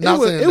 it was,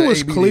 Not saying that it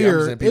was AB, I'm clear.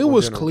 just saying people It in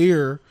was general.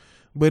 clear,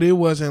 but it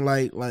wasn't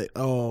like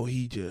oh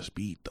he just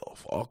beat the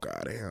fuck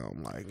out of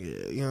him. Like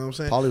yeah, you know what I'm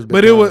saying. Paul is big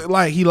But it time. was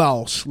like he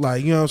lost.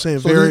 Like you know what I'm saying.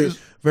 So Very do you-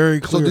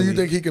 very So clearly. do you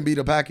think he can beat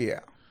a Pacquiao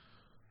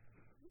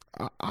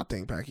I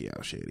think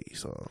Pacquiao shitty.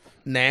 So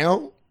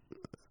now?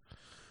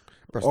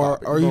 Bro, Or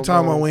stop it. are you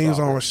talking about when he was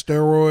Stop on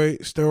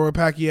it. steroid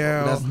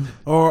Pacquiao?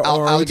 Or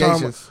are we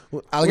talking Allegations.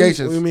 about,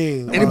 Allegations. What do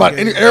you mean?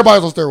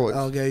 Everybody's on steroids.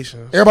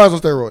 Allegations. Everybody's on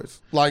steroids.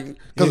 Like,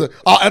 because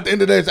at the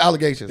end of the day, it's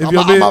allegations. I'm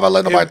not about to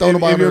let nobody throw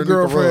nobody If your underneath the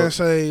rug. girlfriend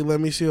say, "Let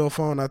me see your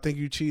phone," I think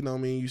you cheating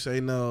on me. And you say,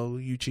 "No,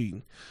 you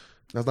cheating."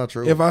 That's not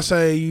true. If I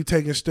say you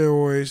taking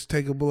steroids,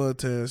 take a blood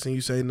test, and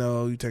you say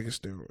no, you taking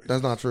steroids.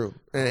 That's not true.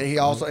 And he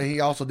also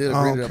did I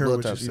agree don't to that care blood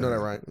what test. you You know say. that,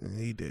 right?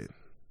 Yeah, he did.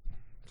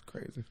 It's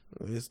crazy.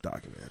 It's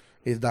documented.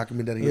 It's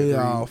documented that he It's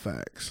agreed. all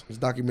facts. It's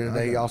documented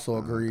that he also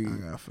agreed.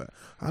 I got facts.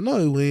 I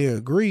know when he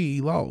agreed,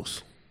 he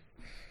lost.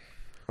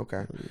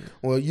 Okay.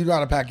 Well, you're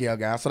not a Pacquiao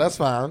guy, so that's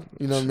fine.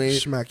 You know what I mean?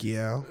 Smack you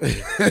out.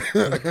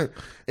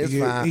 It's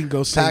fine. He can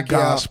go sing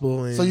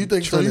gospel. And So you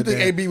think Trinidad.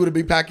 AB would have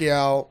beat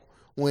Pacquiao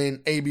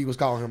when AB was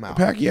calling him out?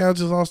 Pacquiao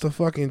just lost to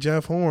fucking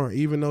Jeff Horn,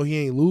 even though he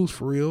ain't lose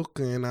for real.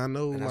 And I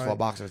know And that's like, why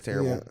boxing is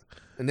terrible. Yeah.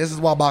 And this is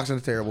why boxing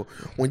is terrible.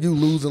 When you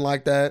losing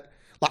like that,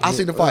 like I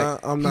seen the fight.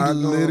 I'm he not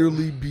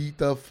literally beat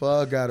the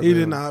fuck out of him. He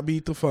did not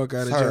beat the fuck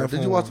out of Sir, Jeff did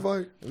Horn. you watch the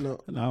fight? No,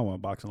 I don't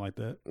want boxing like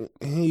that.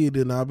 he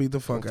did not beat the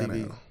fuck On out of TV.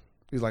 him.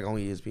 He's like on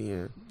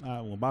ESPN.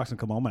 When boxing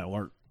come on, I'm at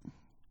work,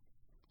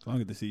 so I don't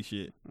get to see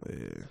shit. Yeah,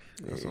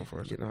 that's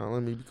unfortunate. You know,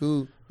 let me be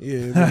cool.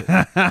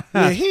 Yeah, but,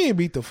 yeah, he ain't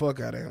beat the fuck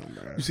out of him,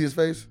 bro. You see his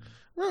face?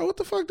 Bro, what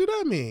the fuck do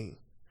that mean?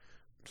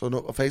 So no,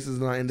 a face is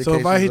not indication. So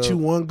if I hit you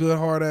one good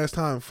hard ass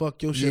time,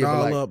 fuck your shit Yeah, but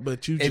all like, up.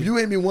 But you, if just, you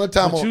hit me one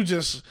time, but you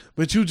just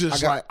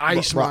like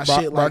ice bro, my bro,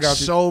 shit bro, I like got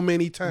you. so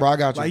many times. Bro, I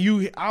got you.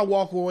 Like I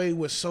walk away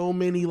with so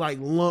many like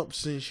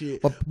lumps and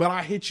shit. But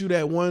I hit you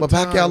that one. But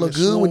time. Pacquiao looked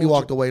good when he slowed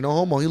walked away. No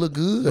homo, he looked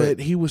good. But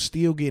he was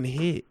still getting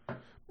hit.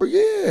 But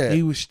yeah,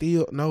 He was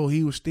still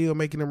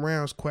making them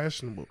rounds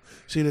questionable.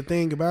 See, the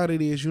thing about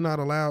it is you're not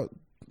allowed.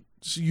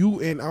 You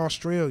in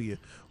Australia,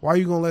 why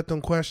you gonna let them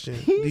question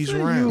these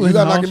rounds? you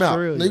gotta knock him out.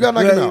 No, you gotta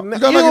knock him out. You gotta You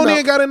knock him don't even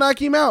out. gotta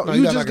knock him out. No,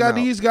 you gotta just knock him got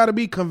out. these got to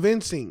be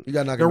convincing. You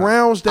gotta knock The him out.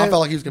 rounds that I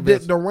felt like he was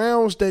convinced. the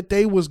rounds that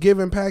they was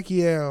giving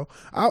Pacquiao,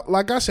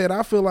 like I said,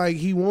 I feel like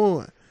he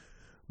won.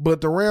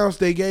 But the rounds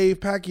they gave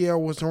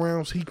Pacquiao was the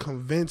rounds he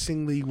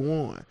convincingly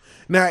won.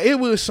 Now, it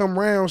was some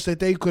rounds that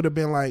they could have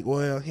been like,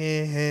 well, you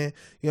know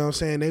what I'm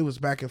saying? They was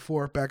back and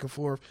forth,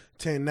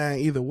 10-9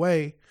 either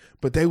way.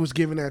 But they was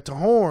giving that to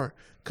Horn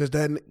because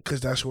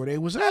that's where they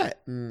was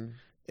at. Mm.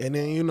 And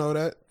then, you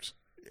know,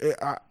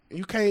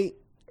 you can't,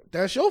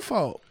 that's your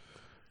fault.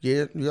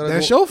 Yeah, you gotta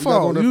That's go, your you gotta go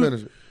fault. in there and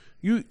finish it.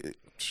 You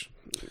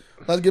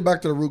Let's get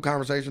back to the root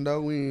conversation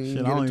though. We ain't Shit,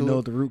 get I don't into even know it.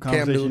 what the root Cam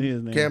conversation Newton,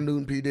 is now. Cam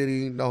Newton, P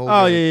Diddy, the whole.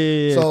 Oh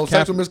thing. yeah. So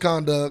sexual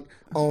misconduct,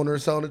 owner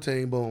selling the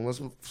team. Boom.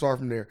 Let's start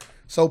from there.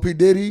 So P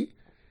Diddy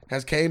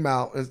has came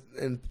out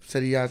and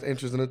said he has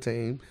interest in the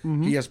team.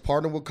 Mm-hmm. He has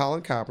partnered with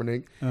Colin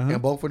Kaepernick,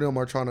 and both of them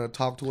are trying to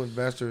talk to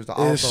investors to it's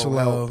also slow.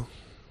 help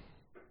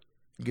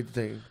get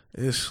the team.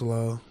 It's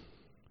slow.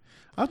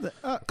 Because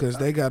Because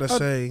they got to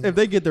say if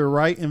they get the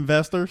right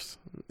investors,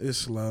 it's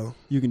slow.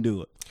 you can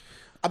do it.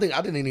 I think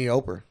they need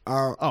Oprah.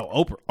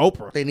 Oh,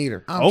 Oprah. They need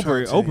her. I'm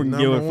trying to tell Oprah you, can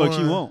get what the number fuck she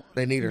one, want.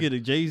 They need her. You get a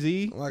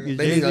Jay-Z. Like, get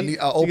they need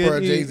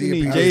Oprah, Jay-Z, and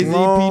P. Diddy. Jay-Z, As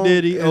long P.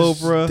 Diddy, as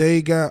Oprah.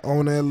 They got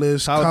on that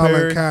list. Tyler Colin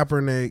Perry.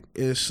 Kaepernick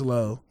is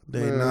slow. They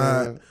Man.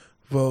 not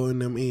voting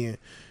them in.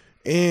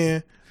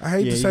 And I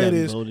hate Yeah, to you say gotta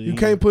this, vote it you in.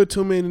 can't put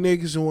too many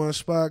niggas in one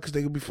spot because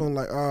they could be feeling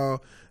like, oh,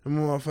 the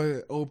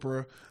motherfucker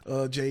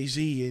Oprah,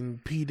 Jay-Z,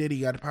 and P. Diddy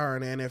got the power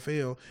in the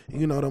NFL.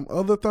 And, you know, them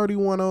other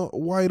 31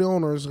 white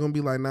owners are going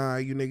to be like, nah,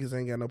 you niggas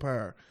ain't got no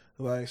power.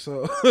 Like,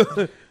 so.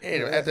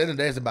 And at the end of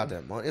the day, it's about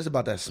that money. It's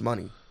about that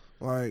money.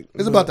 Like,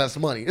 It's about that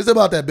money. It's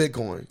about that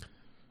Bitcoin.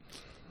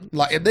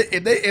 Like if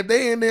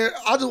they in there,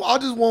 I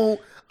just want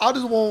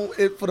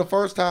it for the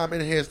first time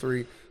in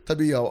history to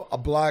be a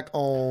black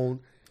owned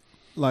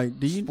Like,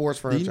 do you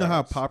sports do you know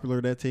how franchise.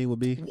 popular that team would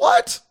be?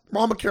 What?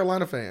 Bro, I'm a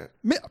Carolina fan.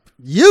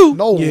 You?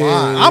 No Yeah.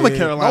 lie. I'm a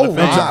Carolina No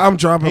fan. lie. I'm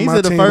dropping He my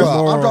said the team first-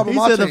 tomorrow. I'm dropping He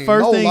my said the team.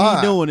 first No thing lie.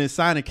 he doing is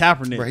signing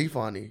Kaepernick. Bro, he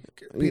funny.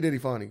 P Diddy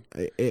funny.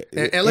 And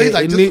And he's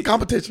like, just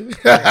competition.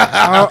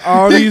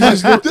 all these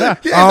is the,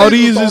 Yeah, all they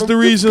these just is call the them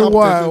reason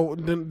why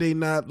competition. they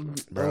not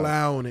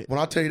allowing it. When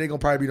I tell you they're gonna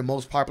probably be the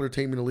most popular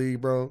team in the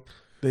league, bro.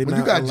 They When not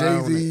you got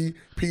allowing Jay-Z,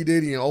 P.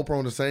 Diddy, and Oprah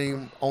on the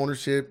same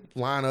ownership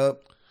lineup,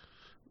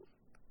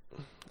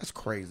 that's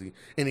crazy.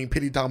 And then P.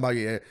 Diddy talking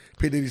about,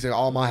 P. Diddy said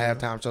all my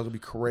halftime shows will be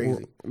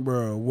crazy.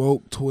 Bro,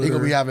 woke He Twitter.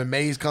 gonna be having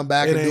Maze come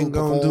back It and ain't do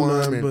gonna do perform,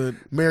 nothing and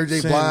but Mary J.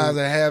 send Blige it.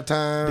 at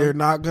halftime. They're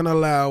not gonna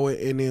allow it,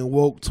 and then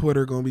woke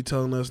Twitter gonna be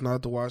telling us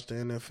not to watch the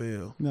NFL.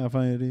 You know how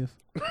funny it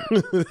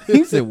is?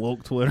 He said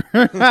woke Twitter.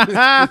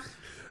 That's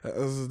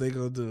what they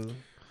gonna do.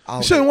 I You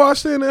hope shouldn't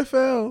watch the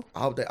NFL I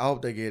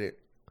hope they get it.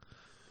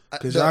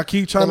 because The- y'all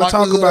keep trying the to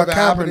talk likelihood about of it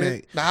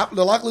happening- Kaepernick.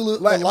 The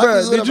likelihood, Like, the bro,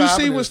 likelihood did of you it see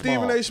happening what is Stephen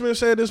small. A. Smith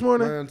said this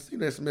morning? Man,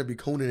 Stephen A. Smith be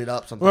cooning it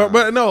up Well, sometimes.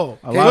 but no,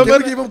 A lot Can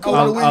of- we give him coon a,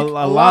 of the week? a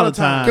lot of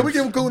times. Can we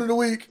give him coon of the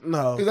week?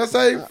 no, Is that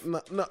safe?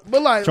 no,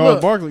 but like, Charles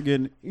look, Barkley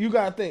getting it. you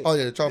gotta think. Oh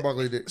yeah, Charles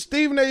Barkley did.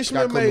 Stephen A.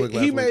 Smith Coon of the week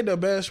last week. made the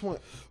best one.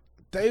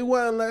 They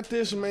wouldn't let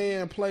this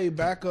man play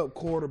backup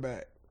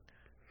quarterback.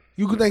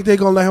 You could think they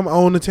gonna let him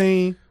own the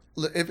team?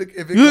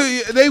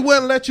 They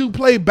wouldn't let you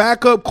play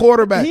backup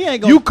quarterback. He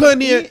ain't gonna, you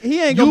couldn't. He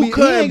ain't gonna you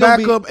couldn't back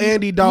up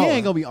Andy Dalton. He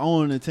ain't gonna be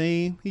owning the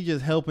team. He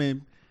just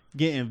helping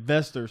get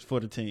investors for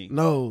the team.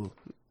 No,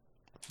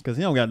 because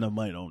he don't got enough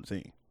money to own the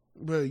team.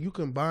 But you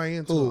can buy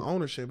into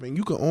ownership and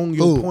you can own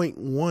your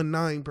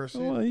 0.19%.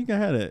 Well, you can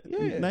have that.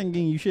 Yeah. That ain't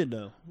getting you shit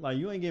though. Like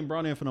you ain't getting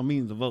brought in for no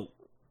meetings to vote.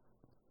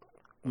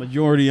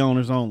 Majority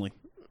owners only.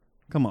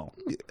 Come on.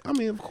 I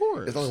mean, of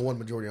course. It's only one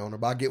majority owner,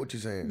 but I get what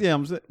you're saying. Yeah,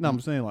 I'm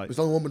saying like it's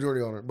only one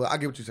majority owner, but I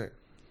get what you're saying.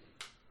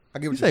 I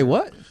get what you say.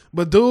 What?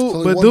 But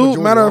dude,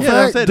 matter of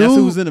fact, that's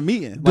who was in the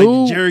meeting.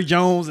 Like Jerry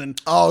Jones and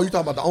you talking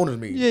about the owners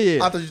meeting?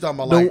 Yeah. I thought you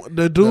talking about like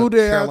the dude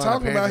that I'm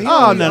talking about. He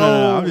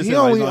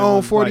only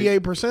owned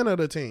 48% of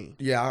the team.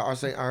 Yeah, I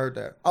heard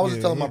that. I was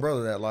just telling my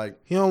brother that like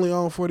he only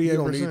owned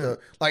 48%.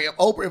 Like if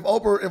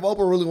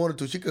Oprah really wanted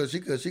to, she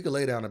could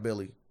lay down a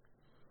Billy.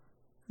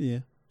 Yeah,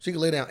 she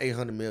could lay down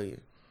 $800 million.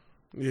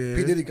 Yeah,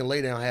 P Diddy can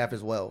lay down half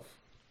his wealth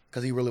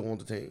because he really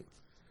wants the team.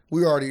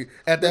 We already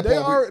at that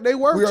point. They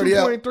worth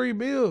 $2.3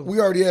 billion. We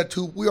already had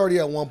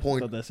 1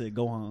 point. So that's it.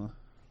 Go on.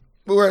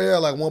 We already had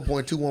like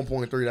 1.2,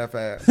 1.3 that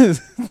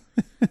fast.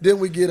 Then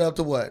we get up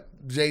to what?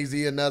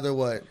 Jay-Z another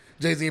what?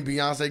 Jay-Z and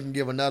Beyonce can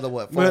give another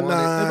what? But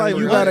nah,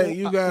 you gotta.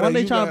 Weren't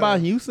they trying to buy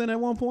Houston at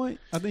one point?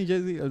 I think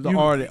Jay-Z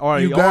part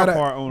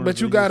owner.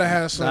 But you gotta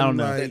have some.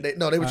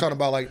 They were trying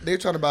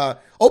to buy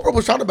Oprah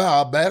was trying to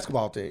buy a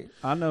basketball team.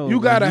 I know. You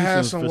gotta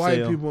have some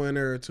white people in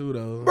there too,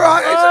 though.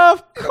 Bro,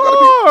 of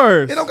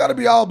course. It don't gotta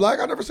be all black.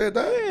 I never said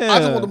that. Yeah. I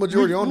just want the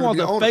majority owner to be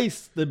the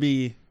face to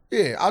be.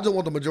 Yeah, I just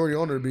want the majority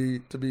owner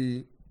to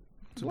be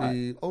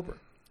Oprah.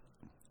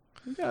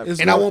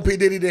 And I want P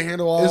Diddy to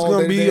handle all.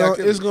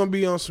 It's gonna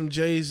be on some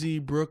Jay-Z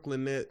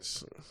Brooklyn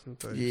Nets.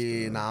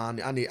 Yeah,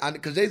 I need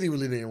because Jay-Z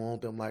really didn't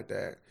want them like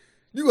that.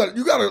 You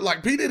gotta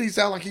like P Diddy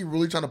sound like he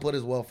really trying to put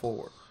his wealth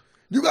forward.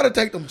 You gotta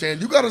take them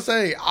chance. You gotta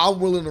say I'm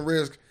willing to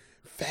risk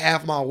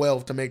half my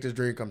wealth to make this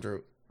dream come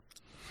true.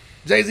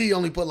 Jay-Z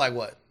only put like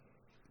what,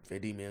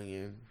 $50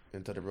 million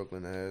into the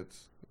Brooklyn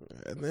Nets.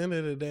 At the end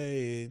of the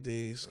day,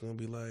 it's gonna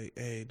be like,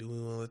 hey, do we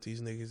want to let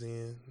these niggas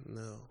in?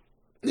 No.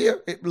 Yeah,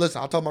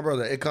 listen, I told my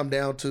brother it come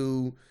down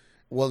to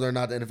whether or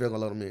not the NFL gonna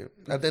let them in.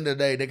 At the end of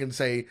the day, they can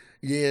say,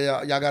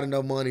 yeah, y'all got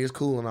enough money, it's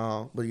cool and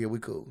all, but yeah, we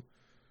cool.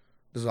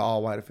 This is an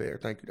all white affair.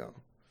 Thank you, though.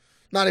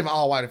 Not even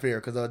all white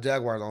affair because the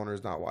Jaguars owner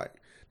is not white.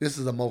 This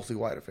is a mostly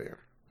white affair.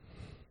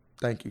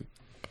 Thank you.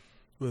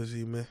 What is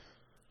he, man?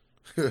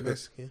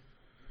 Mexican?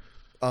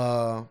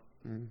 I'm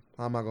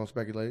not gonna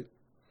speculate.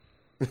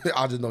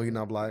 I just know he's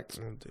not black.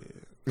 I'm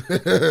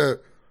dead.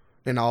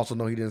 And I also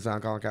know he didn't sign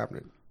Colin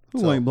Kaepernick.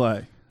 Who ain't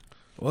black?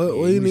 What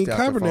do you need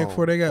Kaepernick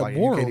for? They got like,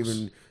 morals. You can't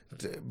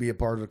even be a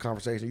part of the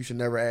conversation. You should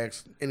never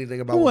ask anything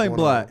about who what's ain't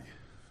going black. On.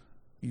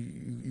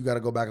 You got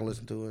to go back and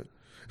listen to it.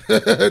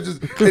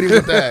 Just hit him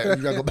with that.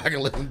 You got to go back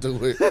and listen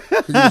to it.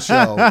 You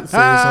show. I'm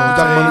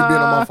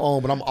being on my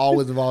phone, but I'm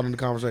always involved in the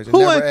conversation.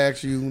 Never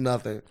ask you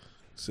nothing.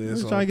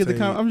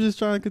 I'm just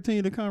trying to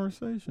continue the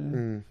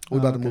conversation. We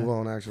about to move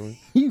on. Actually,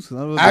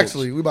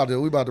 we about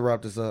to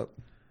wrap this up.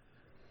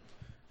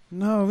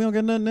 No, we don't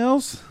got nothing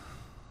else.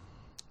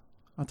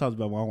 I talked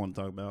about what I want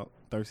to talk about.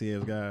 Thirsty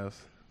ass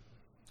guys.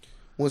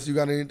 Once you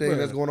got anything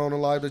that's going on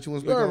in life that you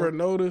want to speak on? You ever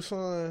notice,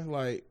 son,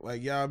 like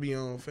y'all be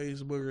on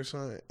Facebook or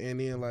something, and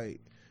then like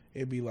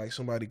it be like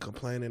somebody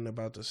complaining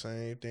about the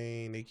same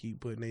thing they keep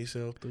putting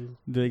themselves through.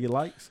 Do they get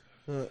likes?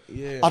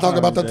 Yeah. I talked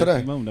about that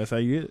today. That's how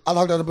you get it. I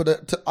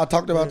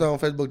talked about that on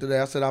Facebook today.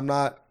 I said I'm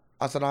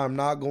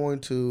not going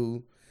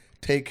to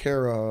take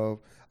care of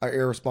an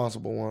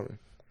irresponsible woman.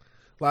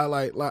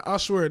 Like I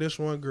swear, this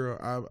one girl,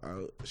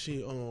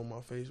 she on my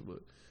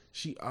Facebook,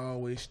 she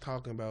always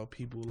talking about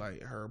people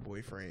like her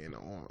boyfriend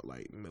on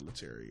like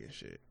military and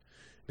shit.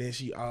 Then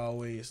she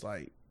always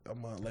like a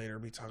month later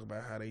be talking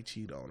about how they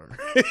cheat on her.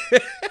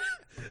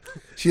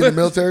 She in the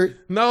military?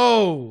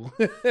 No.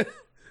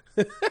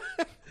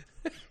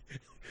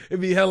 It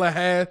be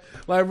hella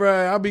like,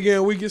 bro, I be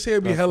getting weak as hell.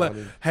 It be hella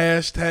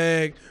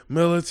funny.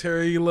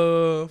 #military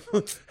love,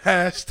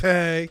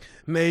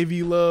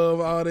 #Navy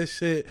love, all this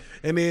shit.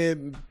 And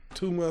then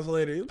 2 months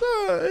later,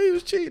 he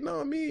was cheating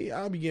on me.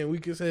 I'll be getting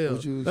weak as hell.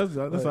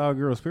 That's our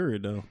girl's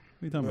spirit, though. What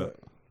you talking about?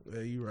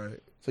 Yeah, you right.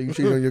 So you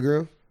cheating on your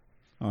girl?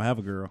 I don't have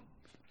a girl.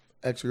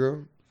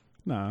 Ex-girl?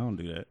 Nah, I don't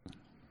do that.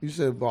 You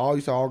said all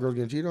girls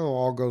getting cheated on, or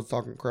all girls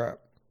talking crap?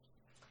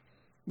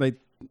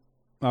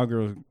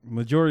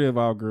 Majority of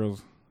our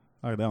girls.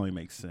 That only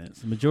makes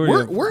sense.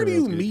 Majority. Where do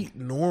you meet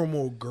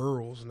normal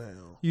girls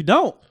now? You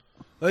don't.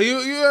 Like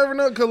you ever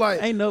know? Cause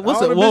like ain't no. What's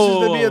all the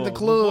bitches that be at the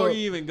club. Before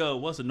you even go,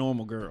 what's a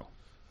normal girl?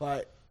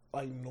 Like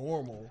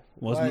normal.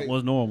 What's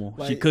normal?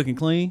 Like, she cooking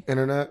clean?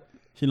 Internet.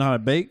 She know how to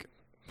bake?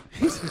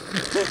 The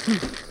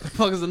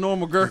fuck is a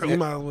normal girl? You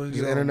might as well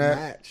get internet.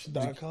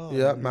 Match.com.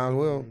 Yeah, might as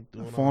well.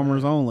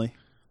 Farmers only.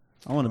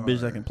 I want a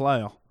bitch that can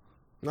plow.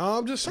 No,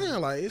 I'm just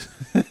saying, like,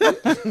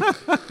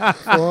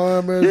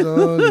 Farmers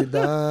only.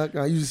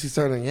 I usually see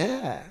certain,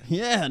 yeah,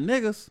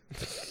 niggas.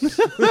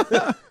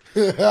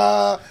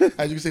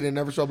 As you can see, they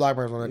never show black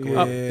person on that.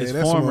 Yeah, it's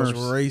that's farmers. the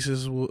most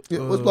racist.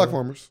 What's black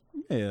farmers?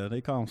 Yeah,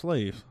 they call them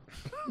slaves.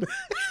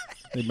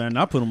 They better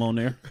not put them on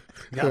there.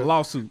 Got a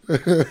lawsuit.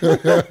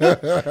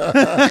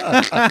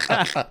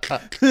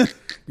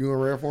 You in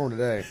rare form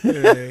today.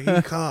 Yeah,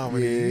 he calm.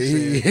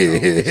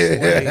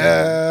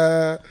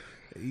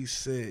 He's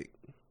sick.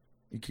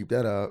 You keep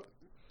that up.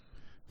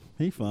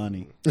 He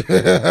funny.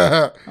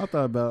 I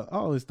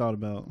always thought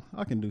about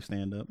I can do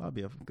stand up. I'll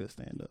be a good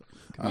stand up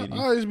comedian.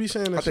 I always be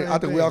saying that. I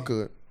think we all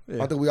could.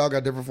 Yeah. I think we all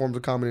got different forms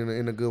of comedy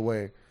in a good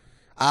way.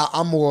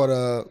 I'm more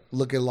the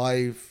look at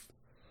life,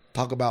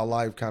 talk about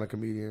life kind of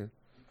comedian.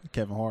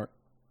 Kevin Hart.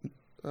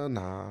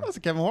 Nah. That's a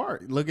Kevin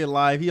Hart. Look at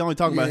life. He only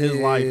talk about his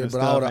life and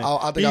stuff.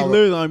 I think he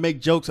literally only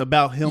make jokes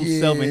about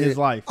himself and his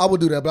life. I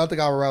would do that, but I think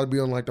I would rather be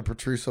on like the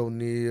Patrice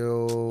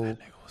O'Neal or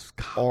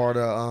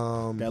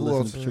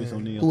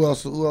the Who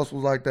else was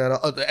like that?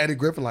 The Eddie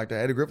Griffin like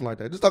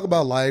that. Just talk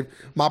about life,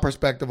 my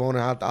perspective on it,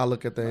 how I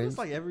look at things. It's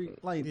like that's really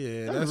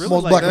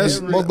most like black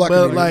every- most black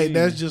but comedians. like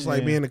that's just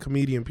like being a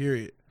comedian.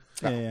 Period.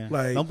 Yeah.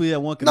 Like Don't be that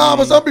one Nah, comedian.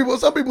 but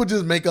some people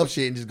just make up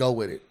shit and just go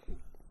with it.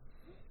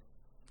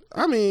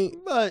 I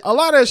mean, But a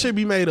lot of that shit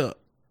be made up.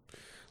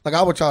 Like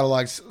I would try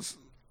to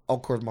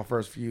of course, my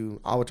first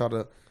few, I would try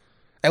to,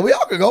 and we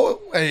all could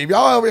go. Hey, if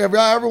y'all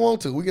ever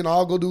want to, we can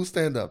all go do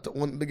stand up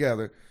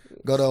together.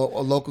 Go to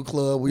a local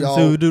club. We all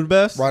see who do the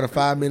best. write a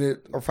 5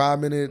 minute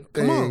thing.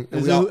 Come on.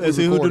 and Is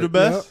we who do record the it.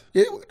 best?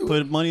 Yeah, we can do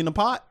Put money in the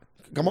pot.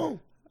 it. Come on.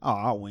 Oh,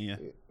 I'll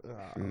win.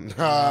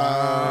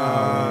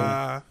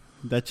 I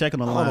That check on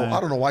the line. I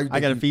don't know why you think I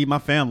gotta feed my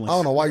family. I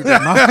don't know why you think.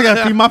 I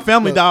gotta feed my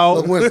family, dog.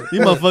 look, Winston.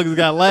 These motherfuckers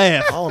got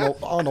laugh. I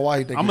don't know why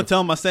you think. I'm gonna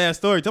tell them my sad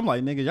story. I'm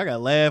like, niggas, y'all gotta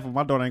laugh, or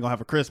my daughter ain't gonna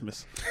have a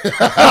Christmas.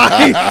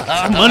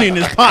 Some money in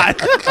this pot.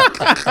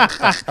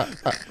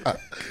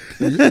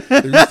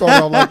 If you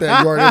start off like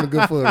that, you already on a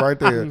good foot right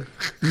there.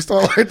 You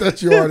start like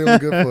that, you already on a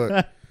good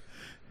foot.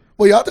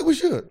 Well, yeah, I think we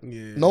should.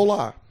 Yeah. No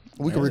lie.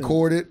 We can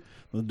record it.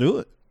 Let's do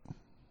it.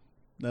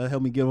 That'll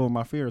help me get over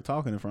my fear of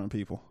talking in front of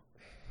people.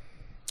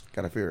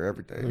 Gotta fear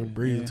everything.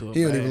 Breathe into it.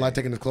 He don't even like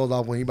taking his clothes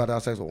off when he about to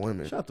have sex with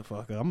women. Shut the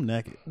fuck up. I'm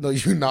naked. No,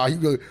 you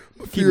go.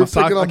 Keep my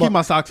socks. I keep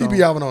my socks He on. be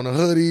having on a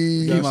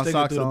hoodie. Keep my Stick it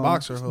socks through the on.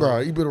 boxer hole. Bro,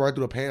 you better right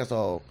through the pants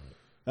hole.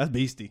 That's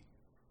beastie.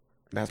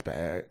 That's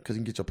bad because you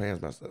can get your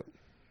pants messed up.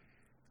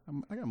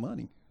 I got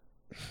money.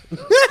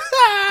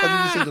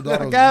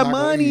 I got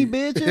money,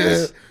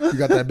 bitches. You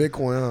got that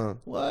Bitcoin, huh?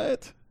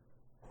 What?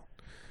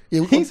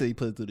 Yeah, He said he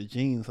put it through the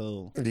jeans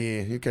hole.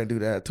 yeah, you can't do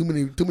that. Too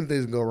many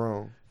things can go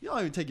wrong. You don't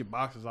even take your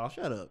boxers off.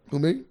 Shut up. Who,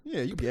 me?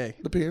 Yeah, you gay.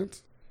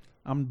 Depends.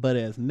 I'm butt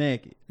ass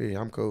naked. Yeah,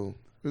 I'm cool.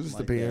 It just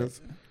Like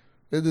depends.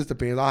 It just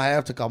depends. I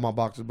have took off my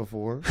boxers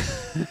before.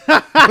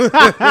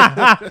 At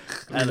a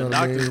what I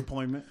doctor's mean?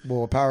 appointment.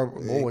 Boy,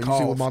 you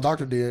see what my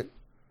doctor did.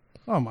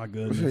 Oh my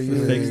goodness. Yeah,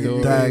 This fake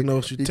story.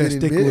 Diagnosed with He getting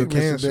testicular big, Mr.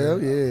 cancer.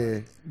 Bell. Yeah.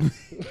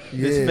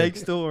 This fake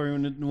story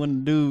when the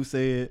dude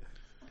said,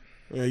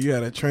 Yeah, you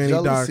had a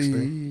training doctor.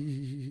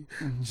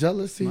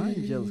 Jealousy. I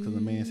ain't jealous because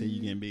the man said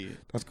you getting big.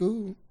 That's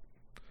cool.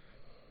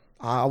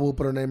 I will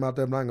put her name out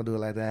there, but I ain't gonna do it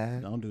like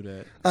that. Don't do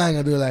that. I ain't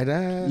gonna do it like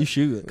that. You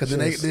should. Cause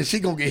then she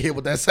gonna get hit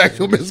with that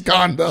sexual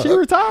misconduct. She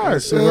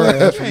retired. Sue her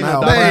ass for Ain't no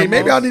malpractice. Hey,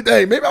 maybe I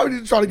need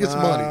to try to get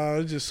some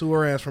money. Just sue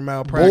her ass for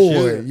malpractice. Boy,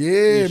 should. yeah,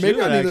 You maybe should,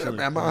 I need actually.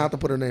 to. I might have to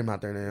put her name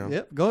out there now.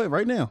 Yep. Go ahead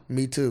right now.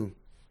 Me too.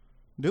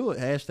 Do it.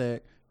 Hashtag.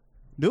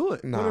 Do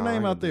it. Nah, Put her I name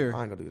ain't out gonna there. do-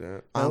 I ain't gonna do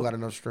that. I don't got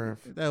enough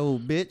strength. That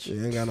old bitch. She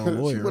ain't got no She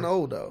lawyer. went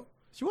old though.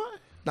 She what?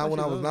 Not when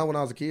She I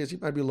was a kid. She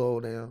might be a little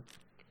old now.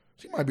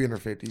 She might be in her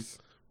 50s.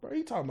 Bro,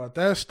 you talking about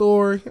that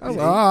story? I was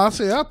like,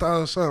 I thought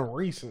it was something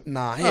recent.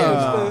 Nah, hell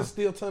nah.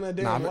 Still telling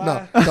that Nah, damn no,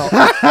 lie.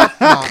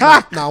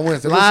 nah,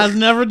 Winston. Lies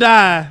never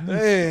die. It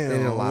ain't a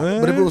Damn, lot.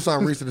 man. But if it was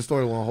something recent, the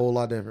story was a whole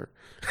lot different.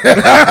 Whole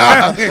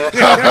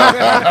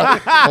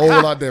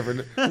lot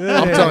different.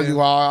 I'm telling you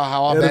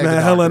how I It'd have bagged the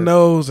been hella doctor.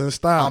 nose and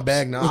stop. I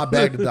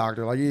bagged the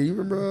doctor. Like, yeah, you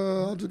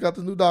remember I just got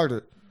this new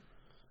doctor.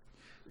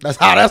 That's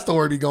how that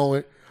story be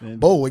going. And-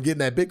 Boy, we're getting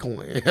that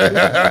Bitcoin.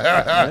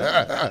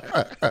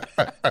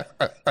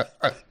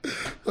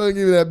 I'll give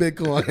you that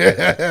Bitcoin.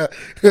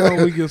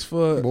 Oh, weak as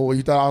fuck. Boy,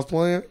 you thought I was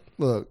playing?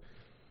 Look.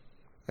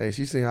 Hey,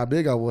 she seen how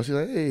big I was. She's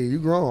like, hey, you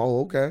grown.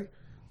 Oh, okay.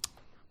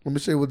 Let me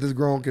show you what this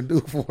grown can do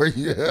for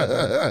you.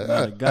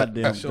 Not a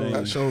goddamn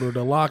thing. Showed her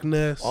the Loch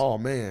Ness. Oh,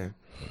 man.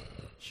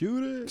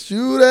 Shoot it.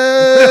 Shoot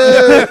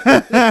it.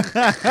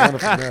 Wonderful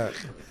that.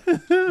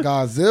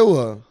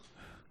 Godzilla.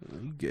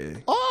 You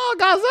gay. Oh,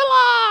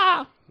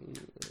 Godzilla.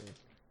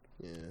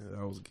 Yeah,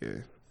 that was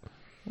gay.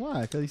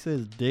 Why? Because he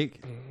says dick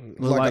Like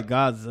look like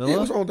Yeah, Godzilla.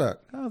 what's wrong with that?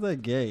 How's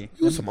that gay?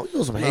 You was some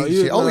hate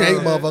you- shit. Only no, hate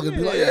yeah, motherfuckers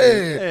be like, yeah,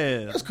 yeah,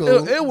 yeah. that's cool.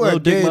 It Little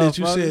wasn't dick gay that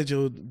you motherfucker. said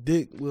your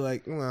dick was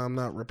like, well, I'm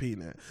not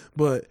repeating that.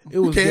 But it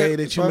was can't, gay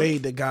that you fuck.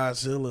 made the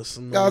Godzilla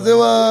some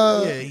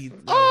Godzilla. Yeah,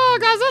 Oh,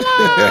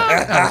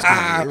 Godzilla. that was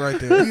gay right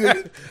there.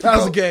 That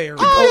was gay. Right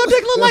Oh, your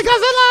dick look like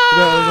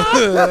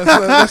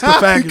Godzilla. that's the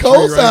fact right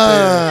co-sign.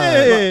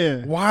 there.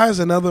 Yeah. Why is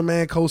another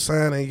man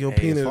co-signing your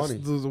Hey, it's penis funny.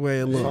 the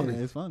way it Yeah, looks?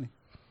 it's funny.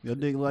 Your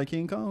dick like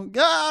King Kong?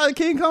 God,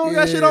 King Kong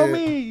got shit on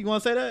me. You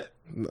want to say that?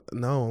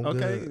 No, I'm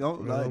Okay, good.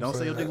 don't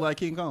say your dick like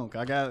King Kong.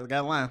 I got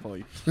a line for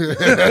you.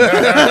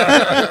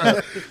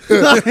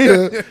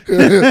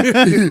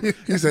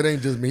 He said,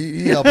 "Ain't just me.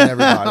 He helping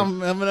everybody."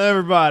 I'm helping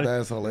everybody.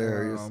 That's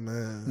hilarious. Oh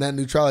man, Net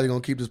neutrality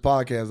gonna keep this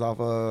podcast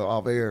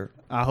off air.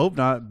 I hope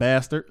not,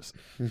 bastards.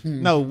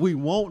 No, we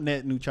want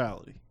net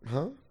neutrality.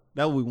 Huh?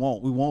 That we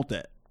want. We want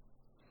that.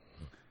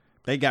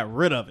 They got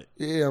rid of it.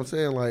 Yeah, I'm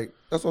saying like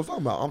that's what I'm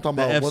talking about. I'm talking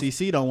The about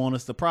FCC don't want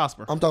us to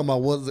prosper. I'm talking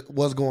about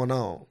what's going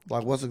on.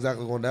 Like what's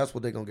exactly going on. That's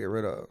what they're gonna get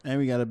rid of. And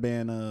we got to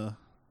ban.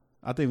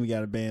 I think we got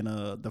to ban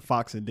the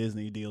Fox and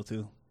Disney deal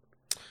too.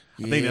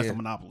 I think that's a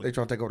monopoly. They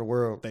trying to take over the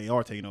world. They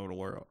are taking over the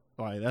world.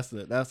 Like that's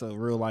a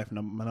real life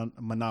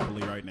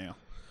monopoly right now.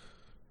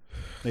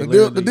 The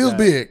deal's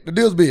big. The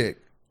deal's big.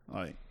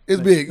 Like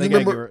it's big. They got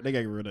to get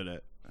rid of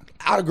that.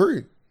 I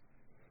agree.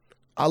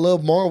 I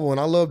love Marvel and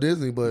I love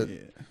Disney, but Yeah.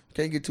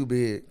 can't get too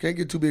big. Can't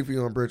get too big for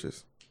your own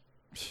britches.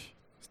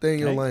 Stay in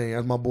your lane,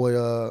 as my boy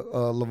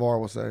LeVar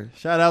would say.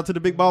 Shout out to the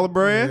Big Baller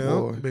Brand.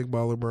 Boy. Big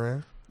Baller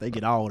Brand. They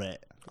get all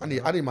that. I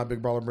need my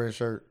Big Baller Brand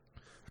shirt.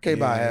 I can't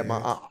buy a hat.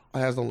 My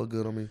hats don't look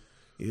good on me.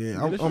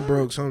 Yeah, I'm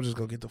broke, so I'm just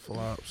gonna get the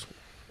flops.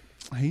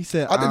 He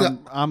said, I think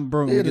I'm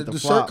broke. Yeah, Get the the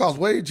shirt flops. costs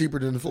way cheaper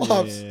than the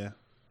flops. Yeah.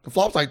 The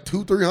flops like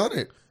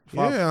 $200-300.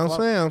 Yeah, I'm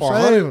saying I'm Or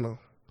saving them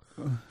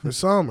for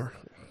summer.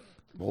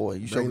 Boy,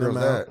 you show Bring girls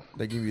them that out.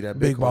 they give you that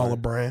Big Bitcoin.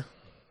 Baller Brand.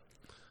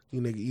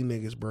 You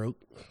niggas broke.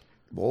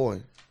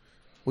 Boy,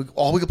 we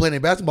can play in a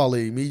basketball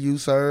league. Me, you,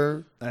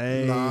 sir.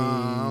 Hey.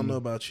 Nah, I don't know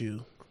about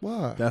you.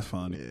 Why? That's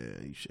funny.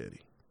 Yeah, you shitty.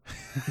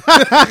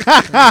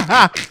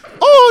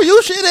 Oh,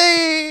 you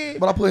shitty.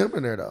 But I put him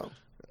in there though.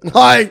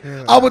 Like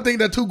I would think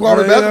that two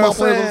guarded Yeah, you know basketball what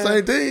players I'm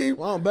on the same team.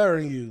 Well, I'm better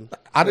than you.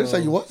 I didn't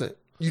say you wasn't.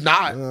 You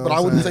not, know but what I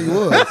I'm wouldn't say saying? you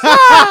was. You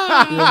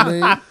know what I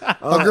mean?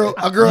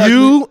 A girl,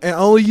 You and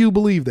only you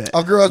believe that.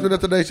 a girl asked me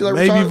that today. She's like,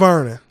 Maybe Rashad,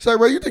 Vernon. she's like,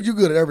 bro, you think you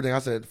good at everything? I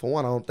said, for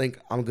one, I don't think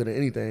I'm good at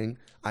anything.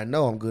 I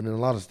know I'm good in a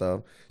lot of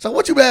stuff. So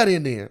what you bad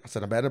in then? I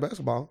said, I'm bad at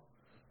basketball.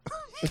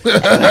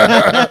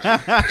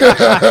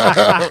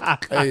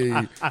 Hey,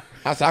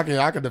 I said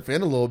I can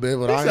defend a little bit,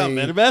 but I Something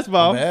ain't in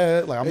basketball.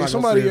 bad. Like I'm Hey, not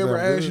somebody gonna ever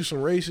say asked you some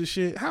racist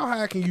shit? How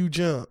high can you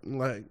jump? I'm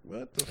like,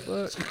 what the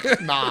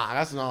fuck? Nah,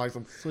 that's not like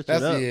some. Switch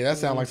That's it up. that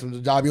sounds like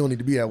some job you don't need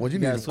to be at. Well, you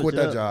need Gotta to switch quit it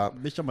that up.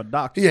 job. Bitch, I'm a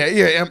doctor. Yeah.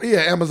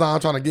 Amazon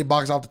trying to get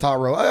box off the top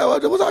row.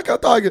 Hey, what's I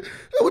got target?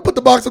 Hey, we put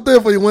the box up there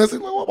for you,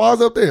 Winston. Like, why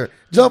is it up there?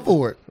 Jump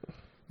for it.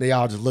 They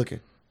all just looking.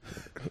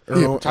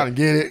 Earl, Trying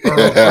to get it.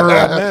 Earl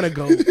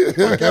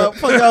Manigault.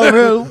 Fuck out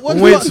here. What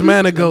you Wentz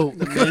Manigault.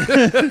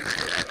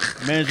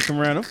 Manager come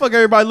around. What the fuck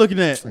everybody looking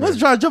at? What's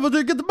trying to jump up there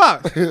and get the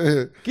box?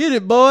 Get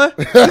it, boy.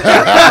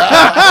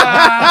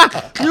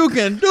 You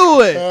can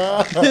do it.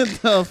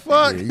 The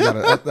fuck? Yeah, you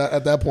gotta,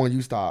 at that point,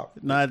 you stop.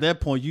 Nah, at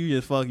that point, you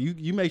just fuck.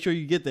 You make sure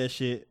you get that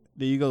shit.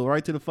 Then you go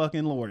right to the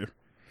fucking lawyer.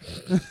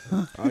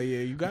 Oh yeah,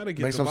 you gotta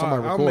get Make the sure ball.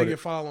 somebody I'll record make it. it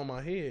fall on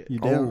my head. You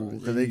Oh, down?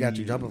 because they got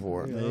you jumping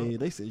for it.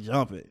 They said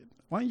jump it.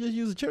 Why don't you just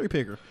use a cherry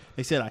picker?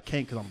 They said I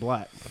can't because I'm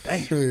black.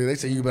 Damn. They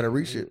say you better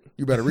reach it.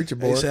 You better reach it,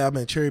 They boy. say I've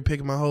been cherry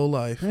picking my whole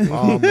life.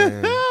 Oh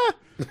man.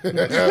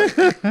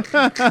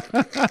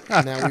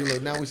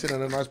 now we sit at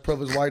a nice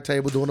privileged white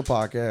table doing the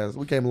podcast.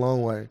 We came a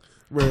long way.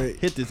 Right.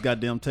 Hit this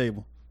goddamn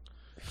table.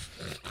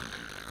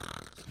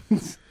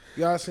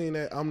 Y'all seen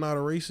that I'm not a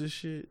racist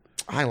shit?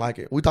 I ain't like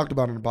it. We talked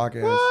about it in the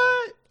podcast.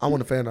 What? I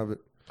wasn't a fan of it.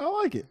 I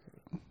like it.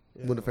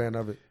 Wasn't a fan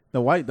of it.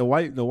 The white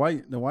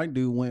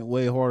dude went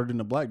way harder than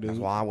the black dude. That's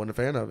why I wasn't a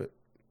fan of it.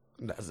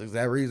 That's the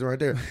exact reason right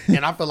there.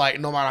 And I feel like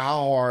no matter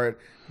how hard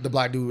the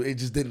black dude, it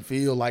just didn't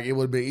feel like it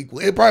would have been equal.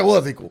 It probably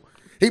was equal.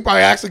 He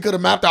probably actually could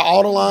have mapped out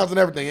all the lines and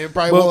everything. It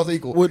probably was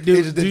equal. What, It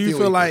do just didn't you feel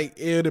equal. like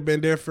it would have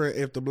been different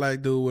if the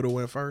black dude would have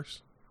went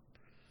first?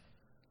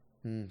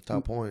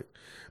 Top point.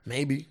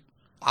 Maybe.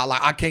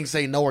 I can't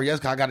say no or yes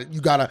because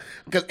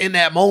because in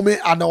that moment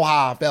I know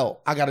how I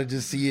felt. I gotta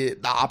just see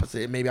it the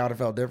opposite. Maybe I would have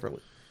felt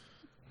differently.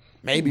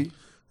 Maybe.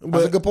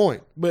 That's a good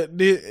point. But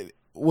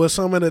was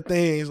some of the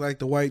things like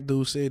the white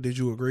dude said, did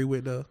you agree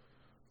with though?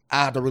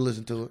 I have to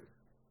re-listen to it.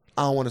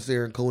 I don't want to sit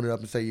here and coon it up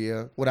and say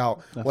yeah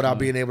without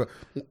being able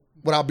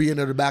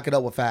to back it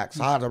up with facts.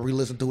 I have to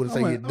re-listen to it and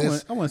say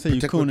this. I want to say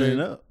you particular cooning thing.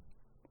 it up.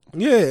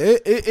 Yeah,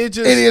 it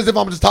just It is if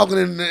I'm just talking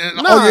and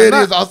it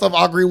is all stuff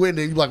I agree with and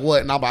then you be like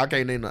what? And I'm like I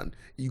can't name nothing.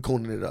 You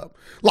cooning it up.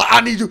 Like I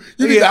need you.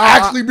 You need to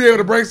actually be able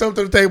to bring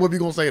something to the table if you're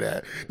gonna say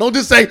that. Don't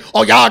just say,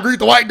 "Oh, y'all agree with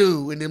the white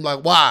dude," and then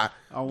like, why?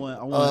 I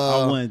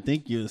wouldn't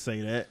think you would say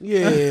that.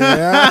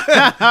 Yeah,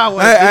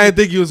 I didn't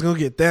think you was gonna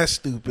get that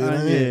stupid.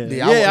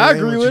 I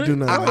agree with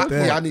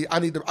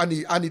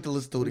it. I need to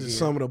listen to it again.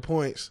 Some of the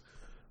points,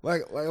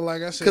 like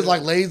I said, Because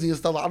like lazy and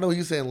stuff. I know he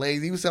was saying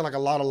lazy. He was saying like a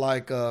lot of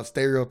like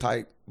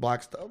stereotype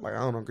black stuff. Like I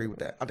don't agree with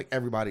that. I think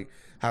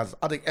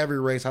every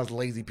race has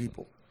lazy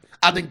people.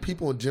 I think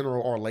people in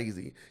general are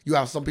lazy. You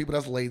have some people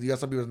that's lazy. You have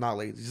some people that's not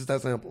lazy. It's just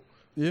that simple.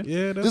 Yeah.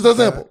 yeah, that's Just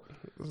that simple.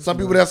 Some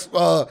people that's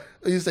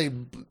you say,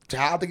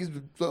 I think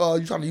you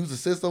trying to use the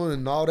system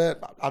and all that.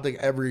 I think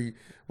every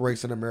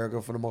race in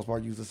America, for the most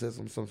part, use the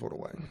system some sort of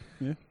way.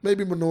 Yeah.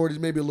 Maybe minorities,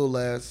 maybe a little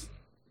less,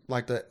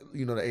 like the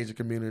the Asian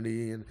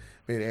community and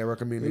maybe the Arab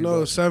community.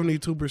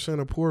 72%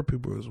 of poor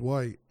people is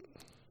white.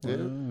 Yeah.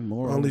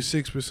 Only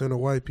 6% of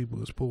white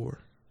people is poor.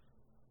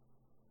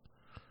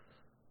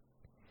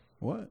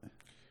 What?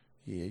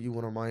 Yeah, you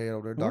went on my head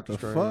over there, What Dr.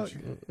 the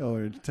Strange. fuck? Oh,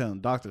 you're telling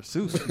Dr.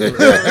 Seuss.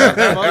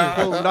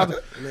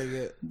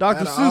 Dr.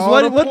 Out of Seuss, all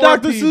what the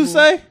Dr. poor Seuss people-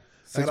 say?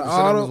 6% Out of all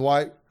of them the- is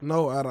white.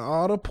 No, out of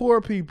all the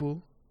poor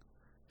people,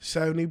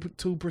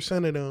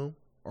 72% of them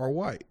are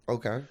white.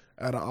 Okay.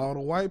 Out of all the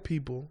white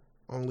people,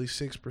 only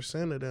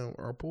 6% of them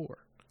are poor.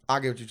 I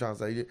get what you're trying to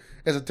say.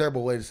 It's a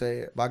terrible way to say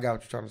it, but I got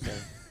what you're trying to say.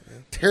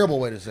 Terrible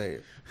way to say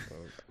it.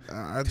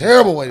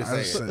 Terrible way to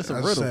say it. It's a I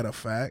riddle. said a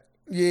fact.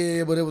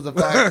 Yeah, but it was a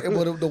fact.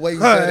 The way you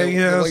said it, You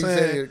know the what way I'm you said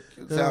saying? it, You know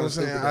what I'm sounded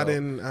saying? stupid. I though.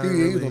 didn't He was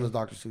really- on his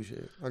Dr. Seuss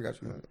shit. I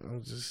got you.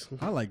 I'm just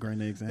I like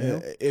green eggs and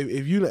ham.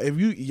 if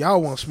you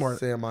y'all want smart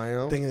Sam I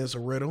am. thinking it's a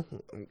riddle.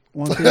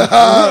 One You know what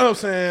I'm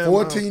saying?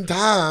 14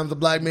 times a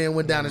black man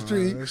went down the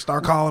street.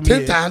 Start calling me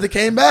 10 times it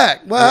came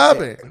back. What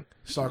happened?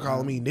 Start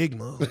calling me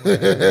Enigma.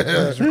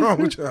 What's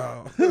wrong with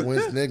y'all?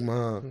 When's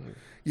Enigma, huh?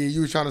 Yeah,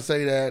 you were trying to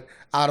say that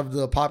out of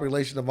the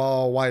population of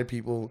all white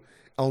people,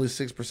 only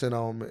 6%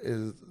 of them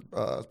is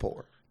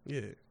poor.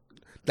 Yeah.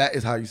 That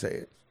is how you say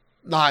it.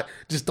 Not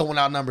just throwing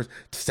out numbers.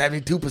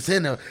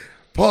 72% of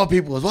poor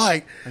people is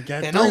white. I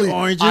got and 3 only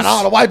oranges. out of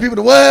all the white people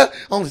in the world,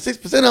 only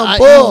 6% of them I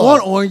poor. eat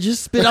 1 oranges,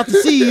 spit out the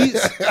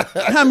seeds.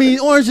 How many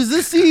oranges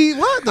this seed?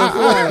 What the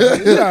fuck?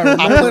 You gotta I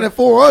remember, planted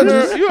 4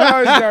 oranges. you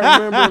always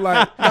gotta remember,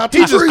 like, Not he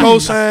the just trees.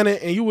 co-signed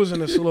it and you was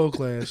in a slow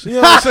class. You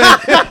know what I'm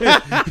saying? You know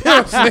what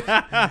I'm saying?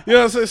 You know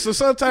what I'm saying? So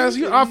sometimes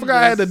I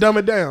forgot I had to dumb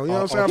it down. You know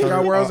what I'm saying? I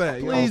forgot where I was at.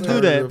 You know what I'm Please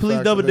saying? do that.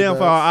 Please double down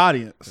for our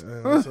audience.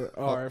 So,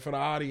 all right, for the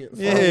audience.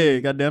 Yeah,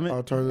 goddamn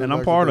Alternative it. And I'm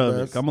back part to of the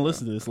it. best. I'm going to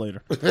listen to this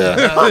later.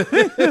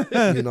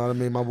 You know what I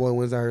mean? My boy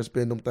Winston out here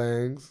spitting them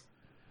things.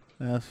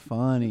 That's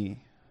funny.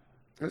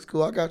 That's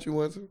cool. I got you,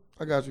 Winston.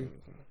 I got you.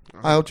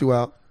 I helped you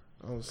out.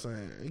 I was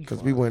saying.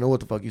 Because people ain't know what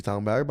the fuck he's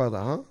talking about. Everybody's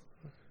like, huh?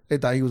 They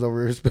thought he was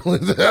over here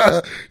spilling.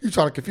 You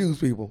trying to confuse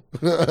people.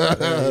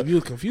 If you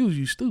was confused,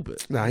 you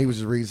stupid. Nah, he was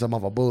just reading something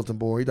off a bulletin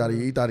board.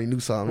 He thought he knew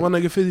something. One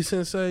nigga 50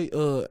 Cent say,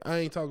 I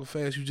ain't talking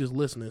fast, you just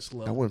listening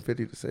slow. I wasn't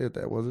 50 to say it,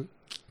 that was it?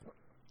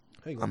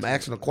 Ain't gonna I'm talk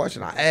asking a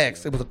question. I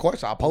asked. It was a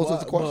question. I posted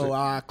the question. Well,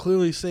 I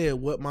clearly said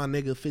what my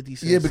nigga 50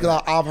 Cent Yeah,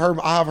 because said.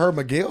 I've heard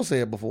Miguel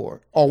say it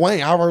before. Or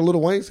Wayne. I've heard Lil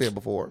Wayne say it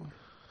before.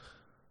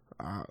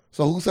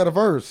 So who said it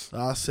first?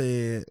 I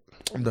said,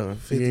 I'm done.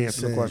 50 He ain't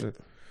answered the Cent. question.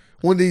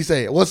 When did he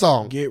say it? What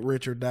song? get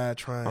rich or die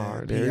trying. All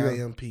right, there you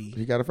go. PIMP.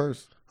 He got it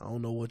first. I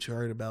don't know what you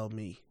heard about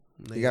me.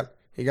 He got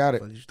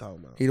it. What you talking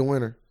about? He the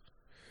winner.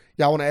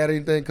 Y'all want to add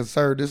anything? Because,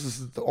 sir, this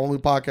is the only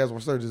podcast where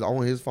Sir is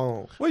on his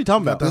phone. What are you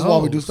talking about? This is why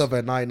we do stuff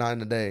at night, not in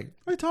the day.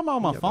 What are you talking about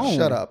on my phone?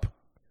 Shut up.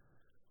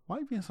 Why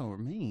you being so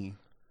mean?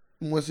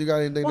 Once you got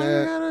anything Why to you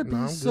add, gotta be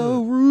I'm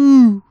so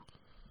rude?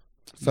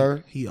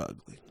 sir? He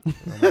ugly.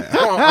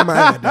 I'm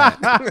mad at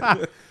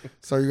that.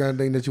 Sir, you got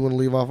anything that you want to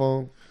leave off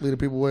on? Leave the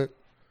people with?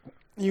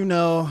 You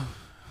know,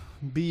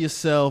 be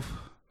yourself,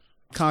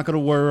 conquer the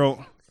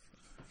world,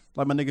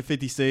 like my nigga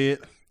 50 said.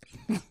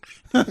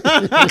 Is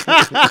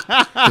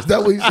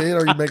that what you said, or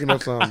are you making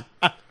up something?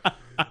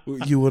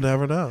 You will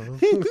never know.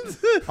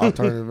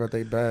 Alternative at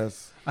their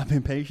best. I've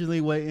been patiently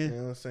You waiting.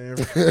 know what I'm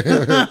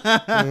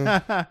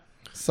saying?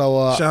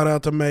 So, Shout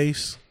out to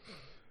Mace.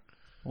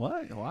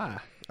 What? Why?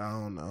 I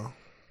don't know.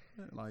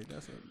 Like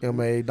that's a,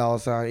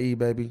 $$,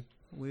 baby.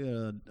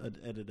 we'll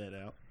edit that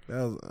out.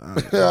 That was,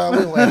 We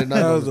don't edit nothing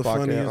that on was this the podcast.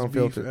 funniest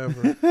beef Unfiltered.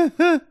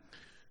 ever.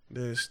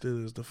 That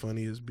still is the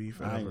funniest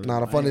beef I ever. ain't- Nah,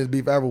 the funniest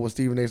beef ever was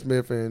Stephen A.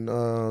 Smith and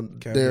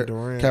Kevin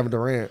Durant. Kevin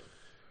Durant.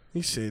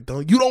 He said,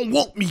 "You don't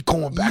want me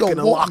going back You in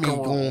don't the want locker me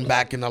room. going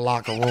back in the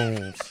locker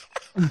rooms.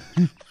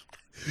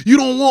 You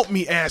don't want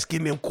me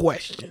asking them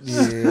questions."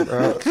 Yeah,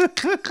 bro.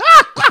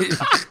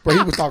 But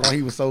he was talking like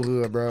he was so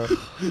good, bro.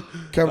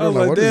 Kevin I was Durant,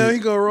 like, what is damn, it? he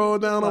gonna roll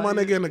down on my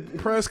nigga in the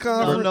press I don't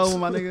conference. know where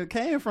my nigga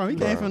came from. He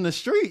came from the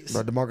streets.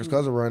 Bro, DeMarcus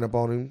Cousins ran up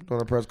on him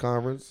during a press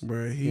conference.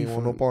 Bro, He he ain't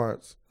want no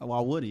parts. Why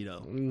would he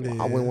though? Yeah.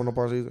 I wouldn't want no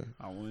parts either.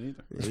 I wouldn't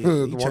either. He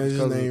DeMarcus changed his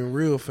Cousins- name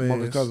real DeMarcus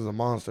fast. Cousins is a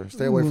monster.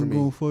 Stay away from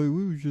me. Fight.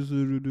 We was just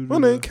My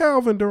name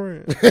Calvin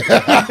Durant.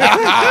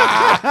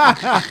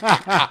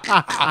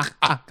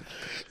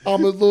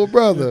 I'm his little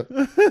brother.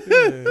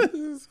 Yeah.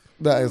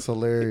 That is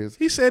hilarious.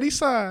 He said he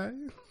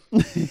signed.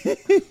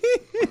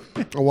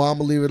 Well, I'm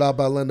gonna leave it out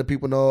by letting the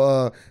people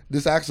know.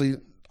 This actually,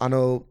 I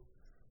know,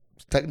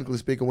 technically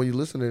speaking, when you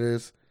listen to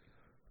this,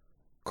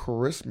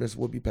 Christmas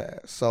will be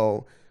past.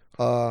 So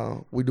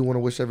we do want to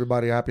wish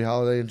everybody a happy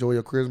holiday. Enjoy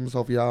your Christmas.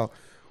 Hope y'all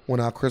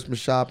went out Christmas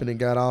shopping and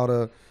got all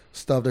the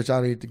stuff that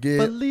y'all need to get.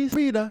 Feliz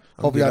Vida.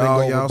 Hope y'all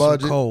didn't go over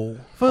budget. Coal.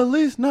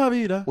 Feliz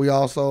Navidad. We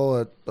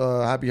also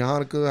happy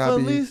Hanukkah.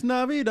 Happy Feliz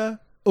Navidad.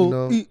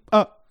 know,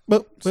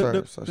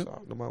 sir. Stop.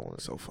 Stop. Nobody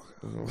want So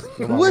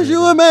fucking. Wish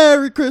you a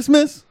Merry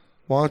Christmas.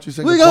 Why don't you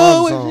sing We a gonna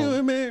Kwanzaa wish you song?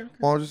 a Merry.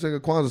 Why don't you sing a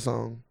Kwanzaa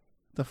song?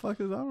 The fuck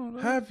is I don't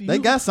know. Have you? They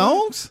got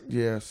songs?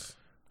 Yes.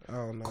 I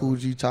don't know.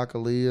 Coogee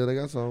Chakalia. They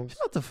got songs.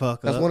 Shut the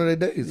fuck That's up. one of their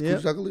days. Yep.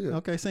 Coogee Chakalia.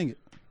 Okay, sing it.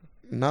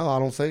 No, I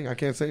don't sing. I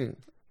can't sing.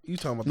 You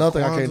talking about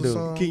Nothing the I can't Kwanzaa do.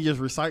 song? Can you just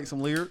recite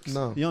some lyrics?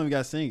 No. You don't even got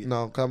to sing it.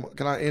 No, can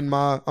I end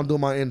my? I'm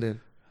doing my ending.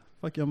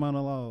 Fuck your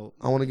monologue.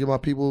 I want to give the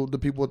people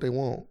what they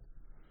want.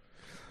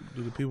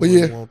 Do the people But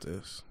really yeah. want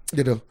this?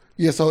 You know.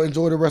 Yeah. So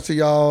enjoy the rest of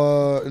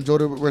y'all. Enjoy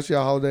the rest of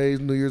y'all holidays.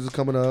 New Year's is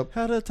coming up.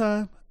 Had a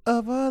time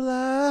of our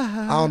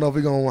life. I don't know if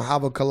we're gonna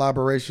have a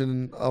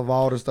collaboration of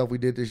all the stuff we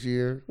did this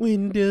year.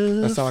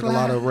 Windows That sounds like a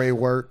lot of Ray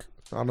work.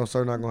 I know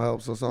sir not gonna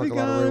help, so it sounds We like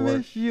a lot of Ray gonna work.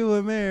 wish you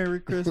a Merry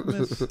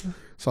Christmas.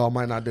 So I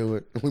might not do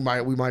it. We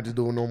might just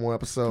do a normal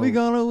episode. We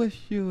gonna wish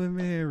you a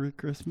Merry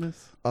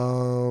Christmas. We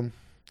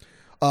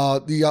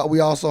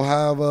also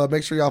have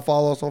make sure y'all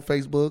follow us on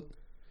Facebook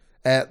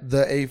at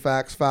the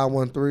AFAX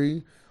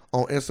 513.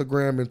 On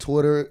Instagram and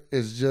Twitter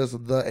it's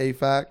just the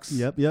AFAX.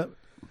 Yep.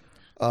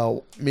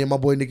 Me and my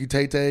boy Nikki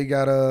Tate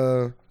got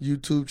a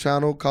YouTube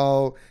channel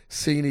called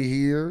Scene It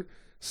Here.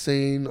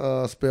 Scene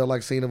spelled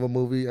like scene of a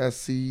movie,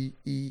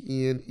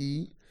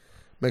 SCENE.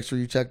 Make sure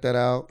you check that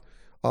out.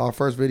 Our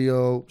first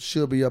video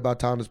should be up by the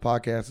time this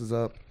podcast is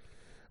up.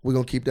 We're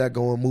gonna keep that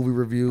going. Movie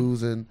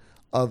reviews and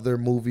other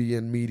movie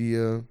and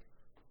media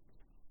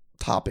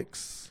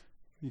topics.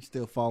 You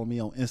still follow me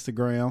on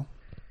Instagram,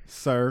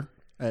 sir,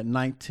 at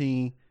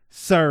 19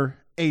 sir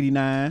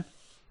 89.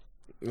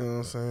 You know what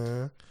I'm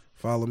saying?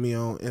 Follow me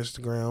on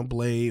Instagram,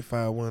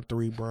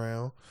 Blade513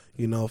 Brown.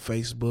 You know,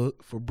 Facebook,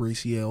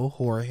 Fabricio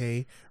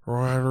Jorge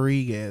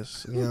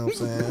Rodriguez. You know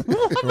what I'm saying?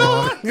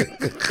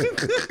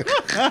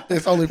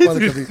 It's only funny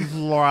because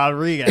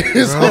Rodriguez.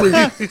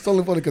 it's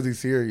only funny because he's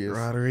serious.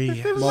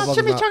 Rodriguez.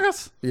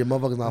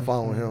 Motherfuckers not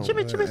following him.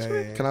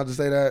 Hey. Can I just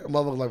say that?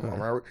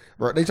 Motherfuckers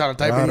like they trying to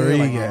type it in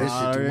like, yeah, this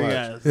shit too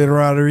much. It's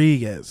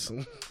Rodriguez.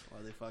 Why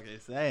the fuck they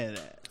saying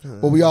that?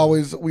 But we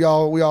always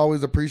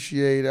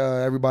appreciate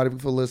everybody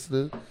for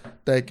listening.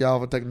 Thank y'all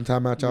for taking the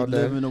time out y'all We day.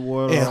 live in the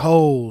world. And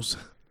hoes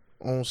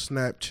on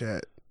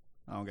Snapchat.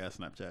 I don't got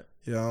Snapchat.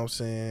 You know what I'm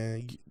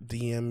saying?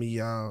 DM me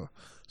y'all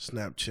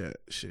Snapchat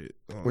shit.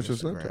 What's your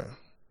Instagram. Snapchat?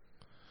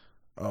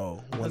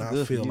 Oh, when That's I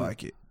good for feel you.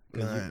 like it.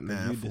 'Cause you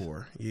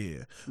 994. Yeah.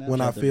 Snapchat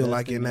When I the feel best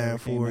like it thing that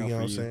ever 94, came you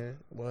out know for what I'm you. saying?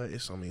 What?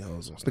 It's so many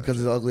hoes on Snapchat. Because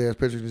his ugly ass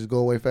pictures just go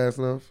away fast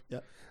enough.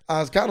 Yep.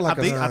 It's kind of like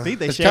I think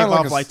they it's shaved kinda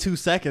off like like 2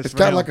 seconds. it's for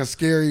kind of him. like a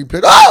scary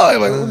picture. Oh,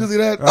 wait, let me see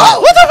that.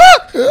 Oh, what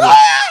the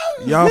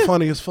fuck? Y'all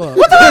funny as fuck.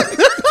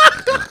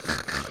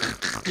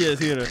 You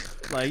just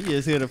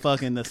hear the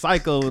fucking the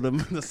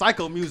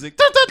psycho music.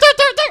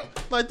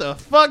 Like the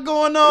fuck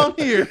going on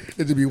here?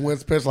 It should be one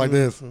special like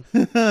this.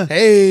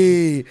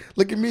 Hey,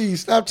 look at me,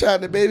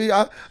 Snapchatting it, baby.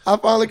 I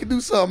finally can do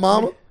something,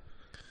 mama.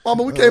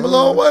 Mama, we came a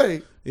long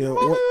way. You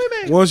know,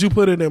 once you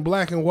put it in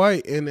black and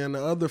white and then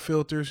the other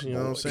filters, you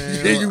know what I'm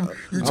saying? Yeah,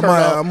 you turn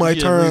I out. might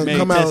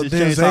come out Chainsaw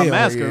Denzel.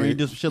 Massacre Yeah. and you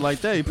do some shit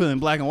like that. You put it in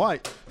black and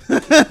white.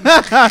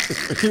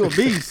 You a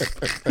beast.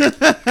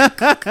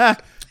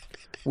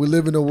 We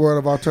live in a world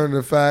of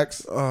alternative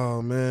facts,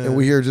 Oh man. and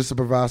we're here just to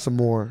provide some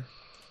more.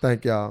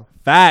 Thank y'all.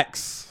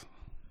 Facts.